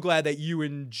I'm so glad that you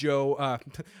and Joe,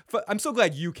 I'm so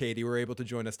glad you, Katie, were able to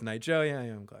join us tonight. Joe, yeah,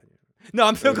 I'm glad. No,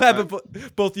 I'm so glad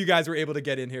both you guys were able to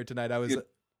get in here tonight.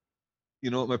 You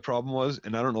know what my problem was,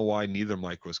 and I don't know why neither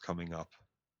mic was coming up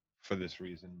for this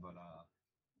reason, but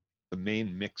the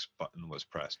main mix button was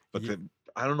pressed, but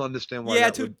I don't understand why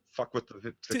that would fuck with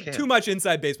the cam. Too much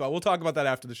inside baseball. We'll talk about that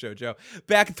after the show, Joe.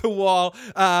 Back at the wall,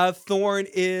 Thorne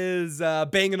is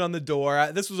banging on the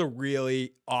door. This was a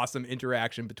really awesome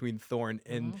interaction between Thorne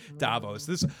and Davos.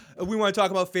 We want to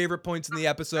talk about favorite points in the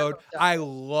episode. I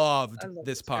loved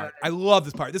this part. I love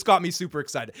this part. This got me super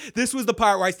excited. This was the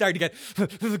part where I started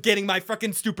to getting my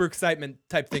fucking super excitement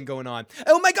type thing going on.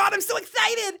 Oh my God, I'm so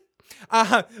excited.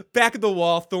 Back at the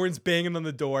wall, Thorne's banging on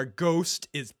the door. Ghost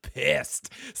is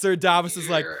pissed. Sir Davos is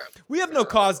like, we have no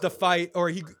cause to fight. Or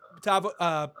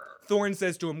Thorne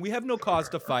says to him, we have no cause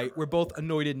to fight. We're both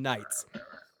anointed knights.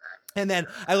 And then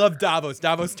I love Davos.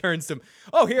 Davos turns to him.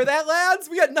 Oh, hear that, lads?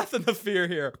 We got nothing to fear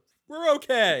here. We're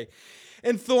okay.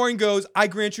 And Thorne goes, I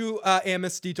grant you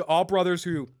amnesty to all brothers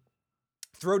who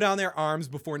throw down their arms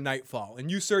before nightfall. And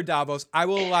you, Sir Davos, I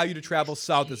will allow you to travel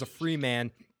south as a free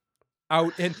man.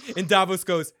 Out and Davos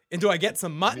goes, and do I get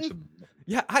some mutton?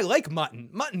 Yeah, I like mutton.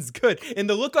 Mutton's good. And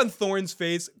the look on Thorne's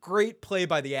face, great play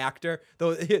by the actor.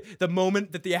 The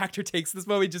moment that the actor takes this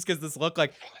moment, he just gives this look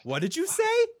like, what did you say?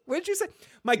 What did you say?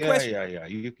 Yeah.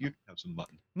 You have some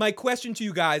mutton. My question to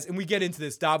you guys, and we get into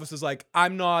this, Davos is like,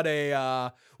 I'm not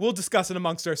we'll discuss it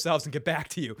amongst ourselves and get back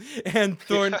to you. And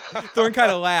Thorne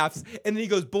kind of laughs. And then he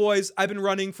goes, boys, I've been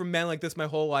running from men like this my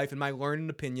whole life. In my learned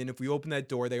opinion, if we open that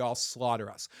door, they all slaughter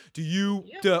us. Do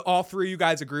all three of you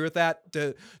guys agree with that?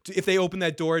 If they open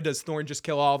that door, does Thorne just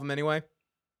kill all of them anyway?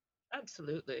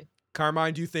 Absolutely.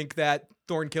 Carmine, do you think that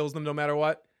Thorne kills them no matter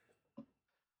what?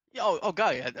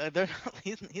 God,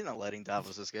 he's not letting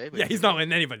Davos escape. Yeah, he's not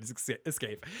letting anybody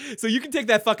escape. So you can take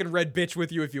that fucking red bitch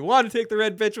with you if you want to take the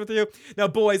red bitch with you. Now,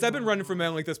 boys, I've been running from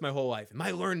men like this my whole life. In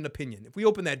my learned opinion, if we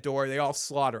open that door, they all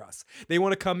slaughter us. They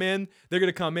want to come in, they're going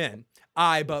to come in.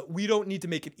 But we don't need to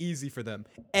make it easy for them.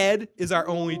 Ed is our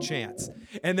only chance.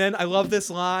 And then I love this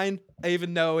line,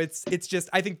 even though it's just,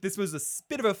 I think this was a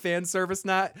bit of a fan service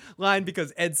line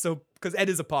because Ed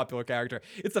is a popular character.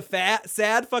 It's a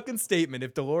sad fucking statement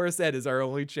if Dolores Ed is our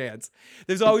only chance.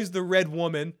 There's always the red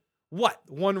woman. What?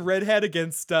 One redhead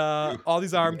against all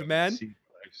these armed men?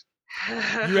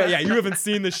 You haven't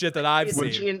seen the shit that I've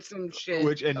seen. Some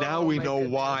shit. Now we know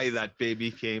why that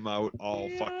baby came out all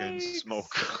fucking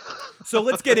smoke. So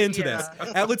let's get into this.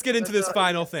 Let's get into this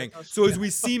final thing. So as we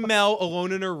see Mel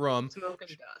alone in her room,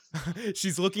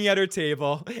 she's looking at her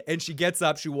table and she gets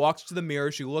up. She walks to the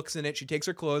mirror. She looks in it. She takes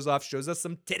her clothes off. Shows us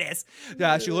some titties.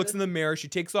 She looks in the mirror. She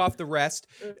takes off the rest.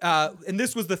 And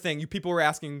this was the thing. You people were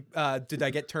asking, did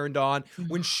I get turned on?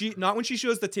 Not when she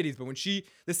shows the titties, but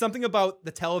there's something about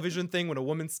the television thing when a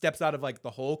woman steps out of like the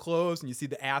whole clothes and you see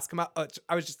the ass come out.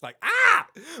 I was just like,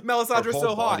 Melisandre's so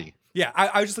hot. Body. Yeah,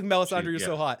 I was just like, Melisandre, you're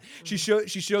so hot. She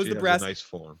shows the breast. A nice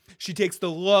form. She takes the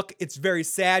look. It's very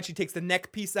sad. She takes the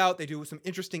neck piece out. They do some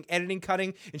interesting editing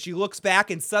cutting, and she looks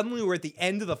back, and suddenly we're at the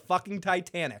end of the fucking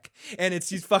Titanic, and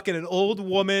she's fucking an old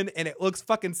woman, and it looks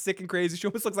fucking sick and crazy. She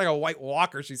almost looks like a White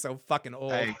Walker. She's so fucking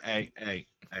old. Hey.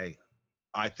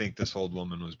 I think this old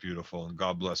woman was beautiful, and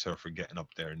God bless her for getting up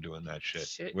there and doing that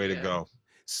shit. Way to yeah. go.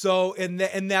 So,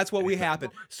 and that's what we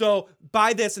happened. So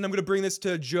by this, and I'm going to bring this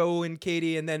to Joe and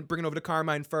Katie and then bring it over to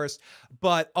Carmine first.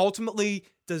 But ultimately,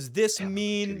 does this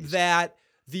mean that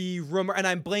the rumor, and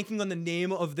I'm blanking on the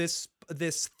name of this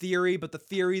theory, but the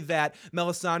theory that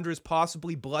Melisandre is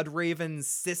possibly Bloodraven's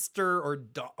sister or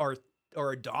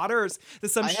daughters,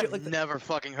 there's some I shit have like that. never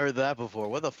fucking heard that before.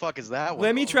 What the fuck is that one?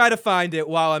 Let me try to find it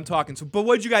while I'm talking. So, but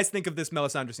what did you guys think of this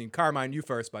Melisandre scene? Carmine, you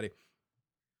first, buddy.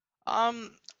 I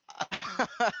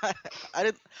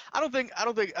don't think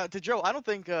to Joe, I don't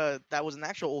think that was an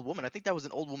actual old woman. I think that was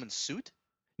an old woman's suit.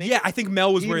 Yeah, I think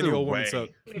Mel was wearing the Either old woman's way.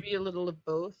 suit. Maybe a little of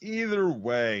both. Either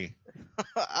way.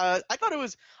 I thought it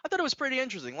was pretty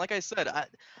interesting. Like I said,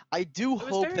 I do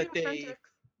hope very that authentic.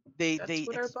 they That's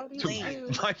what our bodies explain.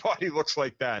 do. My body looks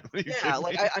like that. What are you Yeah, kidding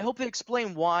like me? I hope they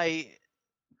explain why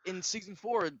in season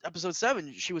 4, episode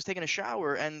 7, she was taking a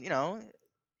shower and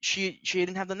she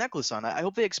didn't have the necklace on. I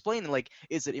hope they explain, like,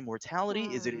 is it immortality?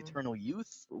 Is it eternal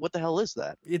youth? What the hell is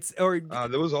that? It's or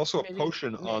There was also a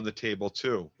potion on the table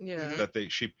too. Yeah.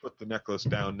 That she put the necklace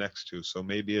down next to. So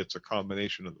maybe it's a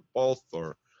combination of both,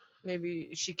 or Maybe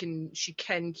she can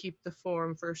keep the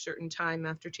form for a certain time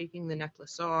after taking the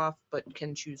necklace off, but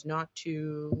can choose not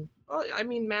to. Well, I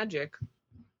mean, magic.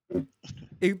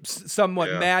 It's somewhat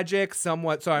Yeah. magic,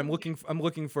 somewhat. Sorry, I'm looking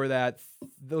for that.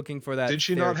 Did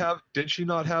she theory. not have? Did she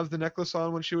not have the necklace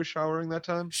on when she was showering that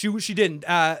time? She didn't.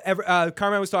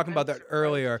 Carmine was talking about that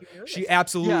earlier. She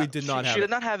absolutely did not have She it. did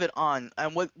not have it on.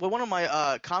 And what one of my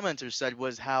commenters said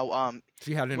was how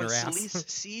She had it in when her ass. Celise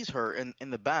sees her in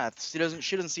the bath, she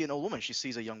doesn't see an old woman. She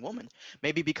sees a young woman.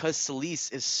 Maybe because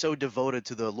Celise is so devoted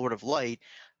to the Lord of Light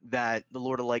that the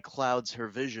Lord of Light clouds her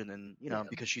vision, and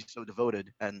because she's so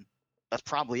devoted, and that's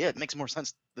probably it. Makes more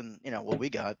sense than what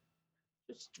we got.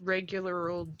 Just regular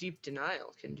old deep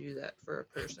denial can do that for a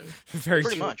person. Very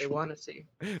Pretty true. much. They want to see.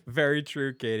 Very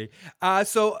true, Katie.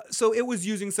 So it was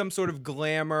using some sort of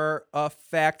glamour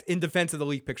effect in defense of the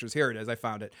leaked pictures. Here it is. I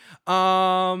found it.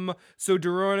 So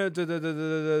Dorona.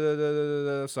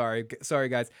 Sorry,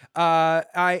 guys.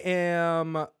 I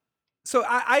am. So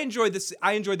I enjoyed this.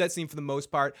 I enjoyed that scene for the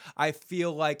most part. I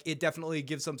feel like it definitely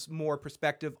gives some more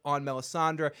perspective on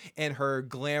Melisandre and her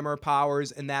glamour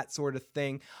powers and that sort of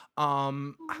thing. I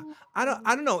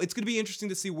don't know. It's going to be interesting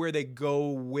to see where they go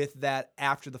with that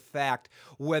after the fact.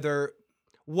 What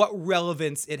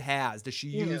relevance it has. Does she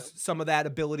use some of that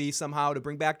ability somehow to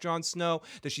bring back Jon Snow?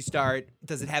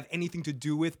 Does it have anything to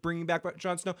do with bringing back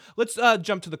Jon Snow? Let's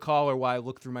jump to the caller while I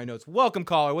look through my notes. Welcome,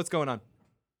 caller. What's going on?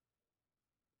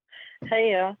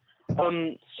 Hey,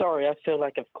 sorry, I feel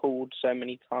like I've called so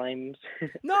many times.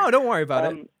 No, don't worry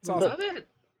about it. It's awesome. Love it.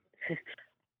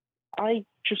 I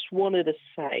just wanted to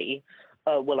say,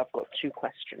 well, I've got 2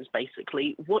 questions,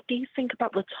 basically. What do you think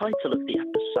about the title of the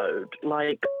episode?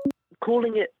 Like,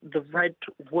 calling it The Red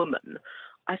Woman,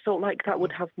 I felt like that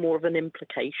would have more of an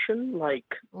implication. Like,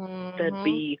 there'd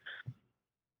be...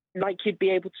 Like, you'd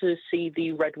be able to see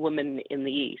the Red Woman in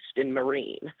the East, in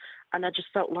Marine. And I just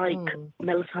felt like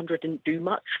Melisandre didn't do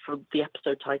much for the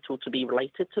episode title to be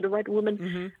related to the Red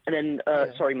Woman. And then,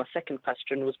 sorry, my second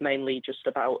question was mainly just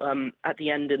about, at the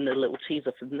end in the little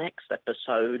teaser for the next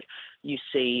episode, you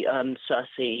see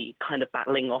Cersei kind of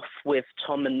battling off with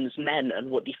Tommen's men.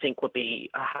 And what do you think would be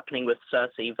happening with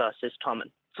Cersei versus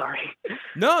Tommen? Sorry.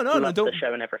 No, Love don't. the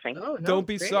show and everything. Don't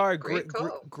be sorry.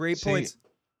 Great points.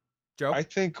 Joe? I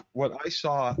think what I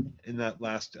saw in that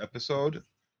last episode,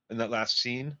 in that last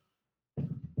scene,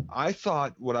 I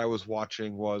thought what I was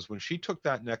watching was when she took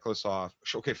that necklace off.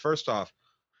 Okay, first off,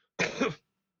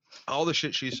 all the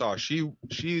shit she saw,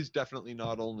 she's definitely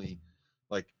not only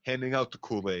like handing out the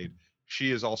Kool-Aid, she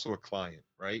is also a client,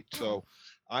 right? So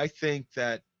I think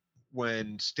that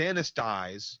when Stannis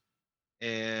dies,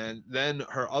 and then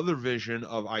her other vision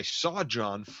of I saw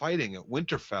Jon fighting at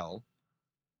Winterfell,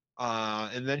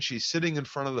 and then she's sitting in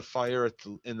front of the fire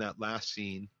in that last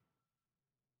scene,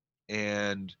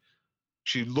 and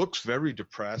she looks very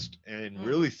depressed and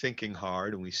really thinking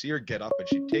hard, and we see her get up and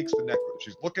she takes the necklace.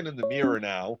 She's looking in the mirror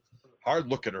now, hard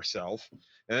look at herself, and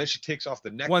then she takes off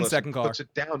the necklace and puts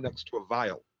it down next to a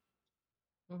vial,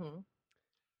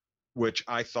 which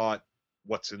I thought,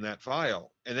 what's in that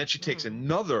vial? And then she takes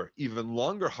another even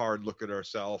longer hard look at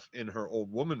herself in her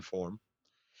old woman form,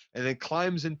 and then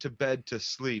climbs into bed to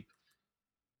sleep.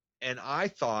 And I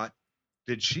thought,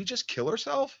 did she just kill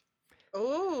herself?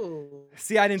 Oh.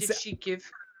 See, I didn't Did she give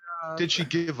her, Did she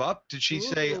give up? Did she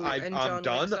say, I'm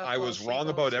done? I was wrong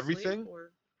about everything?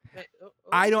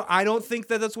 I don't think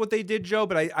that that's what they did, Joe,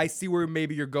 but I see where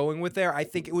maybe you're going with there. I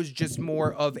think it was just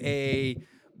more of a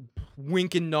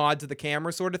wink and nod to the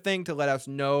camera sort of thing to let us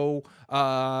know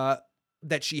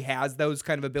that she has those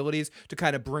kind of abilities to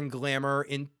kind of bring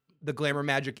the glamour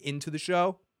magic into the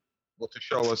show. Well, to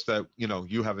show us that,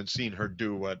 you haven't seen her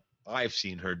do what I've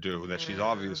seen her do, that she's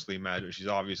obviously magic. She's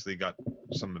obviously got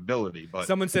some ability, but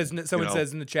Someone says in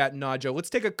the chat, Najo. Let's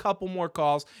take a couple more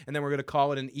calls and then we're going to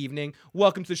call it an evening.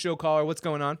 Welcome to the show, caller. What's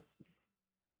going on?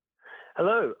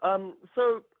 Hello.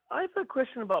 So I have a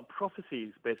question about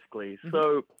prophecies, basically.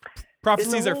 So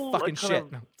prophecies are fucking shit.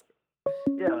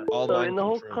 Yeah. So in the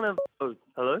whole kind of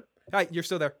hello. Hi, you're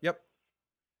still there. Yep.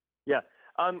 Yeah.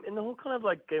 In the whole kind of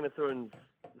like Game of Thrones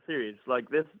series, like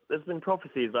there's been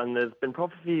prophecies, and there's been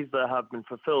prophecies that have been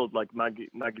fulfilled, like Maggie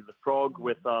the Frog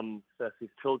with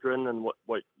Cersei's children and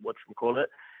what you call it.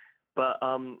 But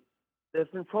there's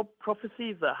been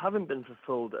prophecies that haven't been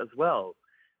fulfilled as well.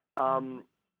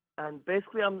 And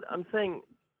basically, I'm saying,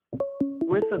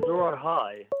 with Azor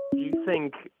Ahai, do you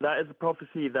think that is a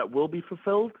prophecy that will be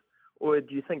fulfilled, or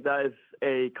do you think that is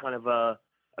a kind of a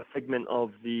figment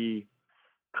of the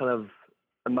kind of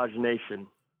imagination?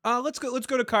 Let's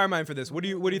go to Carmine for this. What do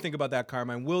you think about that,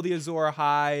 Carmine? Will the Azor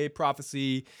Ahai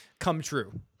prophecy come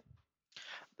true?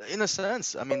 In a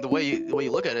sense, I mean, the way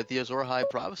you look at it, the Azor Ahai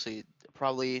prophecy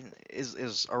probably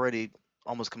is already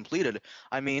almost completed.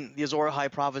 I mean, the Azor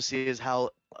Ahai prophecy is how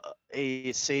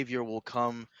a savior will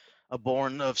come,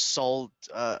 born of salt,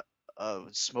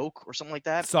 smoke, or something like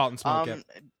that. Salt and smoke.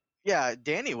 Yeah,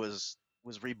 Dany was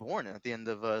reborn at the end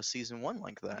of season 1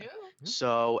 like that. Yeah.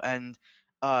 So, and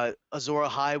Azor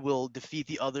Ahai will defeat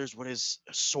the others with his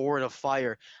sword of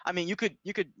fire. I mean, you could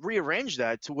rearrange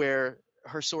that to where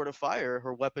her sword of fire,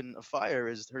 her weapon of fire,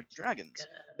 is her dragons.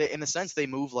 In a sense, they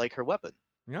move like her weapon.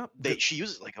 Yeah. She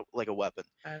uses it like a weapon.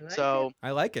 I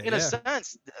like it. In a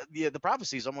sense, the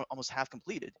prophecy is almost half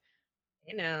completed.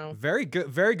 Very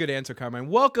good answer, Carmine.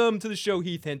 Welcome to the show,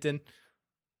 Heath Hinton.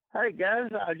 Hey guys,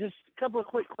 just a couple of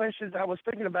quick questions. I was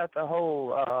thinking about the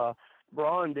whole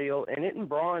Braun deal, and isn't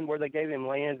Braun where they gave him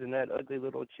lands and that ugly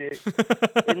little chick?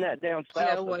 Isn't that down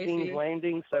south of King's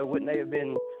Landing? So wouldn't they have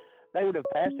been? They would have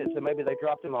passed it, so maybe they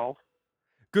dropped him off.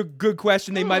 Good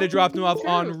question. They might have dropped him off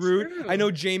en route. I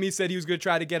know Jamie said he was going to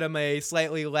try to get him a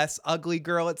slightly less ugly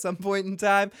girl at some point in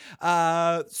time.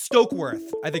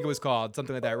 Stokeworth, I think it was called.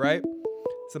 Something like that, right?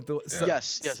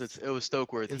 Yes, it was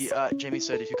Stokeworth. Jamie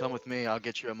said, if you come with me, I'll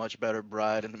get you a much better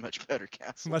bride and a much better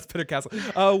castle. Much better castle.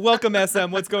 Welcome,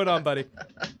 SM. What's going on, buddy?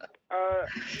 The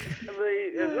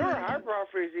Azor Ahai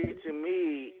prophecy to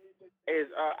me is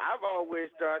I've always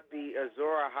thought the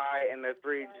Azor Ahai and the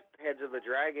 3 heads of the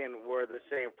dragon were the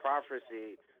same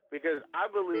prophecy, because I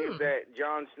believe that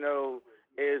Jon Snow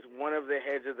is one of the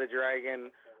heads of the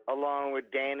dragon along with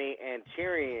Dany and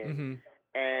Tyrion.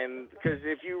 And because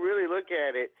if you really look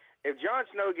at it, if Jon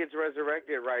Snow gets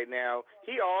resurrected right now,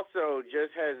 he also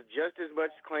has just as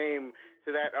much claim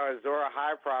to that Azor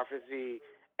Ahai prophecy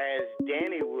as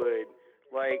Dany would.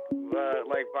 Like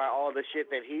by all the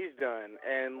shit that he's done,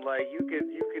 and like you could,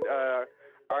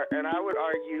 and I would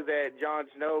argue that Jon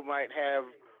Snow might have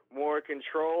more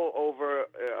control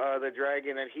over the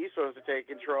dragon that he's supposed to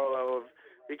take control of,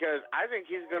 because I think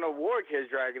he's gonna warg his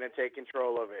dragon and take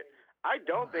control of it. I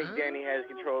don't think Dany has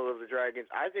control of the dragons.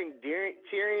 I think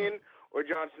Tyrion or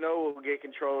Jon Snow will get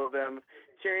control of them.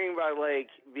 Tyrion by like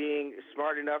being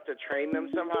smart enough to train them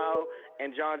somehow,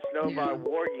 and Jon Snow by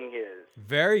warging his.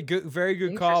 Very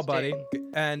good call, buddy.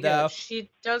 And she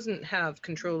doesn't have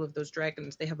control of those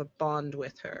dragons. They have a bond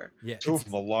with her. Yeah, two of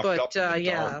them are locked up. But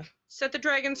yeah, set the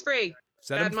dragons free.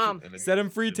 Bad mom. Set him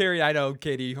free, Terry. I know,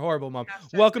 Katie. Horrible mom.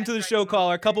 Welcome to the show,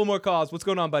 caller. A couple more calls. What's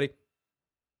going on, buddy?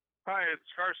 Hi, it's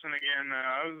Carson again.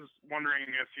 I was wondering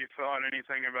if you thought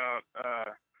anything about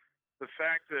the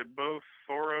fact that both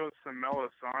Thoros and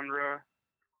Melisandre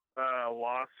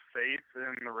lost faith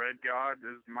in the Red God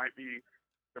might be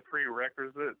a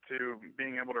prerequisite to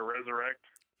being able to resurrect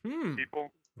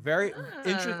people. Very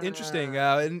interesting,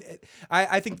 and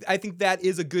I think that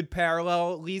is a good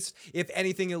parallel. At least, if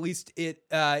anything, at least if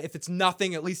it's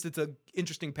nothing, at least it's an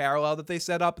interesting parallel that they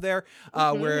set up there,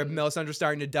 where Melisandre's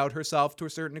starting to doubt herself to a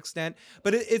certain extent.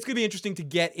 But it's gonna be interesting to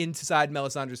get inside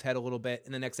Melisandre's head a little bit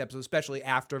in the next episode, especially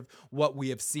after what we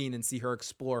have seen and see her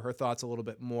explore her thoughts a little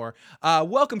bit more.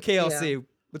 Welcome, KLC. Yeah.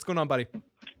 What's going on, buddy?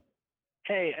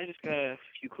 Hey, I just got a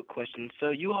few quick questions. So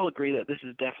you all agree that this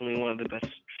is definitely one of the best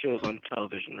shows on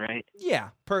television, right? Yeah,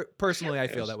 personally, I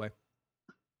feel that way.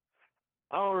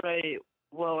 All right.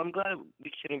 Well, I'm glad we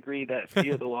can agree that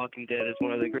Fear the Walking Dead is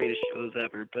one of the greatest shows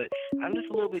ever, but I'm just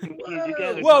a little bit confused. You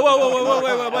guys are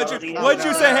Whoa, what'd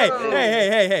you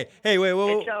say? Hey, wait,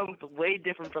 It sounds way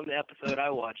different from the episode I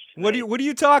watched. What are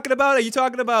you talking about? Are you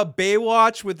talking about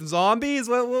Baywatch with zombies?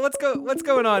 What's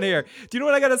going on here? Do you know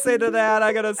what I gotta say to that?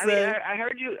 I gotta say. I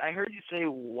heard you say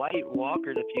White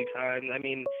Walkers a few times. I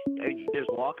mean, there's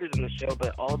walkers in the show,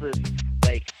 but all this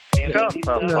like fantasy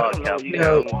stuff, I don't know what you guys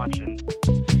are watching.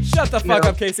 Shut the fuck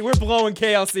up, Casey. We're blowing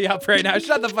KLC up right now.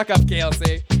 Shut the fuck up,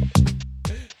 KLC.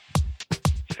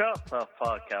 Shut the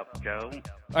fuck up, Joe.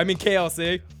 I mean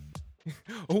KLC.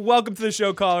 Welcome to the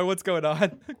show, caller. What's going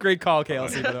on? Great call,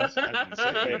 KLC.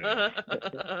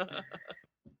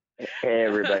 Hey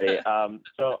everybody.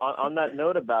 So on that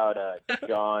note about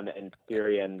Jon and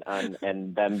Tyrion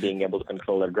and them being able to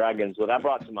control their dragons, what that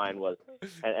brought to mind was,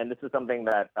 and this is something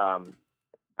that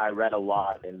I read a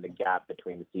lot in the gap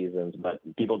between the seasons, but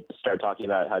people start talking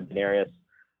about how Daenerys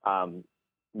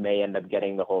may end up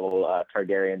getting the whole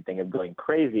Targaryen thing of going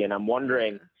crazy, and I'm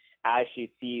wondering, as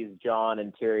she sees Jon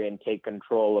and Tyrion take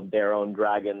control of their own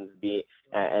dragons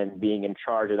and being in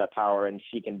charge of that power, and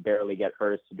she can barely get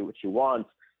hers to do what she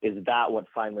wants, is that what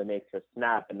finally makes her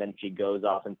snap, and then she goes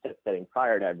off and setting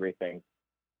fire to everything?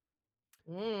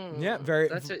 Yeah, very.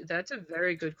 That's a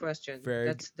very good question.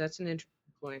 That's an interesting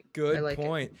point. Good I like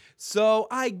point. So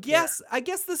I guess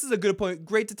this is a good point.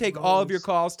 Great to take all of your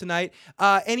calls tonight.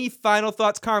 Any final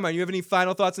thoughts, Carmine? You have any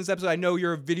final thoughts on this episode? I know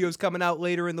your video's coming out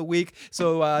later in the week,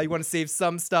 so you want to save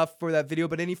some stuff for that video.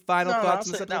 But any final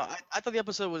thoughts? I thought the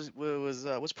episode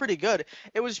was pretty good.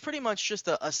 It was pretty much just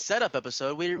a setup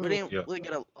episode. We didn't really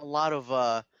get a lot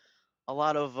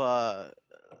of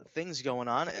things going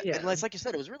on. And like you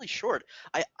said, it was really short.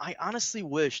 I honestly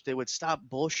wish they would stop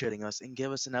bullshitting us and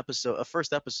give us a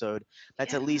first episode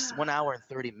that's at least 1 hour and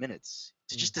 30 minutes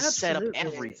to set up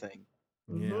everything.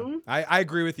 Yeah, I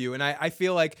agree with you, and I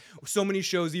feel like so many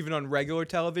shows, even on regular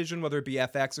television, whether it be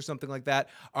FX or something like that,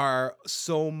 are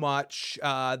so much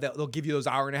that they'll give you those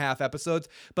hour-and-a-half episodes.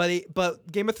 But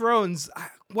Game of Thrones,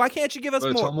 why can't you give us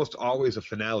more? It's almost always a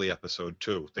finale episode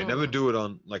too. They never do it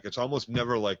on it's almost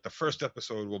never like the first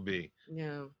episode will be.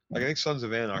 Yeah. Like I think Sons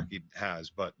of Anarchy has,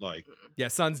 but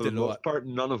Sons for did the a most lot. part,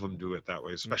 none of them do it that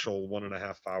way. Special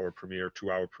 1.5 hour premiere, 2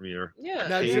 hour premiere.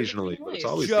 Yeah, occasionally, but it's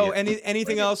always Joe.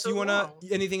 Anything else you wanna?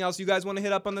 Anything else you guys want to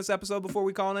hit up on this episode before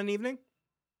we call it an evening?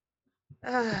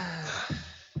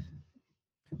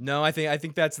 No, I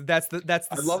think that's the.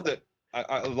 I loved it.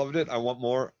 I loved it. I want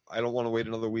more. I don't want to wait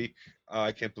another week.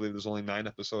 I can't believe there's only 9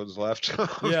 episodes left.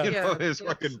 It's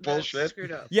fucking bullshit.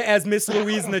 Yeah, as Miss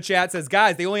Louise in the chat says,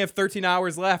 guys, they only have 13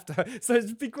 hours left, so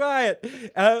just be quiet.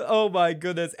 Oh my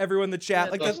goodness, everyone in the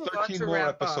chat, there's 13 more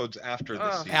episodes after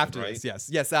this season, after right? this,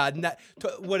 yes.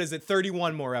 What is it?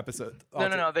 31 more episodes.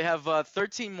 No. They have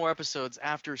 13 more episodes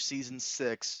after season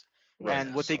 6. Right,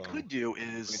 and what they could do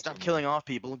is stop killing off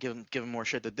people, give them more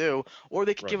shit to do, or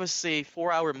they could give us a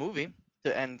 4-hour movie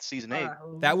to end season 8.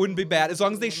 That wouldn't be bad, as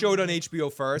long as they showed on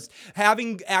HBO first.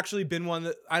 Having actually been one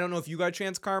that, I don't know if you got a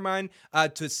chance, Carmine,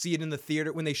 to see it in the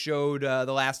theater when they showed the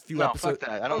last few episodes. Fuck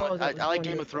that. I don't. I like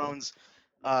Game of Thrones.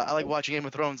 I like watching Game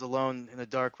of Thrones alone in a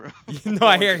dark room. No,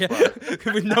 I hear you.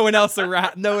 With no one else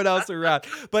around.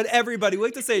 But everybody, we'd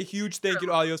like to say a huge thank you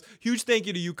to Audios. Huge thank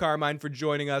you to you, Carmine, for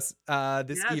joining us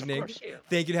this evening.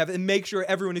 Thank you to have it. And make sure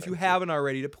everyone, if you haven't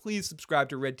already, to please subscribe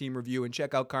to Red Team Review and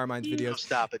check out Carmine's videos.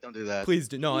 Stop it. Don't do that. Please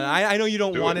do. No, I know you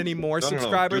don't want any more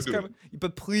subscribers,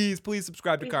 but please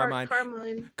subscribe to Carmine.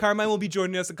 Carmine will be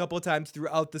joining us a couple of times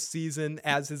throughout the season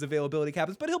as his availability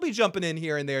happens, but he'll be jumping in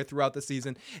here and there throughout the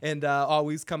season and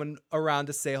always coming around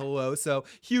to say hello. So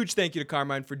huge thank you to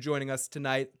Carmine for joining us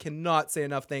tonight. Cannot say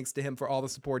enough thanks to him for all the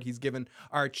support he's given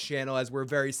our channel, as we're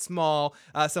very small.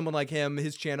 Someone like him,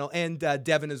 his channel, and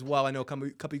Devin as well. I know a couple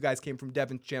of you guys came from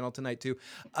Devin's channel tonight too.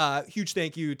 Huge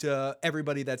thank you to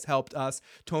everybody that's helped us.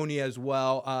 Tony as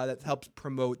well, that helps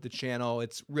promote the channel.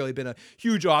 It's really been a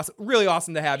huge really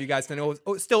awesome to have you guys. I know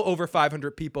it's still over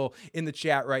 500 people in the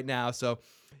chat right now. So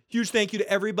huge thank you to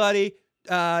everybody.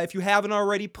 If you haven't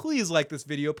already, please like this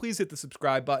video. Please hit the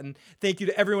subscribe button. Thank you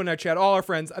to everyone in our chat, all our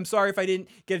friends. I'm sorry if I didn't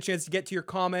get a chance to get to your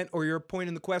comment or your point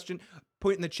in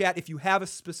the chat. If you have a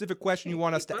specific question you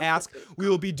want us to ask, we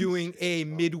will be doing a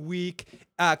midweek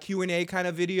Q&A kind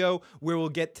of video where we'll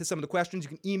get to some of the questions. You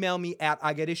can email me at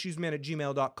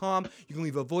igetissuesman@gmail.com. You can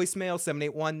leave a voicemail,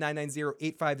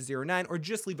 781-990-8509, or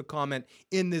just leave a comment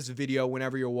in this video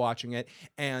whenever you're watching it,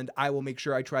 and I will make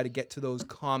sure I try to get to those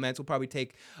comments. We'll probably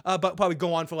take, probably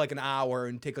go on for like an hour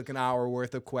and take like an hour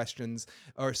worth of questions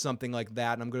or something like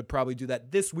that, and I'm going to probably do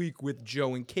that this week with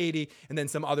Joe and Katie, and then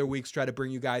some other weeks try to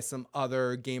bring you guys some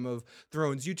other Game of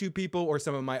Thrones YouTube people or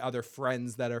some of my other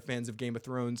friends that are fans of Game of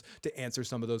Thrones to answer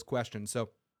some of those questions. So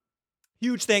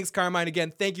huge thanks, Carmine.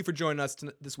 Again, thank you for joining us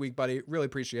this week, buddy. Really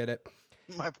appreciate it.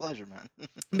 My pleasure, man.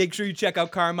 Make sure you check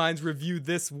out Carmine's review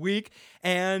this week.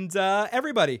 And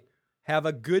everybody, have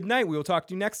a good night. We will talk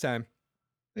to you next time.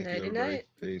 Thank you, Nighty everybody. night.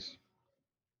 Peace.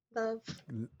 Love.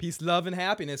 Peace, love, and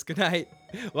happiness. Good night.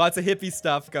 Lots of hippie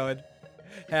stuff going.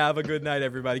 Have a good night,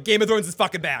 everybody. Game of Thrones is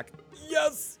fucking back.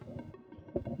 Yes!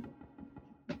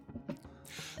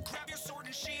 Grab your sword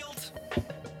and shield.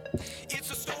 It's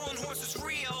a stolen horse, it's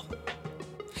real.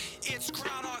 It's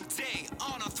Groundhog Day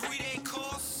on a 3-day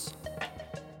course.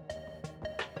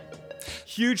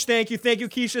 Huge thank you. Thank you,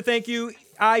 Keisha. Thank you,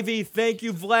 Ivy. Thank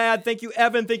you, Vlad. Thank you,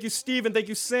 Evan. Thank you, Steven. Thank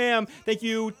you, Sam. Thank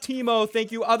you, Timo.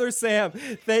 Thank you, other Sam.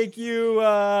 Thank you,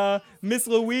 Miss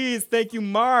Louise. Thank you,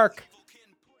 Mark.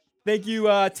 Thank you,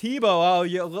 Tebow. Oh,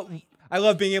 yeah. I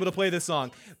love being able to play this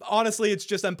song. Honestly, it's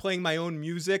just I'm playing my own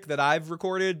music that I've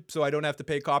recorded, so I don't have to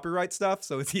pay copyright stuff,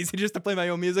 so it's easy just to play my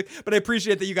own music, but I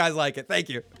appreciate that you guys like it. Thank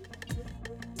you.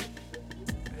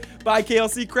 Bye,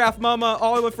 KLC, Craft Mama,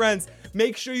 all of my friends.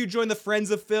 Make sure you join the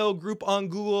Friends of Phil group on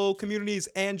Google Communities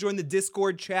and join the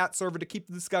Discord chat server to keep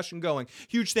the discussion going.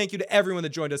 Huge thank you to everyone that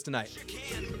joined us tonight.